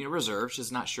reserved.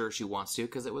 She's not sure she wants to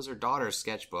because it was her daughter's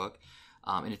sketchbook,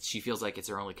 and she feels like it's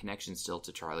her only connection still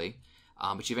to Charlie.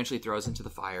 But she eventually throws it into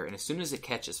the fire, and as soon as it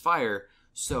catches fire,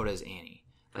 so does Annie.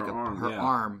 Like her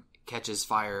arm catches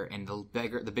fire, and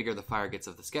the bigger the fire gets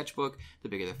of the sketchbook, the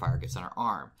bigger the fire gets on her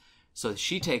arm. So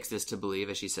she takes this to believe,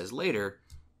 as she says later,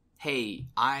 hey,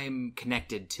 I'm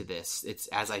connected to this. It's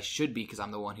as I should be because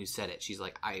I'm the one who said it. She's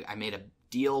like, I made a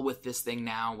deal with this thing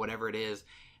now, whatever it is,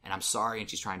 and I'm sorry, and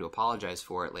she's trying to apologize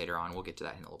for it later on. We'll get to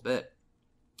that in a little bit.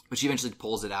 But she eventually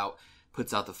pulls it out,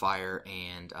 puts out the fire,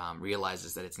 and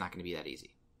realizes that it's not going to be that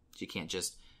easy. She can't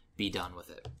just be done with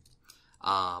it.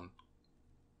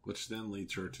 Which then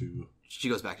leads her to... She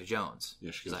goes back to Jones.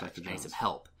 Yeah, she goes back to Jones. I need some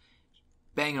help.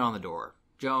 Banging on the door.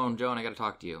 Joan, I got to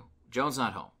talk to you. Joan's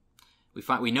not home.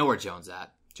 We know where Joan's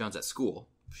at. Joan's at school.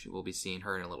 We'll be seeing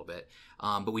her in a little bit.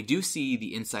 But we do see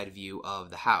the inside view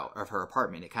of the house, of her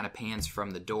apartment. It kind of pans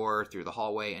from the door through the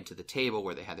hallway into the table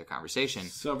where they had their conversation.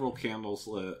 Several candles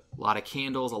lit. A lot of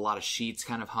candles, a lot of sheets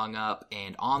kind of hung up,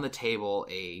 and on the table,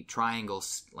 a triangle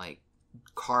like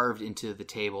carved into the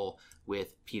table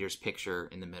with Peter's picture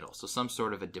in the middle. So some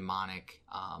sort of a demonic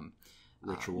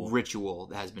ritual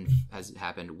that has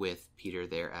happened with Peter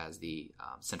there as the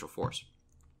central force.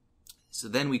 So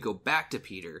then we go back to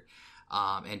Peter,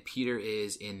 and Peter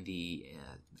is in the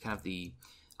kind of the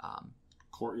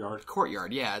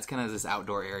courtyard. Yeah, it's kind of this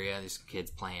outdoor area. There's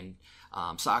kids playing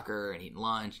soccer and eating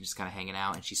lunch and just kind of hanging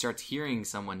out. And she starts hearing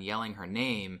someone yelling her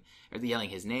name, or yelling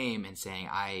his name, and saying,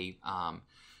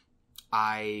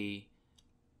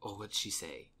 what'd she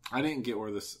say? I didn't get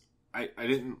where this... I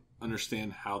didn't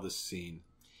understand how this scene...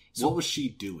 So what was she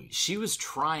doing? She was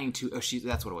trying to...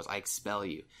 that's what it was. I expel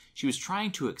you. She was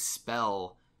trying to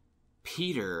expel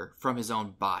Peter from his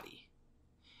own body.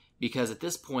 Because at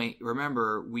this point,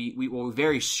 remember, we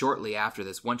very shortly after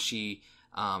this, once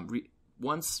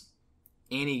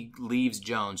Annie leaves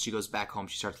Jones, she goes back home,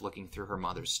 she starts looking through her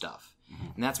mother's stuff.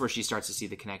 Mm-hmm. And that's where she starts to see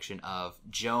the connection of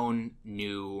Joan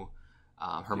knew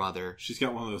her mother. She's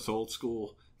got one of those old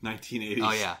school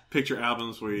 1980s picture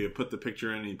albums where you put the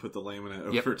picture in and you put the laminate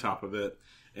over top of it.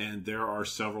 And there are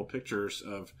several pictures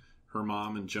of her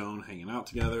mom and Joan hanging out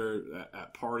together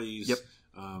at parties,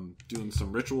 doing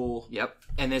some ritual. Yep.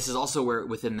 And this is also where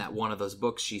within that one of those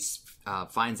books she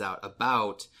finds out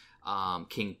about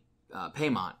King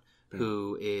Paimon,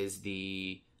 who is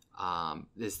the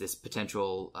is this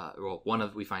potential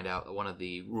we find out one of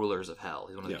the rulers of hell.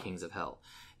 He's one of the kings of hell.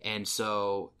 And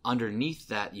so underneath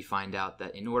that, you find out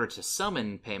that in order to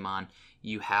summon Paimon,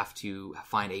 you have to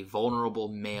find a vulnerable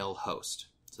male host.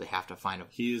 So they have to find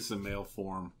He is a male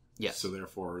form. Yes. So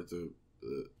therefore,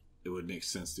 it would make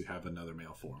sense to have another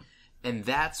male form. And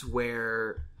that's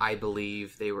where I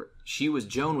believe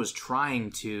Joan was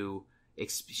trying to,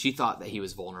 she thought that he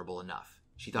was vulnerable enough.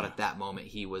 She thought at that moment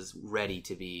he was ready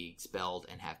to be expelled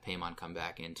and have Paimon come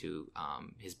back into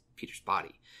Peter's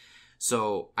body.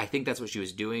 So I think that's what she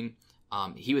was doing.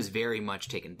 He was very much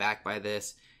taken back by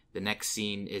this. The next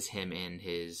scene is him in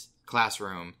his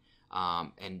classroom,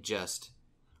 and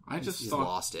he's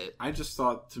lost it. I just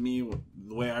thought, to me,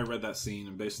 the way I read that scene,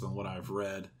 and based on what I've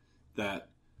read, that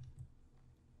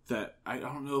I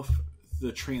don't know if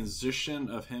the transition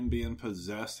of him being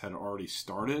possessed had already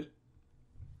started,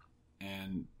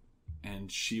 and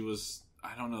she was,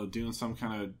 I don't know, doing some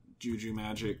kind of juju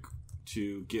magic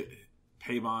to get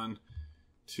Paimon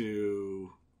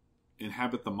to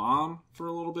inhabit the mom for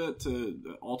a little bit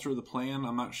to alter the plan.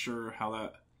 I'm not sure how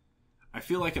that... I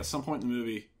feel like at some point in the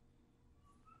movie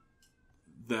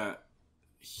that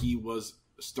he was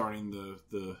starting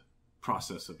the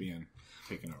process of being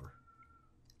taken over.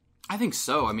 I think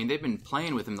so. I mean, they've been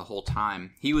playing with him the whole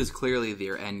time. He was clearly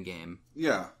their end game.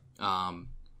 Yeah.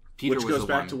 Peter Which goes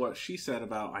back to what she said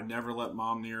about, I never let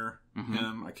mom near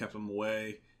him. I kept him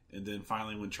away. And then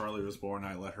finally, when Charlie was born,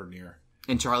 I let her near.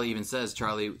 And Charlie even says,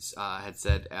 had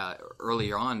said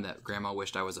earlier on that Grandma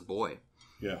wished I was a boy.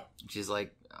 Yeah. She's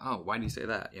like, oh, why do you say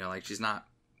that? Like she's not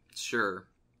sure,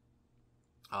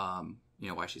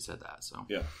 why she said that. So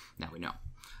now we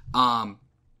know.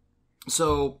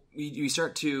 So you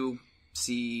start to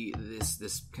see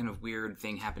this kind of weird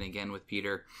thing happen again with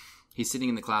Peter. He's sitting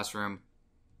in the classroom.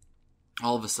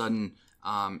 All of a sudden,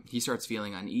 he starts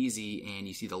feeling uneasy, and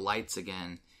you see the lights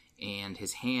again. And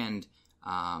his hand,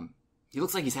 he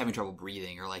looks like he's having trouble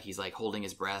breathing, or like he's like holding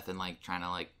his breath and like trying to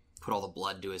like put all the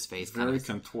blood to his face. Very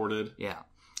contorted. Yeah.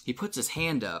 he puts his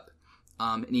hand up,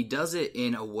 and he does it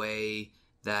in a way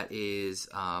that is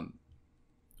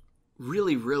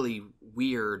really, really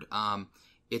weird.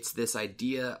 It's this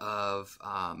idea of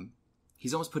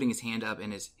he's almost putting his hand up,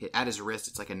 and at his wrist,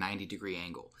 it's like a 90-degree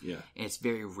angle. Yeah. And it's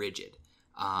very rigid.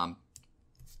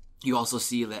 You also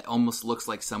see that almost looks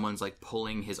like someone's like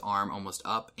pulling his arm almost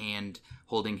up and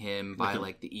holding him by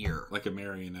like the ear. Like a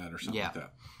marionette or something like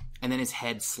that. And then his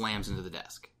head slams into the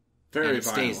desk. Very and it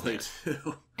stays there.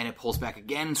 too. And it pulls back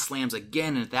again and slams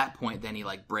again. And at that point, then he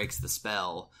like breaks the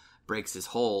spell, breaks his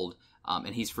hold,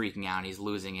 and he's freaking out. And he's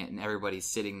losing it. And everybody's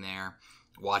sitting there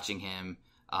watching him,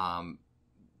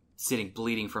 sitting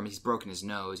bleeding from. He's broken his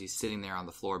nose. He's sitting there on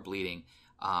the floor bleeding.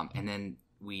 And then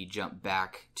we jump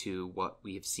back to what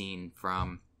we have seen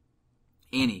from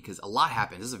Annie, because a lot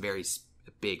happens. This is a very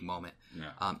big moment.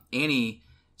 Yeah. Annie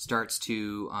starts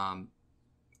to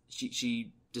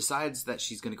she decides that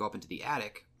she's going to go up into the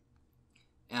attic,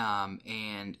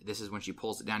 and this is when she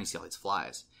pulls it down. You see all these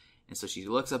flies, and so she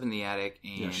looks up in the attic,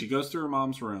 and she goes through her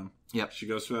mom's room. Yep, she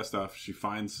goes through that stuff. She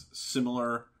finds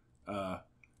similar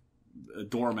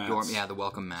doormats. The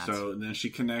welcome mats. So then she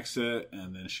connects it,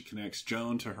 and then she connects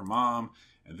Joan to her mom.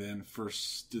 And then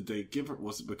first, did they give her?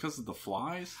 Was it because of the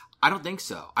flies? I don't think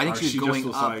so. I think she was going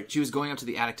up. Like, she was going up to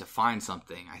the attic to find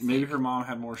something. I think maybe her mom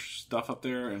had more stuff up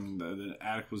there, and the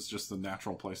attic was just the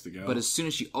natural place to go. But as soon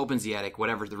as she opens the attic,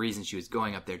 whatever the reason she was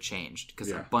going up there changed, because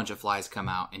a bunch of flies come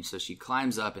out, and so she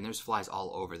climbs up, and there's flies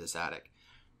all over this attic.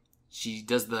 She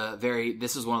does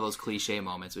this is one of those cliche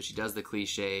moments, but she does the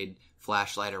cliched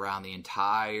flashlight around the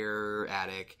entire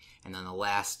attic, and then the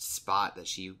last spot that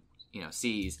she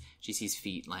sees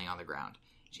feet laying on the ground.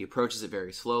 She approaches it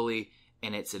very slowly,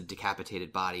 and it's a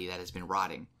decapitated body that has been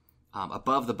rotting.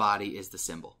 Above the body is the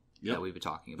symbol that we've been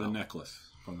talking about. The necklace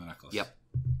from the necklace. Yep.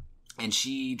 And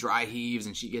she dry heaves,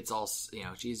 and she gets all,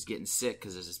 she's getting sick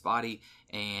because there's this body.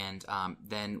 And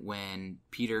then when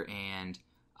Peter and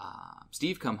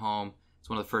Steve come home, it's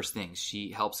one of the first things.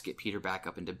 She helps get Peter back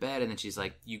up into bed, and then she's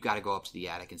like, "You got to go up to the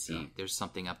attic and see. There's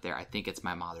something up there. I think it's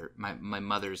my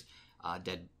mother's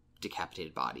dead,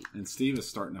 decapitated body." And Steve is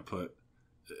starting to put.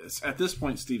 At this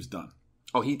point, Steve's done.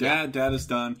 Oh, Dad is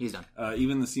done. He's done.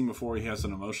 Even the scene before, he has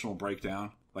an emotional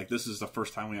breakdown. Like, this is the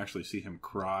first time we actually see him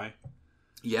cry.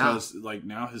 Yeah. Because, like,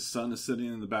 now his son is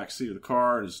sitting in the back seat of the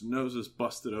car. His nose is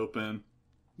busted open.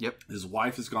 Yep. His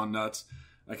wife has gone nuts.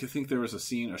 Like, I think there was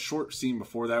a short scene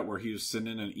before that where he was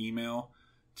sending an email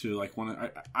to, like,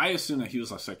 I assume that he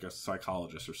was like a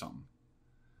psychologist or something.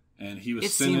 And he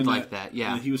was seemed like that,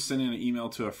 yeah. And he was sending an email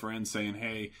to a friend saying,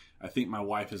 "Hey, I think my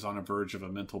wife is on the verge of a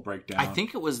mental breakdown." I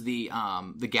think it was the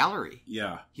gallery.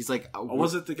 Yeah. He's like,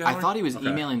 was it the gallery? I thought he was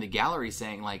emailing the gallery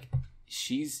saying, like,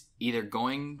 she's either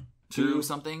going through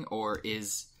something or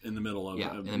is in the middle of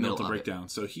a mental mental breakdown.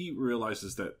 So he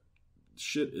realizes that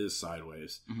shit is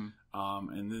sideways. Mm-hmm.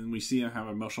 And then we see him have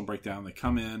an emotional breakdown. They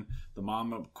come in. The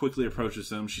mom quickly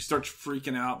approaches him. She starts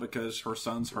freaking out because her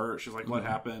son's hurt. She's like, "What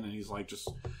happened?" And he's like, "Just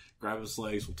grab his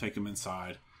legs. We'll take him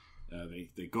inside."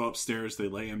 They go upstairs. They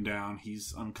lay him down.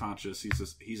 He's unconscious.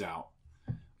 He's out.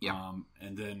 Yeah.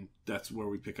 And then that's where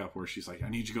we pick up where she's like, "I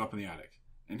need you to go up in the attic."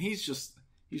 And he's just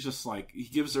like, he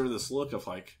gives her this look of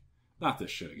like, not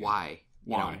this shit again. Why?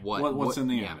 What's in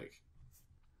the attic?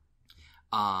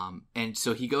 And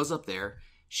so he goes up there.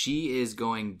 She is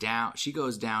going down. She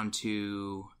goes down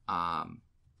to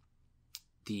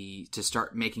to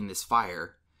start making this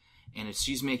fire. And as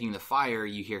she's making the fire,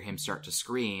 you hear him start to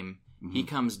scream. Mm-hmm. He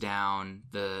comes down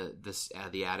the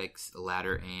attic's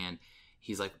ladder, and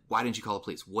he's like, "Why didn't you call the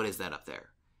police? What is that up there?"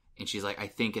 And she's like, "I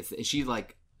think it's." She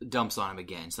like dumps on him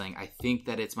again, saying, "I think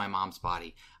that it's my mom's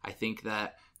body. I think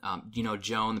that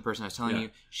Joan, the person I was telling you,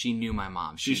 she knew my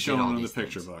mom. She's showing him the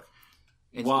picture book."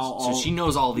 And so she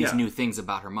knows all these new things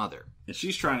about her mother. And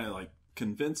she's trying to, like,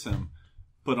 convince him.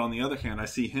 But on the other hand, I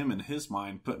see him in his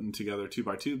mind putting together 2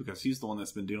 by 2 because he's the one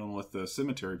that's been dealing with the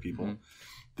cemetery people. Mm-hmm.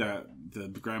 That the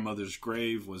grandmother's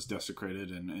grave was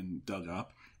desecrated and dug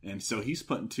up. And so he's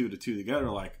putting 2 to 2 together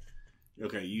like,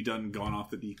 okay, you done gone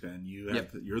off the deep end.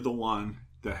 You're the one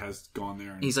that has gone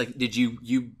there. And he's like, did you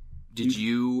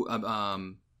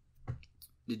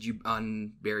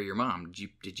unbury your mom?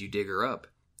 Did you dig her up?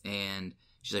 And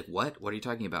she's like, "What? What are you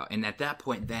talking about?" And at that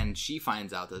point, then she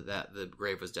finds out that the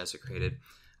grave was desecrated.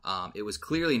 It was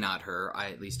clearly not her,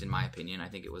 at least in my opinion. I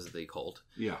think it was the cult.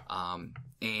 Yeah.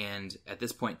 And at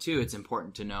this point, too, it's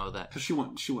important to know that she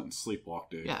wouldn't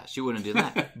sleepwalk, dude. Yeah, she wouldn't do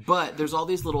that. But there's all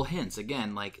these little hints.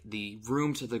 Again, like the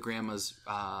room to the grandma's,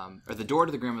 or the door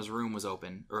to the grandma's room was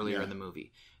open earlier in the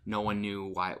movie. No one knew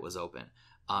why it was open.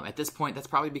 At this point, that's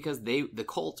probably because the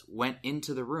cult went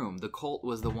into the room. The cult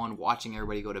was the one watching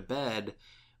everybody go to bed,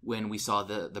 when we saw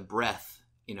the breath,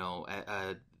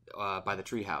 by the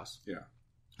treehouse. Yeah.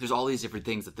 There's all these different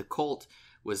things that the cult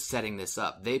was setting this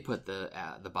up. They put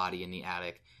the body in the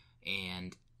attic,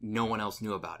 and no one else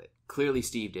knew about it. Clearly,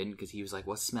 Steve didn't, because he was like,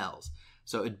 "What smells?"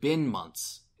 So it'd been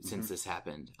months since this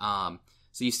happened.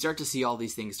 So you start to see all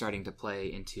these things starting to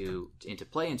play into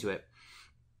it,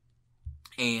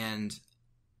 and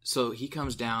so he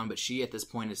comes down, but she at this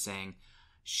point is saying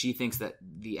she thinks that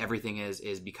everything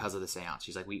is because of the seance.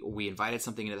 She's like, we invited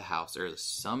something into the house. There's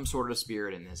some sort of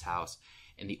spirit in this house,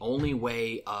 and the only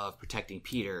way of protecting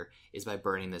Peter is by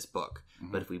burning this book.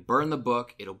 But if we burn the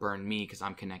book, it'll burn me because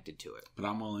I'm connected to it. But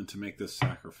I'm willing to make this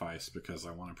sacrifice because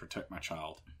I want to protect my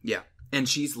child. Yeah. And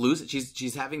she's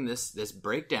having this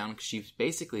breakdown because she's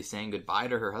basically saying goodbye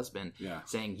to her husband,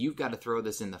 saying, you've got to throw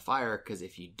this in the fire, because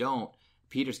if you don't,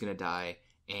 Peter's going to die,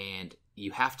 and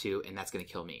you have to, and that's going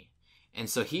to kill me. And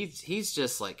so he's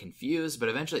just like confused, but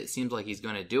eventually it seems like he's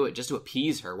going to do it just to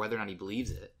appease her, whether or not he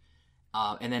believes it.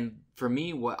 And then for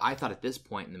me, what I thought at this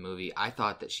point in the movie, I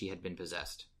thought that she had been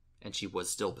possessed, and she was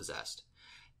still possessed,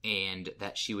 and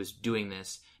that she was doing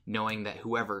this knowing that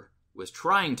whoever was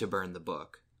trying to burn the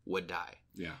book would die.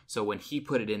 Yeah. So when he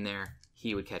put it in there,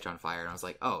 he would catch on fire, and I was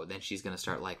like, oh, then she's going to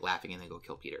start like laughing and then go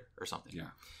kill Peter or something.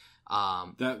 Yeah.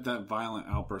 That violent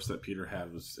outburst that Peter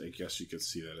had was, I guess you could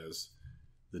see that as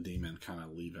the demon kind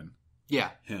of leaving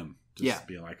him. Just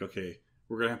being like, okay,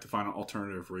 we're going to have to find an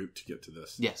alternative route to get to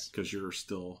this. Yes. Because you're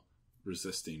still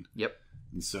resisting. Yep.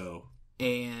 And so,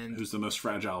 who's the most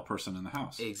fragile person in the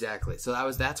house? Exactly. So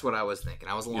that's what I was thinking.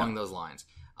 I was along those lines.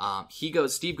 Steve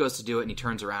goes to do it, and he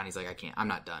turns around. He's like, I can't. I'm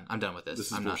not done. I'm done with this.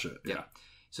 This is bullshit. Yeah.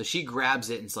 So she grabs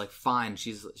it, and it's like, fine.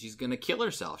 She's going to kill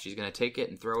herself. She's going to take it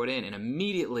and throw it in. And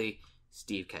immediately,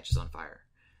 Steve catches on fire.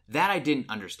 That I didn't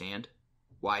understand,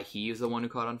 why he was the one who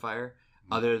caught on fire,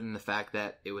 other than the fact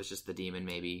that it was just the demon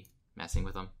maybe messing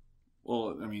with him.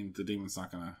 Well, I mean, the demon's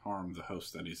not going to harm the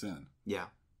host that he's in. Yeah.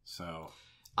 So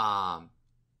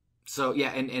yeah,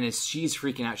 and as she's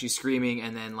freaking out, she's screaming,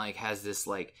 and then like has this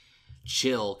like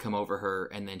chill come over her,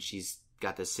 and then she's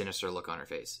got this sinister look on her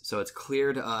face. So it's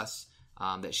clear to us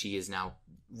that she is now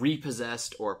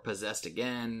repossessed or possessed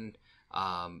again,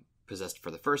 possessed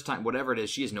for the first time, whatever it is.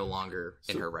 She is no longer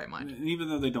in her right mind. And even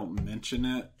though they don't mention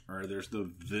it, or there's no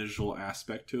visual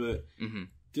aspect to it,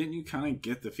 didn't you kind of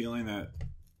get the feeling that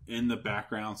in the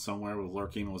background somewhere with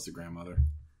lurking was the grandmother?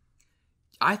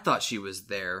 I thought she was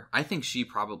there. I think she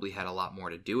probably had a lot more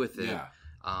to do with it.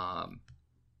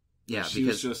 Yeah. She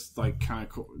was just like kind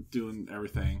of doing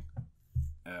everything.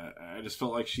 I just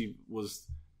felt like she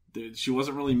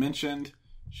wasn't really mentioned.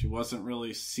 She wasn't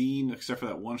really seen except for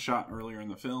that one shot earlier in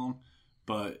the film.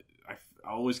 But I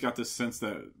always got this sense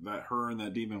that her and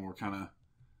that demon were kind of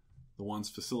the ones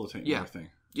facilitating everything.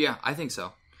 Yeah, I think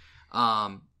so.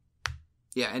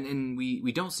 Yeah, and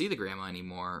we don't see the grandma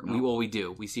anymore. No. We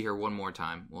do. We see her one more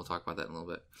time. We'll talk about that in a little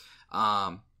bit.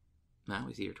 No,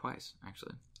 we see her twice,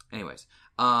 actually. Anyways.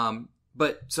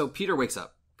 But so Peter wakes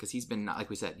up because he's been, like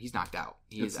we said, he's knocked out.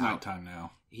 It's nighttime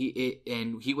now.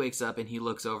 And he wakes up and he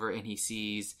looks over and he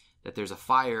sees that there's a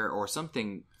fire or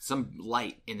something, some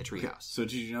light in the treehouse. So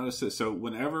did you notice this? So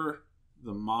whenever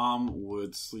the mom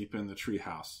would sleep in the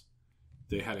treehouse,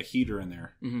 they had a heater in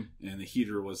there, and the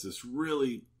heater was this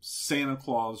really Santa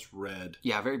Claus red,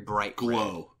 very bright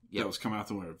glow that was coming out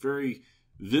the window. Very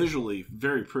visually,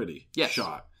 very pretty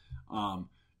shot.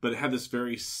 But it had this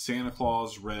very Santa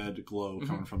Claus red glow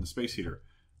coming from the space heater.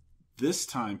 This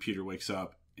time, Peter wakes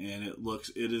up and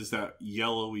it is that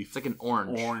yellowy, it's like an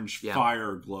orange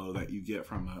fire glow that you get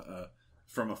from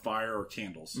a fire or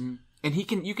candles. And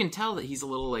you can tell that he's a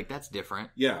little like, that's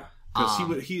different. Yeah.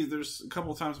 Because there's a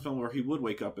couple of times in the film where he would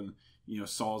wake up and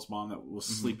saw his mom that was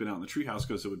sleeping out in the treehouse,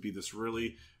 because it would be this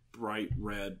really bright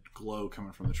red glow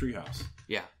coming from the treehouse.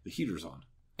 Yeah, the heater's on,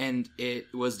 and it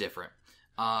was different.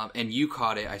 And you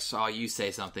caught it. I saw you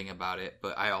say something about it,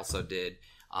 but I also did.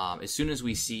 As soon as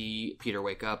we see Peter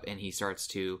wake up and he starts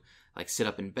to like sit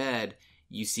up in bed,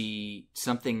 you see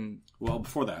something. Well,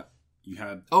 before that, you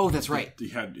had. Oh, that's right.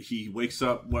 He wakes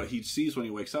up. What he sees when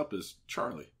he wakes up is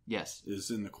Charlie. Yes,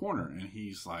 is in the corner, and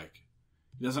he's like,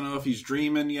 he doesn't know if he's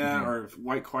dreaming yet or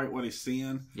quite what he's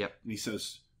seeing. Yep. And he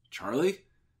says, "Charlie,"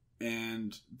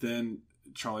 and then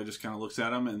Charlie just kind of looks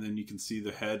at him, and then you can see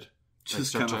the head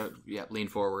just kind of lean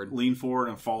forward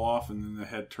and fall off, and then the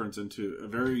head turns into a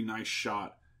very nice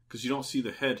shot, because you don't see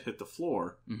the head hit the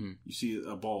floor. You see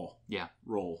a ball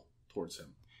roll towards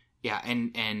him. Yeah,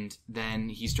 and then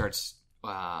he starts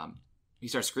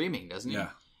screaming, doesn't he? Yeah.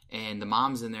 And the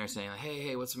mom's in there saying, like,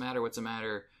 hey, what's the matter? What's the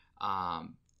matter?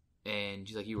 And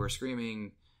she's like, you were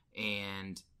screaming.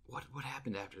 And what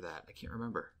happened after that? I can't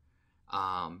remember.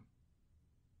 I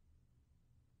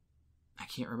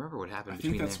can't remember what happened. I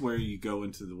think that's where you go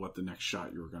into what the next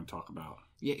shot you were going to talk about.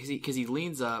 Yeah, because he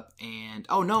leans up and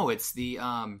it's the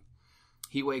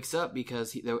he wakes up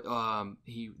because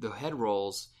the head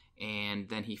rolls and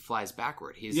then he flies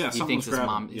backward. He thinks his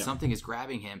mom something is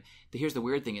grabbing him. Here's the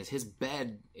weird thing: is his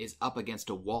bed is up against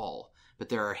a wall, but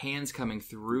there are hands coming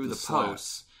through the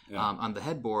posts on the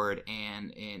headboard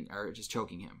and are just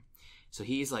choking him. So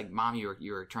he's like, "Mom, you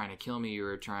were trying to kill me. You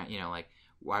were trying, like."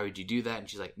 Why would you do that? And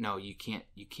she's like, no, you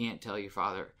can't tell your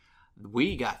father.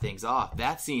 We got things off.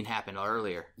 That scene happened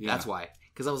earlier. Yeah. That's why.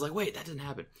 Because I was like, wait, that didn't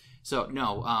happen. So,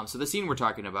 no. So the scene we're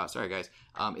talking about, sorry guys,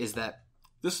 is that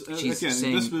this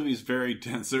movie is very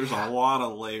dense. There's a lot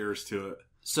of layers to it.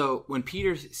 So when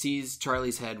Peter sees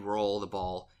Charlie's head roll the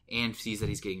ball and sees that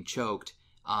he's getting choked,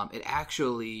 it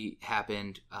actually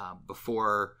happened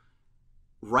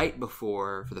right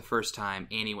before, for the first time,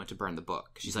 Annie went to burn the book.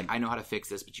 She's like, I know how to fix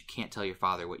this, but you can't tell your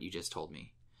father what you just told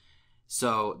me.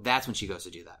 So that's when she goes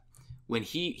to do that. When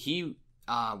he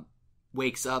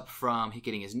wakes up from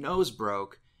getting his nose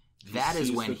broke, that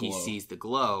is when he sees the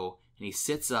glow, and he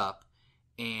sits up,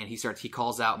 and he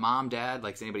calls out, Mom, Dad,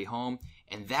 like, is anybody home?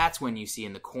 And that's when you see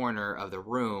in the corner of the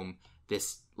room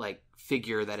this, like,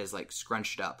 figure that is, like,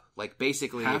 scrunched up. Like,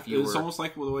 basically, it's almost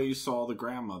like the way you saw the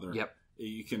grandmother. Yep.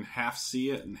 You can half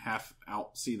see it and half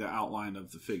see the outline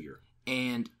of the figure.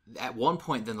 And at one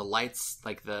point, then the lights,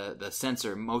 like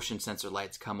the motion sensor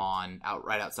lights come on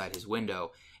right outside his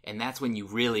window. And that's when you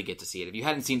really get to see it. If you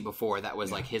hadn't seen it before, that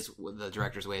was like the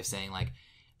director's way of saying, like,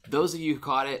 those of you who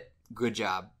caught it, good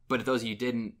job. But if those of you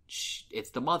didn't,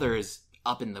 it's the mother is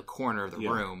up in the corner of the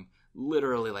room,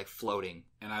 literally like floating.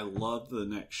 And I love the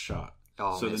next shot.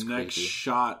 Oh, so the next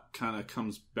shot kind of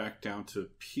comes back down to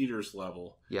Peter's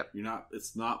level. Yep.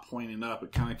 It's not pointing up.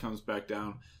 It kind of comes back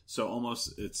down. So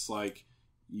almost it's like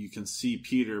you can see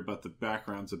Peter, but the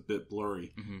background's a bit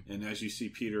blurry. Mm-hmm. And as you see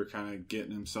Peter kind of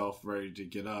getting himself ready to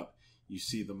get up, you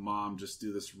see the mom just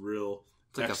do this real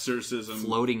exorcism.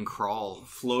 Floating crawl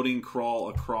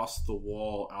across the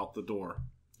wall out the door.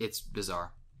 It's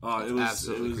bizarre. It was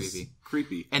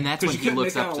creepy. And that's when he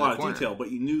looks up to the corner. You couldn't make out a lot of detail, but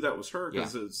you knew that was her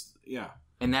because it's.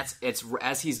 And it's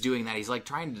as he's doing that, he's like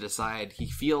trying to decide. He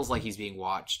feels like he's being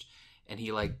watched, and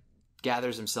he like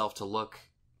gathers himself to look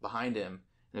behind him.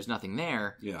 There's nothing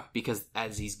there. Yeah. Because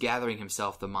as he's gathering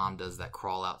himself, the mom does that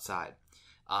crawl outside.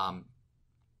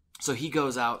 So he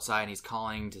goes outside and he's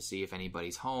calling to see if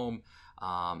anybody's home.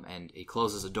 And he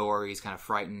closes a door. He's kind of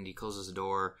frightened. He closes the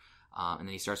door, and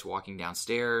then he starts walking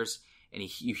downstairs. And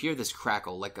you hear this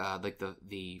crackle, like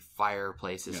the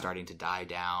fireplace is starting to die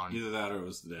down. Either that or it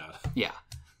was the dad. Yeah.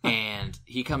 And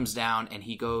he comes down and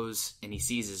he goes and he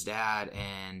sees his dad.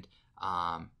 And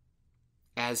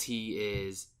as he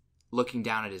is looking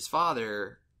down at his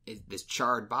father, this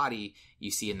charred body,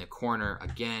 you see in the corner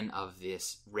again of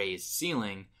this raised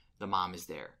ceiling, the mom is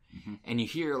there. Mm-hmm. And you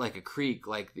hear like a creak,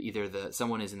 like either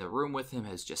someone is in the room with him,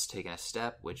 has just taken a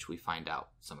step, which we find out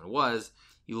someone was.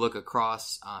 You look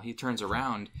across, he turns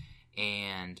around,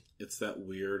 and it's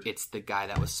the guy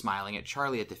that was smiling at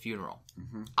Charlie at the funeral.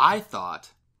 Mm-hmm. I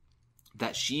thought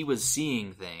that she was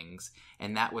seeing things,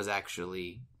 and that was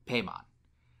actually Paimon.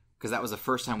 Because that was the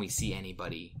first time we see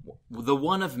anybody, the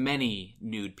one of many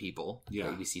nude people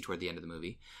that we see toward the end of the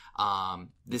movie.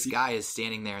 This guy is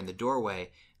standing there in the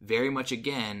doorway, very much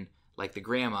again, like the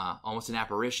grandma, almost an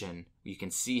apparition. You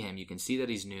can see him, you can see that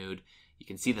he's nude, you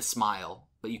can see the smile,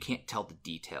 but you can't tell the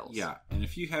details. Yeah, and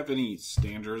if you have any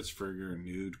standards for your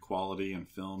nude quality in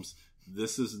films,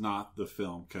 this is not the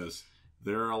film, because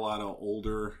there are a lot of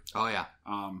older,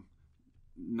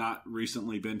 not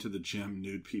recently been to the gym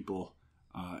nude people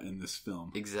in this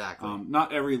film. Exactly.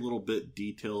 Not every little bit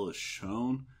detail is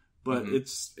shown, but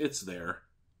it's there.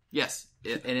 Yes,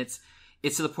 and it's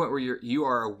to the point where you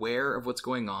are aware of what's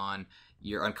going on.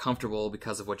 You're uncomfortable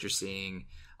because of what you're seeing.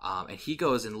 And he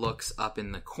goes and looks up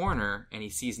in the corner, and he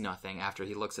sees nothing after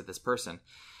he looks at this person.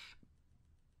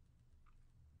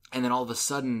 And then all of a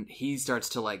sudden, he starts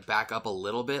to like back up a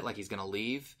little bit, like he's going to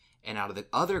leave. And out of the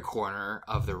other corner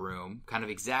of the room, kind of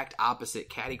exact opposite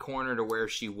catty corner to where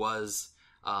she was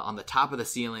on the top of the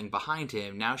ceiling behind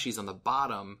him, now she's on the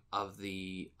bottom of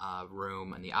the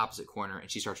room in the opposite corner,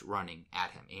 and she starts running at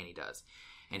him. Annie does.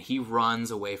 And he runs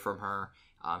away from her.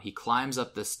 He climbs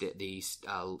up the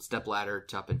step ladder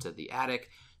up into the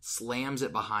attic, slams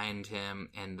it behind him,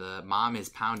 and the mom is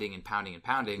pounding and pounding and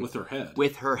pounding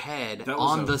with her head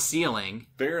on the ceiling.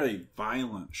 Very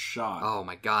violent shot. Oh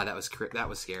my god, that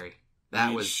was scary.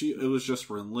 It was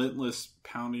just relentless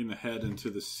pounding the head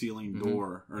into the ceiling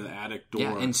door or the attic door.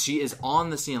 Yeah, and she is on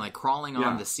the ceiling, like crawling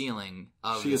on the ceiling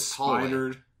of this hallway.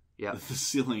 Spidered. the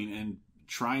ceiling and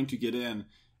trying to get in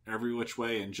every which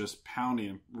way and just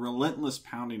relentless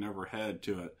pounding overhead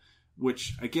to it.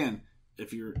 Which again,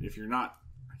 if you're not,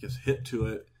 I guess, hit to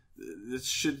it, this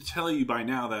should tell you by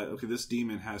now that this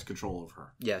demon has control of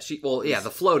her. Yeah,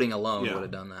 the floating alone would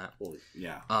have done that. Well,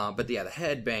 yeah. But the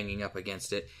head banging up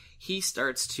against it. He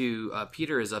starts to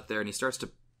Peter is up there and he starts to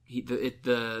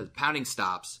the pounding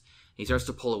stops. He starts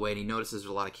to pull away and he notices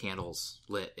there's a lot of candles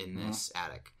lit in this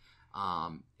attic.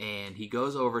 And he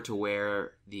goes over to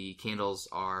where the candles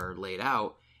are laid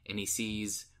out and he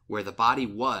sees where the body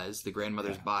was, the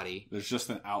grandmother's body. There's just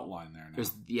an outline there now.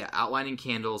 There's outlining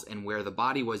candles, and where the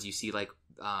body was, you see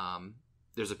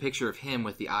there's a picture of him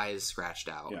with the eyes scratched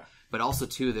out. Yeah. But also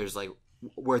too, there's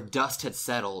where dust had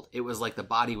settled, it was like the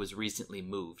body was recently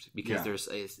moved because there's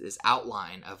this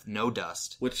outline of no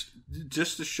dust. Which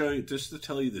just to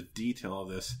tell you the detail of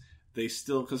this, they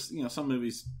still, because some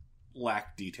movies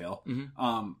lack detail.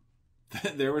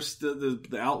 Mm-hmm. There was still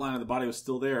the outline of the body was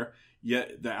still there.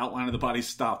 Yet the outline of the body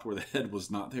stopped where the head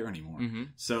was not there anymore. Mm-hmm.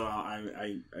 So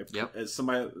I as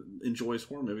somebody that enjoys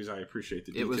horror movies, I appreciate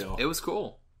the detail. It was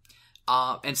cool.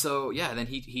 And so then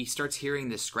he starts hearing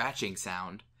this scratching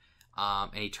sound,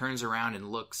 and he turns around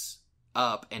and looks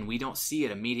up, and we don't see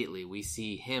it immediately. We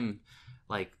see him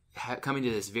coming to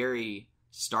this very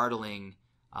startling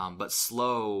but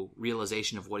slow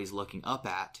realization of what he's looking up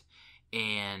at,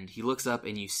 and he looks up,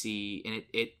 and you see, and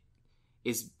it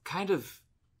is kind of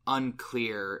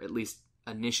unclear, at least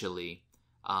initially,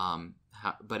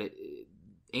 but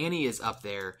Annie is up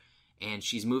there and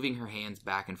she's moving her hands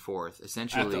back and forth,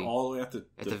 essentially all the way at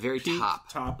the very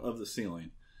top of the ceiling,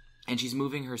 and she's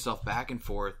moving herself back and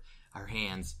forth, her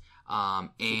hands,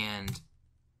 and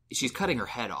she's cutting her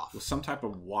head off with some type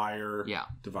of wire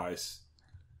device,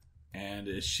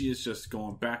 and she is just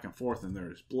going back and forth, and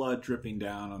there's blood dripping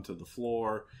down onto the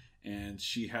floor, and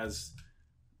she has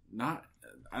not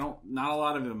a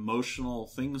lot of emotional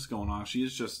things going on. She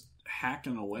is just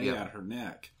hacking away at her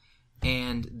neck.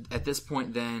 And at this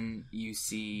point, then you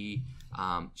see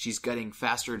she's getting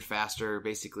faster and faster,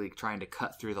 basically trying to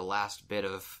cut through the last bit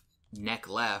of neck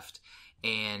left.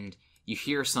 And you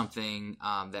hear something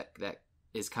that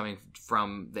is coming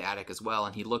from the attic as well.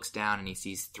 And he looks down and he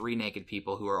sees 3 naked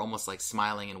people who are almost like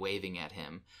smiling and waving at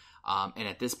him. And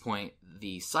at this point,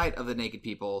 the sight of the naked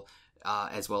people,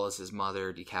 as well as his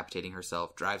mother decapitating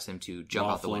herself, drives him to jump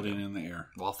out the window.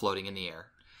 While floating in the air.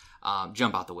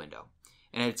 Jump out the window.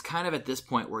 And it's kind of at this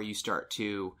point where you start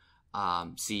to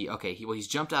see, he's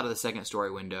jumped out of the second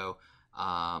story window,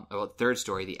 third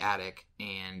story, the attic,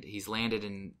 and he's landed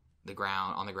on the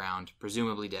ground,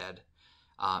 presumably dead.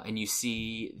 And you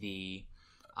see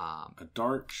a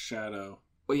dark shadow.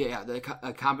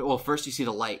 Well, first you see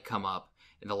the light come up.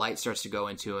 And the light starts to go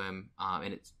into him,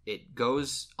 and it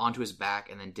goes onto his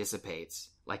back and then dissipates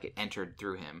like it entered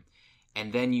through him.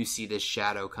 And then you see this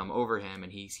shadow come over him,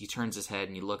 and he turns his head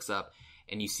and he looks up,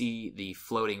 and you see the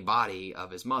floating body of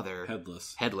his mother,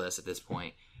 headless at this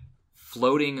point,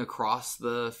 floating across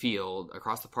the field,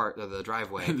 across the part of the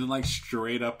driveway, and then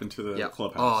straight up into the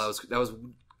clubhouse. Oh, that was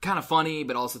kind of funny,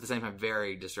 but also at the same time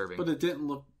very disturbing. But it didn't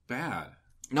look bad.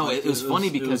 No, it was funny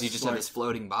because you just had this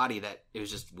floating body that it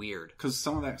was just weird. Because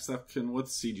some of that stuff with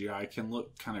CGI can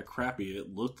look kind of crappy.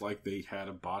 It looked like they had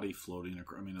a body floating.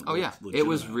 It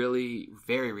was really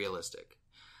very realistic.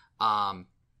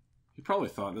 He probably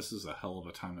thought this is a hell of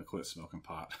a time to quit smoking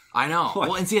pot. I know.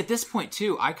 Well, and see, at this point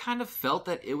too, I kind of felt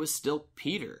that it was still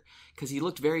Peter because he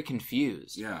looked very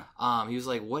confused. Yeah. He was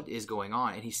like, "What is going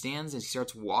on?" And he stands and he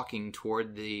starts walking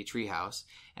toward the treehouse.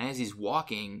 And as he's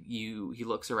walking, he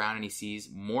looks around and he sees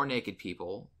more naked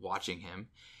people watching him.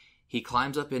 He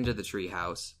climbs up into the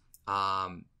treehouse,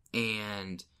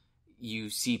 and you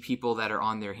see people that are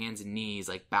on their hands and knees,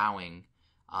 bowing.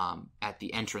 At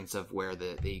the entrance of where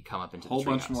they come up into the treehouse. Whole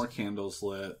bunch more candles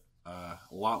lit, a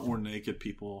lot more naked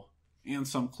people, and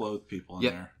some clothed people in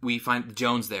there. We find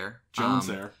Jones there.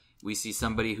 We see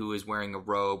somebody who is wearing a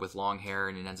robe with long hair,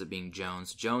 and it ends up being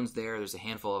Jones. Jones there. There's a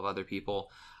handful of other people.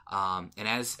 And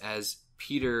as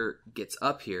Peter gets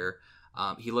up here,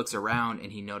 he looks around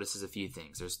and he notices a few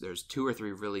things. There's 2 or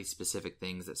 3 really specific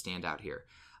things that stand out here.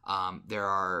 There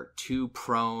are 2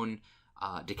 prone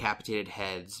decapitated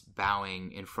heads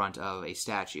bowing in front of a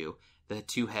statue. The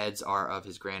 2 heads are of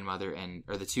his grandmother,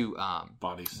 or the 2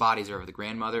 bodies are of the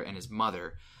grandmother and his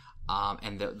mother.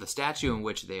 And the statue in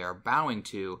which they are bowing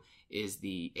to is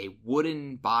a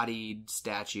wooden-bodied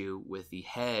statue with the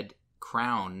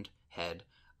crowned head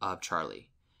of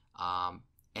Charlie.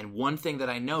 And one thing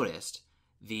that I noticed,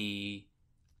 the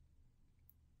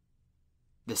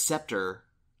scepter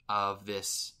of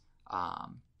this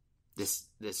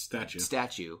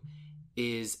statue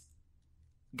is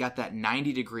got that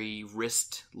 90-degree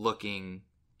wrist looking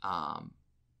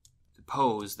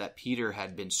pose that Peter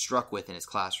had been struck with in his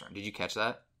classroom. Did you catch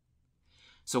that?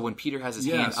 So when Peter has his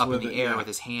hand up in the air with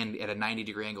his hand at a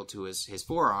 90-degree angle to his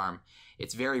forearm,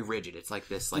 it's very rigid. It's like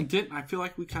this. Like, I feel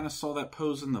like we kind of saw that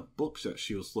pose in the books that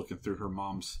she was looking through her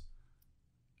mom's.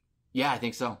 Yeah, I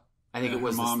think so. I think it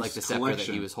was like the scepter that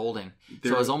he was holding. So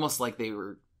it was almost like they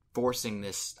were forcing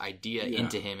this idea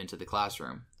into the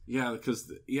classroom. Yeah,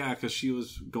 because she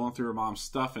was going through her mom's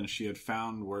stuff and she had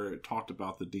found where it talked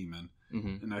about the demon.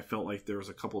 Mm-hmm. And I felt like there was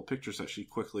a couple of pictures that she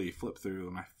quickly flipped through,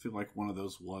 and I feel like one of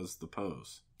those was the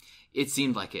pose. It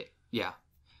seemed like it, yeah.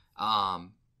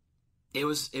 It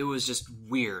was just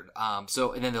weird.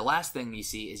 So, and then the last thing you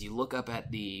see is you look up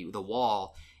at the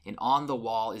wall, and on the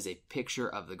wall is a picture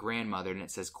of the grandmother, and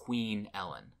it says Queen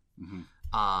Ellen.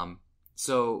 Mm-hmm.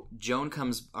 So Joan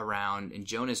comes around, and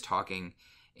Joan is talking,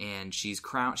 and she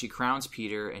crowns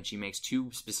Peter, and she makes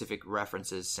two specific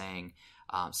references saying,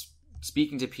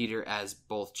 speaking to Peter as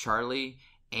both Charlie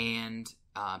and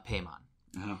Paimon,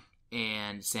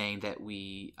 and saying that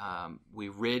we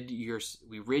rid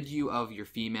you of your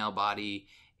female body,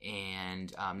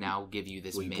 and now give you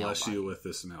this male body. We bless you with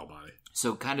this male body.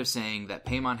 So kind of saying that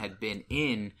Paimon had been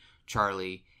in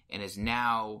Charlie and is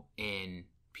now in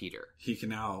Peter. He can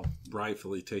now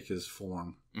rightfully take his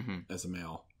form as a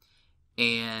male.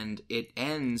 And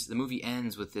the movie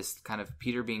ends with this kind of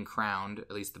Peter being crowned,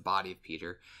 at least the body of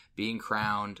Peter, being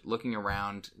crowned, looking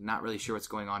around, not really sure what's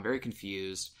going on, very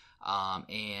confused,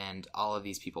 and all of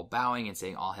these people bowing and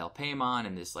saying, "All hail Paimon,"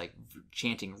 and this like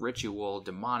chanting ritual,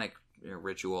 demonic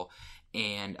ritual,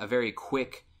 and a very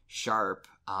quick, sharp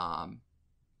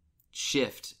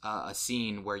shift, a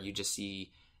scene where you just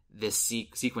see this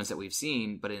sequence that we've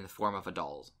seen, but in the form of a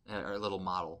doll, or a little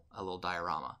model, a little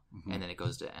diorama, and then it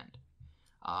goes to end.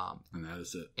 And that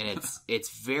is it. And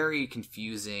it's very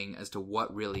confusing as to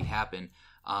what really happened.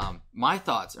 My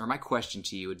thoughts, or my question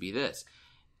to you would be this.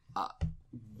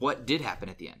 What did happen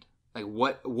at the end? Like,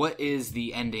 what is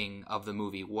the ending of the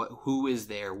movie? Who is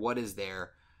there? What is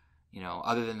there?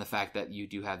 Other than the fact that you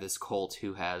do have this cult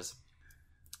who has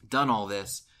done all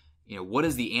this, what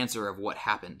is the answer of what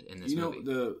happened in this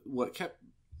movie? What kept,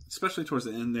 especially towards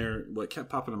the end there, what kept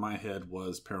popping in my head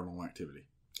was Paranormal Activity.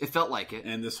 It felt like it.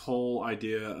 And this whole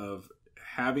idea of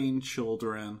having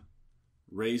children,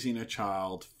 raising a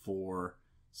child for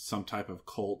some type of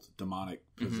cult demonic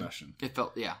possession. It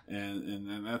felt, yeah.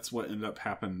 And that's what ended up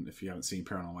happening. If you haven't seen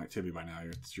Paranormal Activity by now,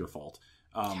 it's your fault.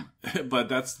 But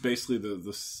that's basically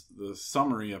the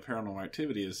summary of Paranormal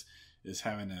Activity is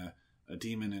having a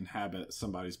demon inhabit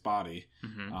somebody's body.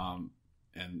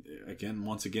 And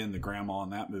once again, the grandma in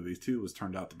that movie too was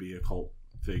turned out to be a cult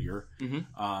figure.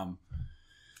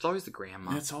 It's always the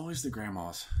grandma. It's always the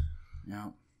grandmas.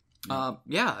 Yeah.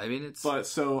 Yeah. I mean, it's. But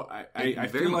so I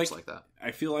very feel much like that.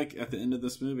 I feel like at the end of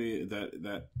this movie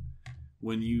that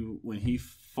when he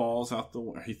falls out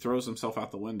he throws himself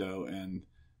out the window and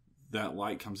that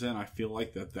light comes in, I feel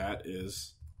like that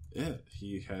is it.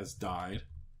 He has died.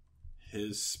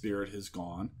 His spirit has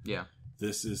gone. Yeah.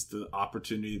 This is the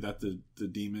opportunity that the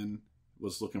demon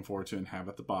was looking forward to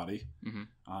inhabit the body. You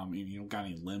don't got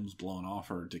any limbs blown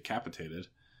off or decapitated.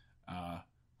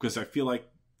 Because I feel like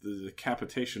the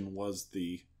decapitation was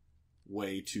the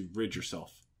way to rid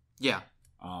yourself. Yeah.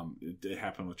 It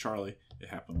happened with Charlie. It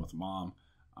happened with Mom.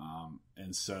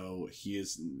 And so he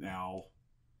is now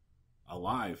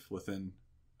alive within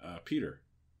Peter.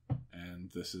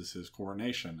 And this is his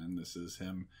coronation. And this is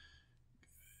him.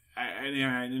 I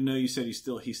didn't know you said he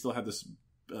still had this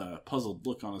puzzled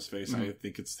look on his face. I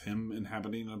think it's him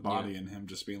inhabiting a body and him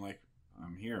just being like,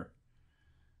 I'm here.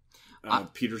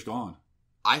 Peter's gone.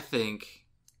 I think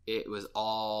it was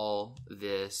all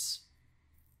this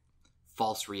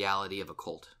false reality of a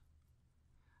cult.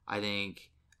 I think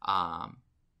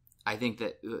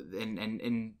that,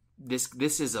 and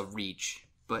this is a reach,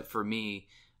 but for me,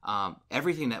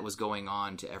 everything that was going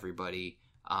on to everybody,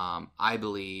 I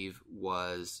believe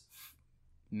was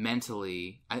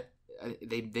mentally.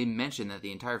 They mentioned that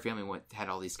the entire family had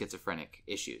all these schizophrenic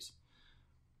issues.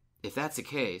 If that's the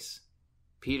case,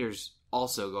 Peter's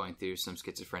also going through some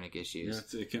schizophrenic issues.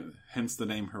 Yeah, hence the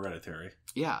name Hereditary.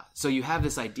 Yeah, so you have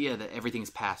this idea that everything's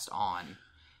passed on.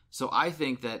 So I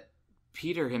think that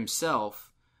Peter himself,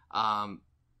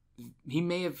 he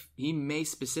may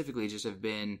specifically just have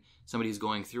been somebody who's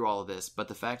going through all of this, but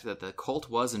the fact that the cult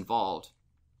was involved,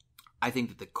 I think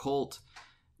that the cult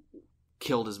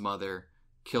killed his mother,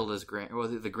 killed his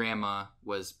the grandma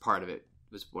was part of it,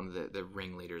 was one of the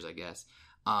ringleaders, I guess.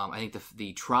 I think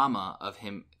the trauma of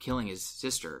him killing his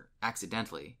sister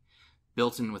accidentally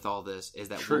built in with all this is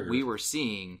that Triggered. what we were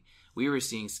seeing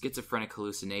schizophrenic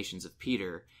hallucinations of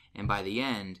Peter, and by the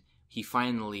end, he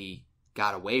finally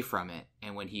got away from it,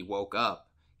 and when he woke up,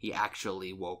 he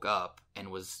actually woke up and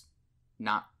was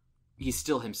not... He's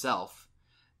still himself,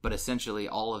 but essentially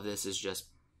all of this is just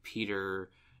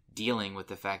Peter dealing with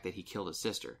the fact that he killed his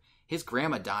sister. His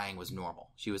grandma dying was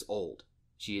normal. She was old.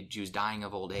 She was dying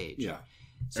of old age. Yeah.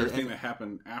 So everything that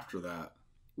happened after that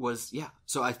was, yeah.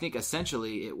 So I think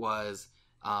essentially it was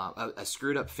a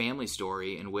screwed up family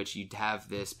story in which you'd have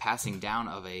this passing down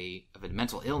of a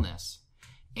mental illness,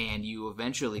 and you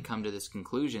eventually come to this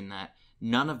conclusion that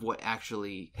none of what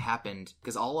actually happened,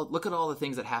 because look at all the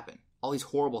things that happen, all these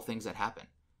horrible things that happen.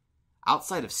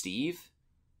 Outside of Steve,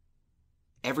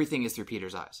 everything is through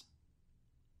Peter's eyes.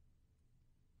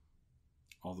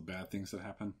 All the bad things that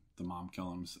happen, the mom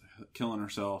killing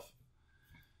herself.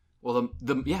 Well,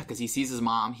 because he sees his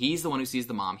mom. He's the one who sees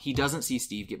the mom. He doesn't see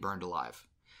Steve get burned alive.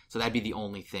 So that'd be the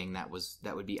only thing that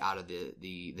would be out of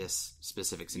this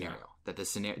specific scenario. Yeah. That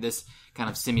this kind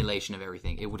of simulation of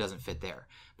everything, it doesn't fit there.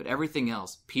 But everything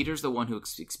else, Peter's the one who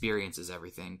experiences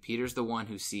everything. Peter's the one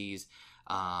who sees.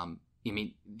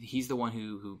 He's the one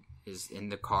who is in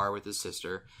the car with his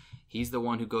sister. He's the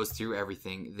one who goes through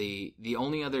everything. The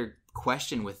only other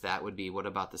question with that would be, what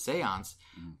about the seance?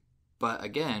 Mm. But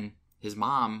again, his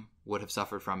mom would have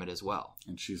suffered from it as well.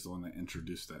 And she's the one that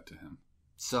introduced that to him.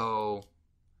 So,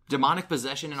 demonic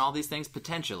possession and all these things,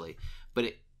 potentially. But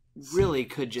it really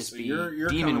could just be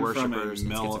demon worshippers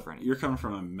and schizophrenia. You're coming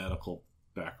from a medical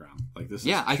background. Like, this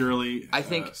is purely I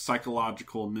think,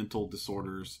 psychological, mental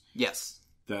disorders. Yes.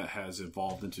 That has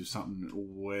evolved into something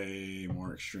way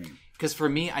more extreme. Because for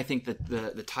me, I think that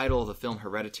the title of the film,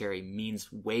 Hereditary,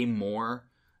 means way more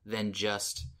than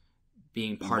just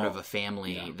being part of a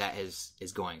family that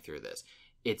is going through this.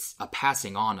 It's a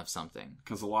passing on of something.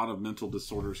 Because a lot of mental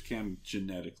disorders can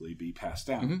genetically be passed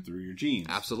down through your genes.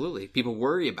 Absolutely. People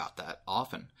worry about that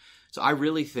often. So I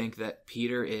really think that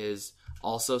Peter is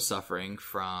also suffering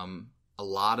from a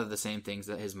lot of the same things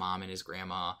that his mom and his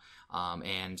grandma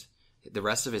and the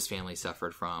rest of his family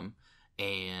suffered from.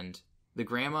 And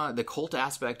the cult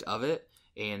aspect of it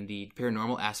and the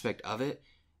paranormal aspect of it,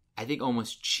 I think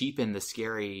almost cheapened the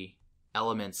scary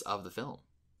elements of the film,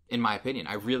 in my opinion.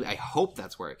 I hope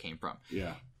that's where it came from.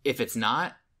 Yeah. If it's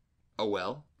not, oh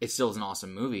well, it still is an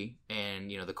awesome movie. And,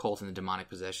 the cult and the demonic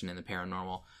possession and the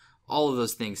paranormal, all of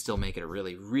those things still make it a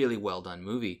really, really well done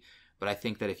movie. But I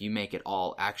think that if you make it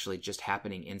all actually just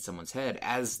happening in someone's head,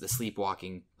 as the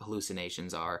sleepwalking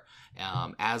hallucinations are,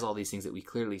 as all these things that we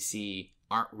clearly see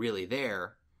aren't really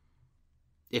there,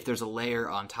 if there's a layer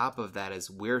on top of that as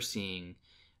we're seeing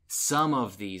some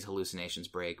of these hallucinations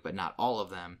break, but not all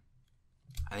of them,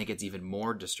 I think it's even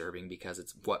more disturbing because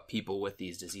it's what people with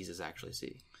these diseases actually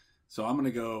see. So I'm going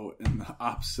to go in the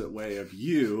opposite way of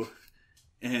you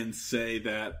and say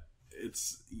that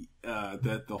it's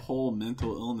that the whole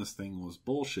mental illness thing was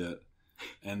bullshit,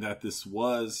 and that this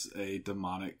was a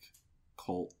demonic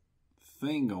cult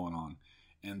thing going on,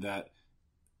 and that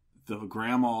the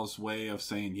grandma's way of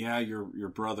saying, yeah, your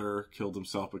brother killed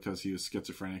himself because he was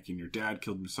schizophrenic, and your dad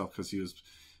killed himself because he was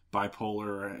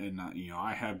bipolar, and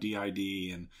I have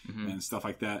DID and stuff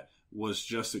like that, was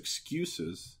just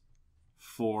excuses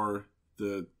for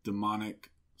the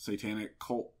demonic satanic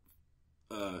cult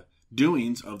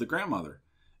doings of the grandmother.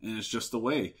 And it's just the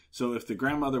way. So if the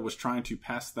grandmother was trying to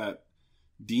pass that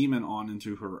demon on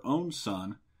into her own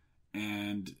son,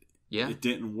 and it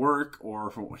didn't work,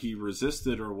 or he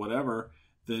resisted or whatever,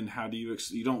 then how do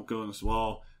you don't go and say,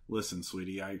 well, listen,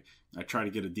 sweetie, I tried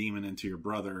to get a demon into your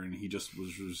brother and he just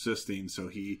was resisting, so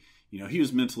he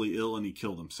was mentally ill and he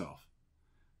killed himself.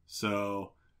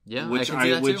 So which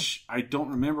I don't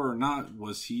remember or not,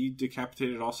 was he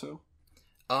decapitated also?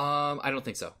 I don't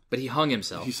think so, but he hung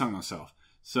himself. He hung himself.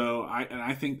 So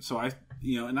I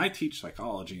teach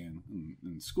psychology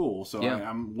in school, so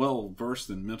I'm well versed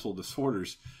in mental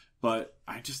disorders. But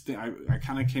I just think I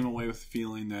kind of came away with the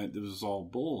feeling that it was all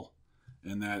bull,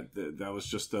 and that was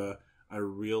just a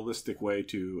realistic way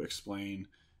to explain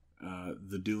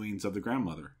the doings of the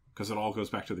grandmother, because it all goes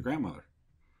back to the grandmother.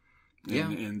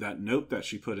 And that note that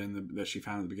she put in that she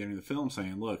found at the beginning of the film,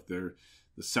 saying, "Look, the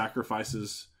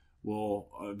sacrifices will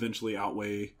eventually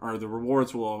outweigh, or the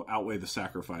rewards will outweigh the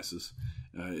sacrifices.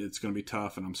 It's going to be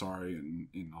tough, and I'm sorry,"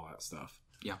 and all that stuff.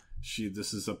 Yeah,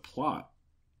 this is a plot.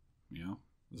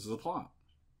 This is a plot.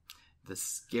 The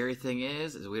scary thing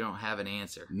is we don't have an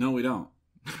answer. No, we don't.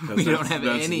 We don't have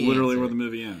any. That's literally answer. Where the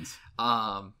movie ends.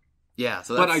 Yeah.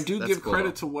 So, but I do give cool,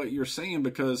 credit to what you're saying,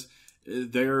 because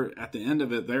they're at the end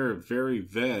of it, they're very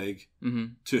vague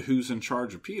to who's in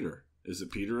charge of Peter. Is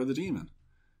it Peter or the demon?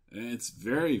 It's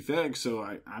very vague,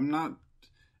 so I'm not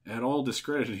at all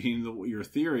discrediting your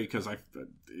theory, because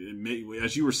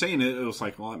as you were saying it was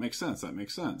like, well, that makes sense.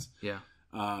 Yeah.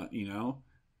 You know,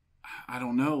 I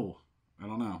don't know.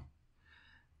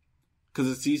 Because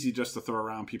it's easy just to throw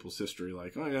around people's history,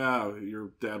 like, oh yeah,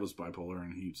 your dad was bipolar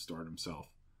and he starred himself.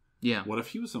 Yeah. What if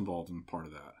he was involved in part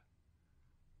of that?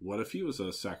 What if he was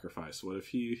a sacrifice? What if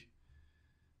he...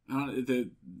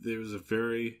 there was a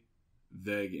very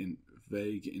vague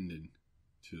ending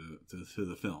to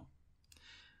the film.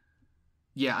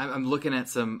 Yeah, I'm looking at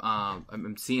some...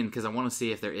 I'm seeing, because I want to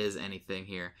see if there is anything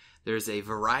here. There's a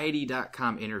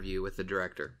Variety.com interview with the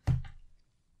director.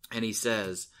 And he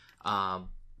says...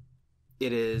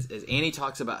 it is, as Annie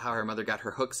talks about how her mother got her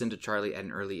hooks into Charlie at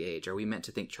an early age. Are we meant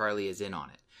to think Charlie is in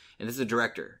on it? And this is a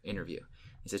director interview.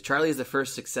 He says, Charlie is the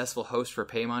first successful host for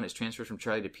Paimon. Is transferred from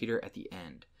Charlie to Peter at the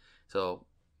end. So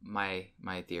my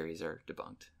theories are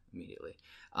debunked immediately.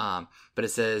 But it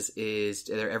says, is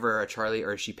there ever a Charlie,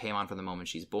 or is she Paimon from the moment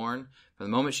she's born? From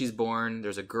the moment she's born,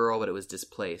 there's a girl, but it was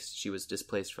displaced. She was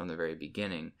displaced from the very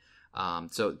beginning.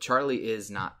 So Charlie is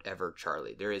not ever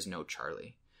Charlie. There is no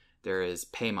Charlie. There is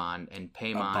Paimon, and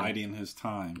Paimon... abiding his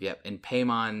time. Yep, and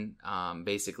Paimon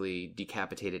basically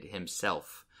decapitated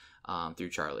himself through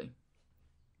Charlie.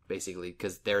 Basically,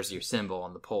 because there's your symbol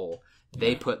on the pole.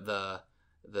 They put the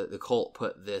cult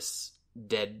put this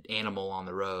dead animal on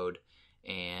the road,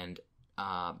 and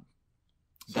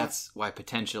that's why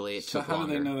potentially it took longer. So how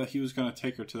did they know that he was going to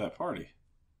take her to that party?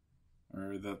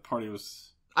 Or that party was...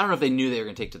 I don't know if they knew they were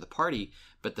going to take to the party,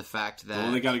 but the fact that...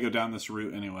 Well, they got to go down this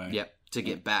route anyway. Yep, to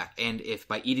get back. And if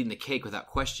by eating the cake without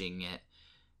questioning it,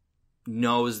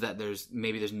 knows that there's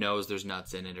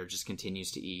nuts in it, or just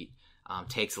continues to eat,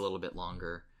 takes a little bit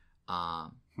longer.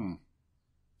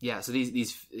 Yeah, so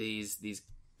these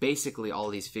basically all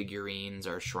these figurines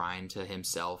are shrined to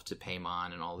himself, to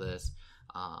Paimon, and all this.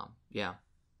 Yeah.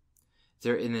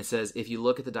 And it says, if you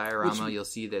look at the diorama, you'll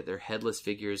see that they're headless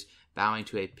figures bowing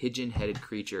to a pigeon-headed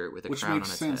creature with a crown on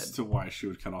its head. Which makes sense to why she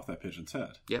would cut off that pigeon's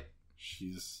head. Yep.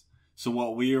 So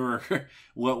what we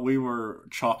were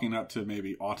chalking up to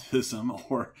maybe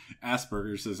autism or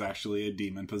Asperger's is actually a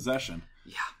demon possession.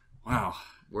 Yeah. Wow.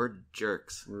 We're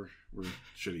jerks. We're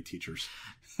shitty teachers.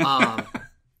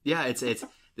 Yeah, it's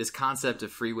this concept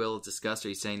of free will is discussed. Are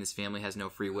you saying this family has no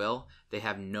free will? They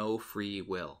have no free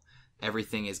will.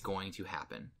 Everything is going to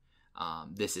happen.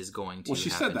 This is going to. Well, she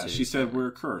said that. She said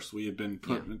we're cursed. We have been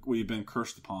we've been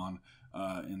cursed upon,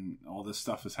 and all this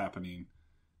stuff is happening.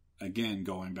 Again,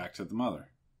 going back to the mother.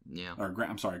 Yeah. Or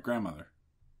grandmother.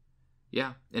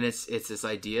 Yeah, and it's this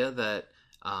idea that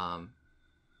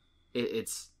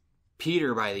it's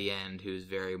Peter by the end who's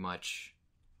very much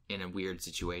in a weird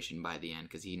situation by the end,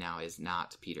 because he now is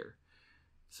not Peter.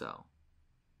 So,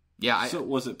 yeah. So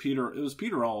was it Peter? It was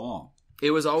Peter all along.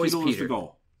 It was always Peter. Was the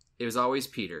goal. It was always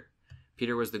Peter.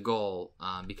 Peter was the goal,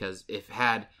 because if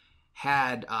had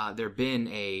there been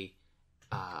a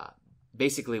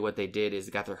basically what they did is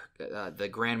got the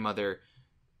grandmother,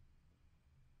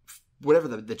 whatever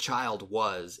the child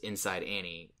was inside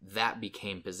Annie, that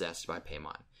became possessed by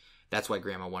Paimon. That's why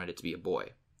Grandma wanted it to be a boy.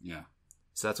 Yeah.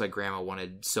 So that's why Grandma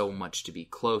wanted so much to be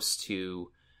close to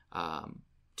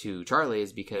Charlie,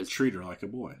 is because... And treat her like a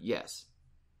boy. Yes.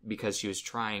 Because she was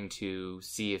trying to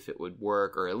see if it would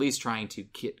work, or at least trying to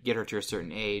get her to a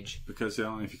certain age. Because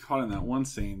if you caught in that one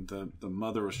scene, the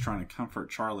mother was trying to comfort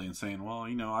Charlie and saying, well,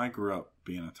 I grew up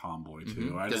being a tomboy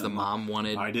too. Because the mom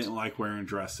wanted... I didn't like wearing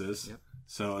dresses. Yep.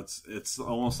 So it's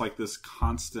almost like this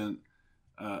constant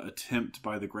attempt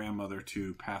by the grandmother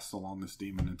to pass along this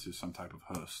demon into some type of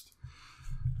host.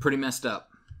 Pretty messed up.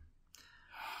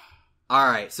 All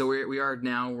right, so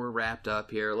we're wrapped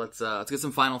up here. Let's get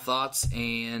some final thoughts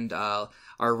and our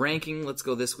ranking. Let's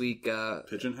go this week.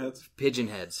 Pigeon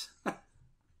heads.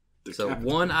 So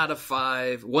 1 out of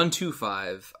 5, 1 to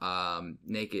 5.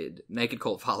 Naked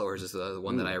cult followers is the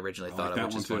one that I originally thought of,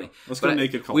 which is funny. Let's go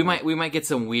naked cult. We might get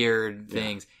some weird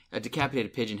things. A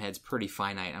decapitated pigeon head's pretty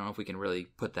finite. I don't know if we can really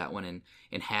put that one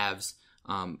in halves.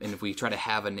 And if we try to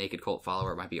have a naked cult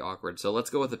follower, it might be awkward. So let's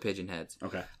go with the pigeon heads.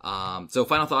 Okay. So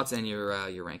final thoughts and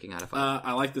your ranking out of 5.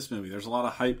 I like this movie. There's a lot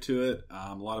of hype to it,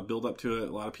 a lot of build up to it.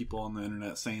 A lot of people on the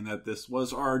internet saying that this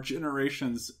was our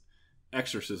generation's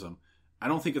exorcism. I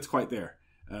don't think it's quite there.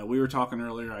 We were talking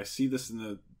earlier. I see this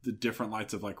in the different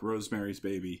lights of like Rosemary's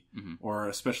Baby, or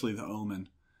especially The Omen.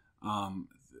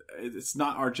 It's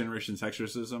not our generation's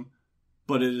exorcism,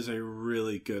 but it is a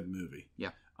really good movie.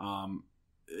 Yeah.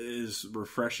 It is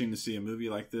refreshing to see a movie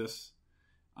like this.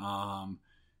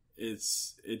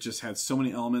 It just had so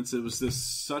many elements. It was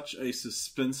such a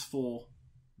suspenseful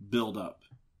build up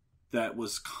that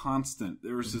was constant.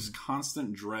 There was this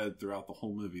constant dread throughout the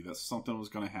whole movie that something was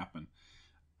going to happen.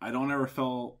 I don't ever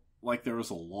feel like there was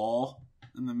a lull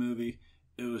in the movie.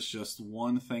 It was just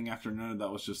one thing after another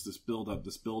that was just this build up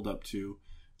to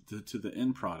the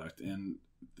end product. And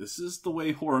this is the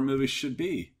way horror movies should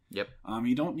be. Yep.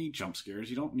 You don't need jump scares.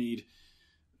 You don't need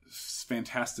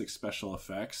fantastic special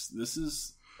effects.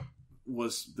 This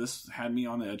had me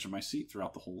on the edge of my seat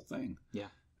throughout the whole thing. Yeah.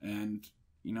 And,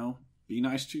 be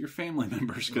nice to your family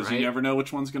members because Right. you never know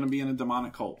which one's going to be in a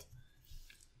demonic cult.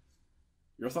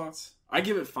 Your thoughts? I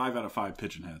give it 5 out of 5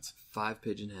 pigeon heads. 5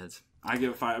 pigeon heads. I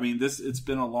give it 5. I mean, it's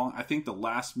been a long... I think the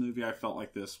last movie I felt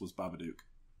like this was Babadook.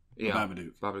 Yeah.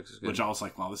 Babadook is good. which I was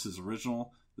like, wow, this is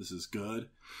original. This is good.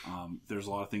 There's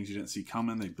a lot of things you didn't see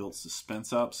coming. They built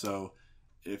suspense up. So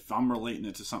if I'm relating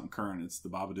it to something current, it's the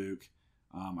Babadook.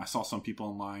 I saw some people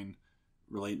online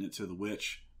relating it to The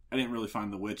Witch. I didn't really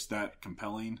find The Witch that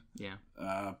compelling. Yeah.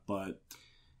 But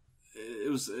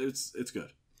it's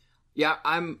good. Yeah,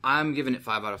 I'm giving it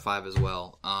 5 out of 5 as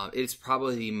well. It's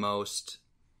probably the most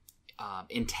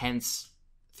intense,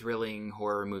 thrilling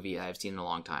horror movie I've seen in a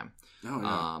long time. Oh,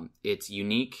 yeah. It's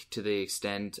unique to the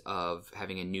extent of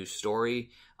having a new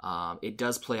story. It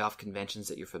does play off conventions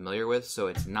that you're familiar with, so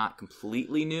it's not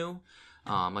completely new.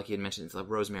 Like you had mentioned, it's like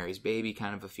Rosemary's Baby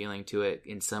kind of a feeling to it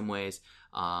in some ways,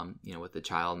 with the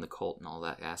child and the cult and all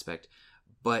that aspect.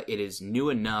 But it is new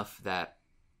enough that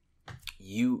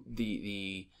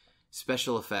the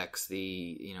special effects,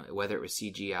 whether it was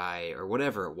CGI or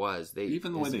whatever it was,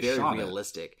 even the way they very shot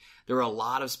realistic. There were a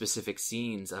lot of specific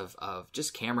scenes of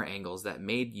just camera angles that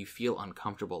made you feel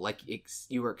uncomfortable, like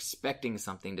you were expecting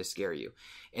something to scare you,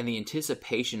 and the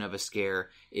anticipation of a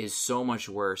scare is so much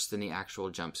worse than the actual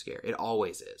jump scare. It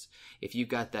always is. If you've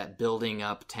got that building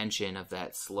up tension of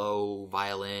that slow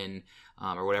violin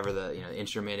or whatever the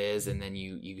instrument is, and then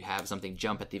you have something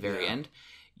jump at the very end.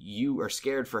 You are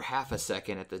scared for half a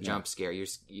second at the jump scare.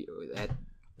 The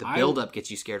build-up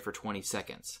gets you scared for 20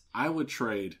 seconds. I would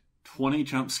trade 20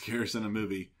 jump scares in a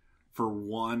movie for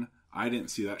one. I didn't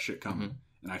see that shit coming.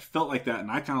 Mm-hmm. And I felt like that,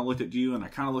 and I kind of looked at you, and I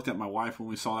kind of looked at my wife when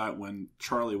we saw that when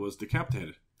Charlie was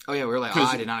decapitated. Oh, yeah, we were like,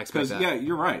 I did not expect that. Yeah,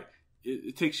 you're right.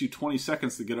 It takes you 20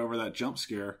 seconds to get over that jump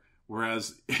scare,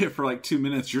 whereas for like 2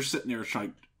 minutes, you're sitting there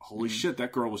like, holy shit,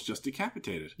 that girl was just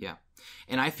decapitated. Yeah.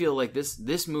 And I feel like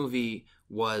this movie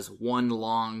was one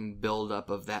long build-up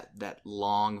of that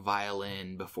long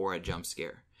violin before a jump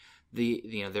scare.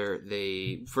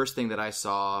 The first thing that I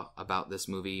saw about this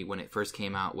movie when it first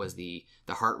came out was the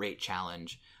heart rate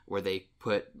challenge, where they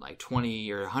put like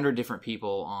 20 or 100 different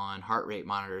people on heart rate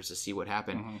monitors to see what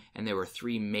happened, and there were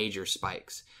 3 major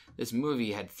spikes. This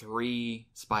movie had 3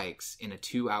 spikes in a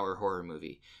 2-hour horror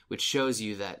movie, which shows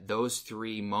you that those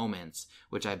 3 moments,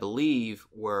 which I believe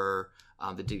were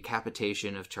the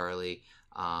decapitation of Charlie,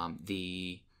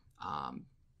 the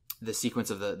sequence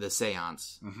of the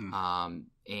seance,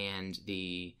 and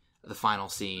the final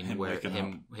scene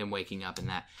him waking up, and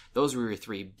that those were your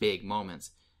 3 big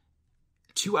moments.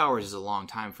 2 hours is a long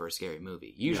time for a scary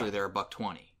movie. Usually they're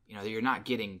 $120. You're not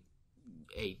getting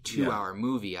a 2-hour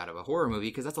movie out of a horror movie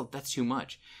because that's too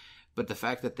much. But the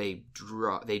fact that they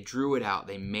drew it out,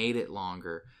 they made it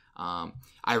longer.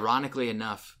 Ironically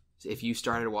enough, if you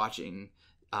started watching,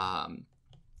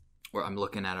 or I'm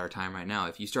looking at our time right now,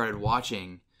 if you started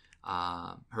watching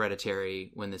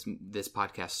Hereditary when this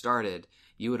podcast started,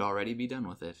 you would already be done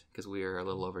with it because we are a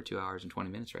little over 2 hours and 20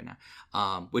 minutes right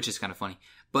now, which is kind of funny.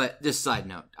 But just side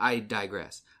note, I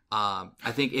digress.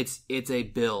 I think it's a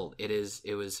build.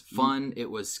 It was fun. It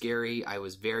was scary. I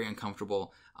was very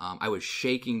uncomfortable. I was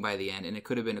shaking by the end, and it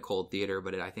could have been a cold theater,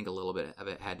 but I think a little bit of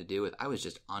it had to do with I was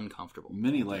just uncomfortable.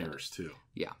 Many layers too.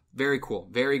 Yeah, very cool.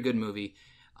 Very good movie.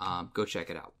 Go check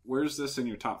it out. Where's this in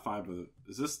your top 5 of?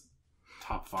 Is this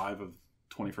top 5 of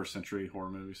 21st century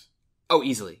horror movies? Oh,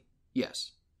 easily.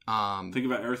 Yes. Think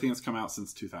about everything that's come out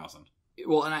since 2000.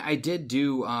 Well, and I did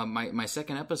do my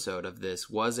second episode of this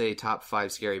was a top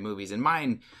 5 scary movies, and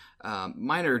mine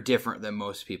are different than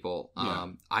most people.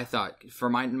 I thought for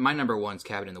my number one's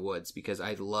Cabin in the Woods because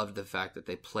I loved the fact that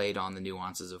they played on the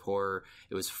nuances of horror.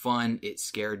 It was fun. It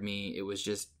scared me. It was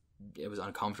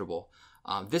uncomfortable.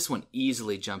 This one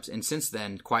easily jumps, and since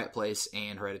then, Quiet Place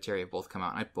and Hereditary have both come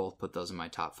out, and I both put those in my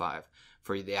top 5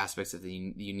 for the aspects of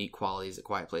the unique qualities that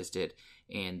Quiet Place did,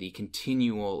 and the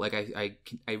continual, like I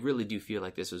really do feel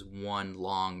like this was one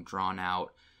long, drawn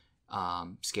out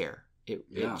scare.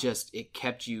 It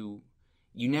kept you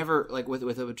never, like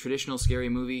with a traditional scary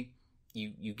movie,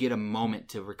 you get a moment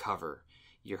to recover.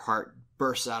 your heart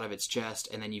bursts out of its chest,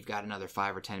 and then you've got another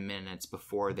 5 or 10 minutes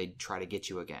before they try to get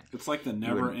you again. It's like the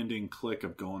never-ending click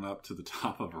of going up to the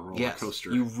top of a roller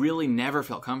coaster. You really never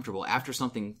felt comfortable. After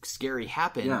something scary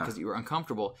happened, because you were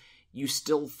uncomfortable, you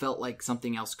still felt like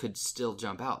something else could still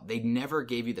jump out. They never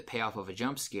gave you the payoff of a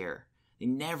jump scare. They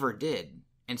never did.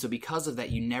 And so because of that,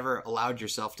 you never allowed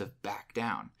yourself to back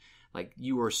down. Like,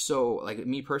 you were so, like,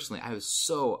 me personally, I was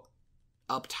so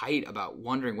uptight about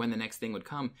wondering when the next thing would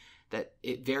come that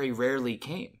it very rarely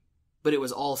came. But it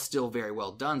was all still very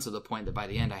well done, to the point that by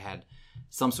the end I had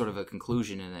some sort of a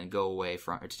conclusion and then go away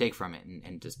from, or to take from it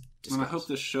and just discuss. And I hope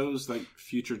this shows, like,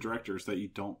 future directors that you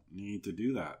don't need to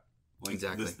do that. Like,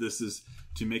 exactly. This is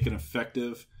to make an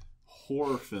effective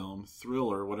horror film,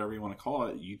 thriller, whatever you want to call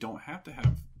it. You don't have to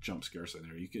have jump scares in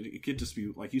there. It could just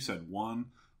be, like you said, one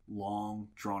long,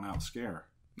 drawn-out scare.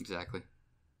 Exactly.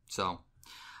 So,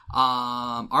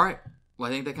 all right. Well,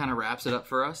 I think that kind of wraps it up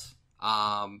for us.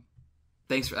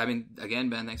 Thanks for, again,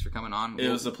 Ben, thanks for coming on. It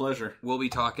was a pleasure. We'll be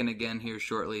talking again here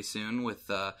shortly soon with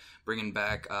bringing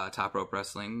back Top Rope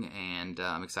Wrestling, and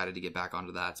I'm excited to get back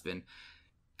onto that.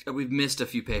 We've missed a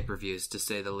few pay-per-views, to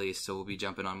say the least, so we'll be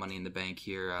jumping on Money in the Bank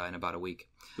here in about a week.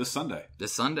 This Sunday.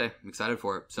 I'm excited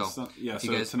for it. So,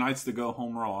 tonight's the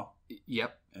go-home Raw.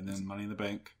 Yep. And then Money in the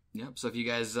Bank. Yep. So if you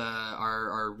guys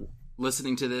are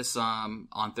listening to this on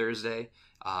Thursday,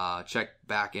 check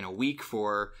back in a week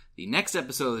for the next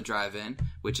episode of the Drive-In,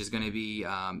 which is going to be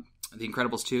The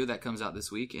Incredibles 2 that comes out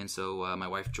this week. And so my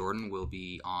wife Jordan will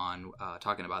be on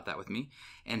talking about that with me.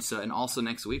 And also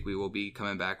next week we will be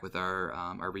coming back with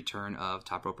our return of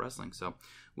Top Rope Wrestling. So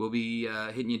we'll be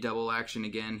hitting you double action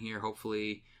again here,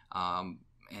 hopefully,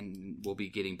 and we'll be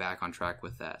getting back on track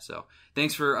with that. So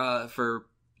thanks for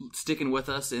sticking with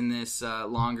us in this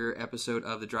longer episode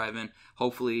of the Drive-In.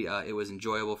 Hopefully it was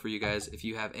enjoyable for you guys. If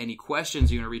you have any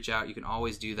questions you want to reach out, you can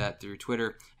always do that through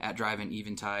Twitter at Drive-In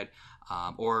Eventide,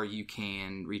 or you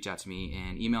can reach out to me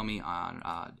and email me on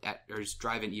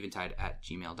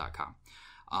driveineventide@gmail.com.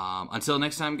 Until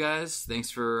next time, guys,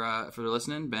 thanks for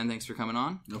listening. Ben, thanks for coming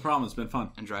on. No problem. It's been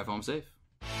fun. And drive home safe.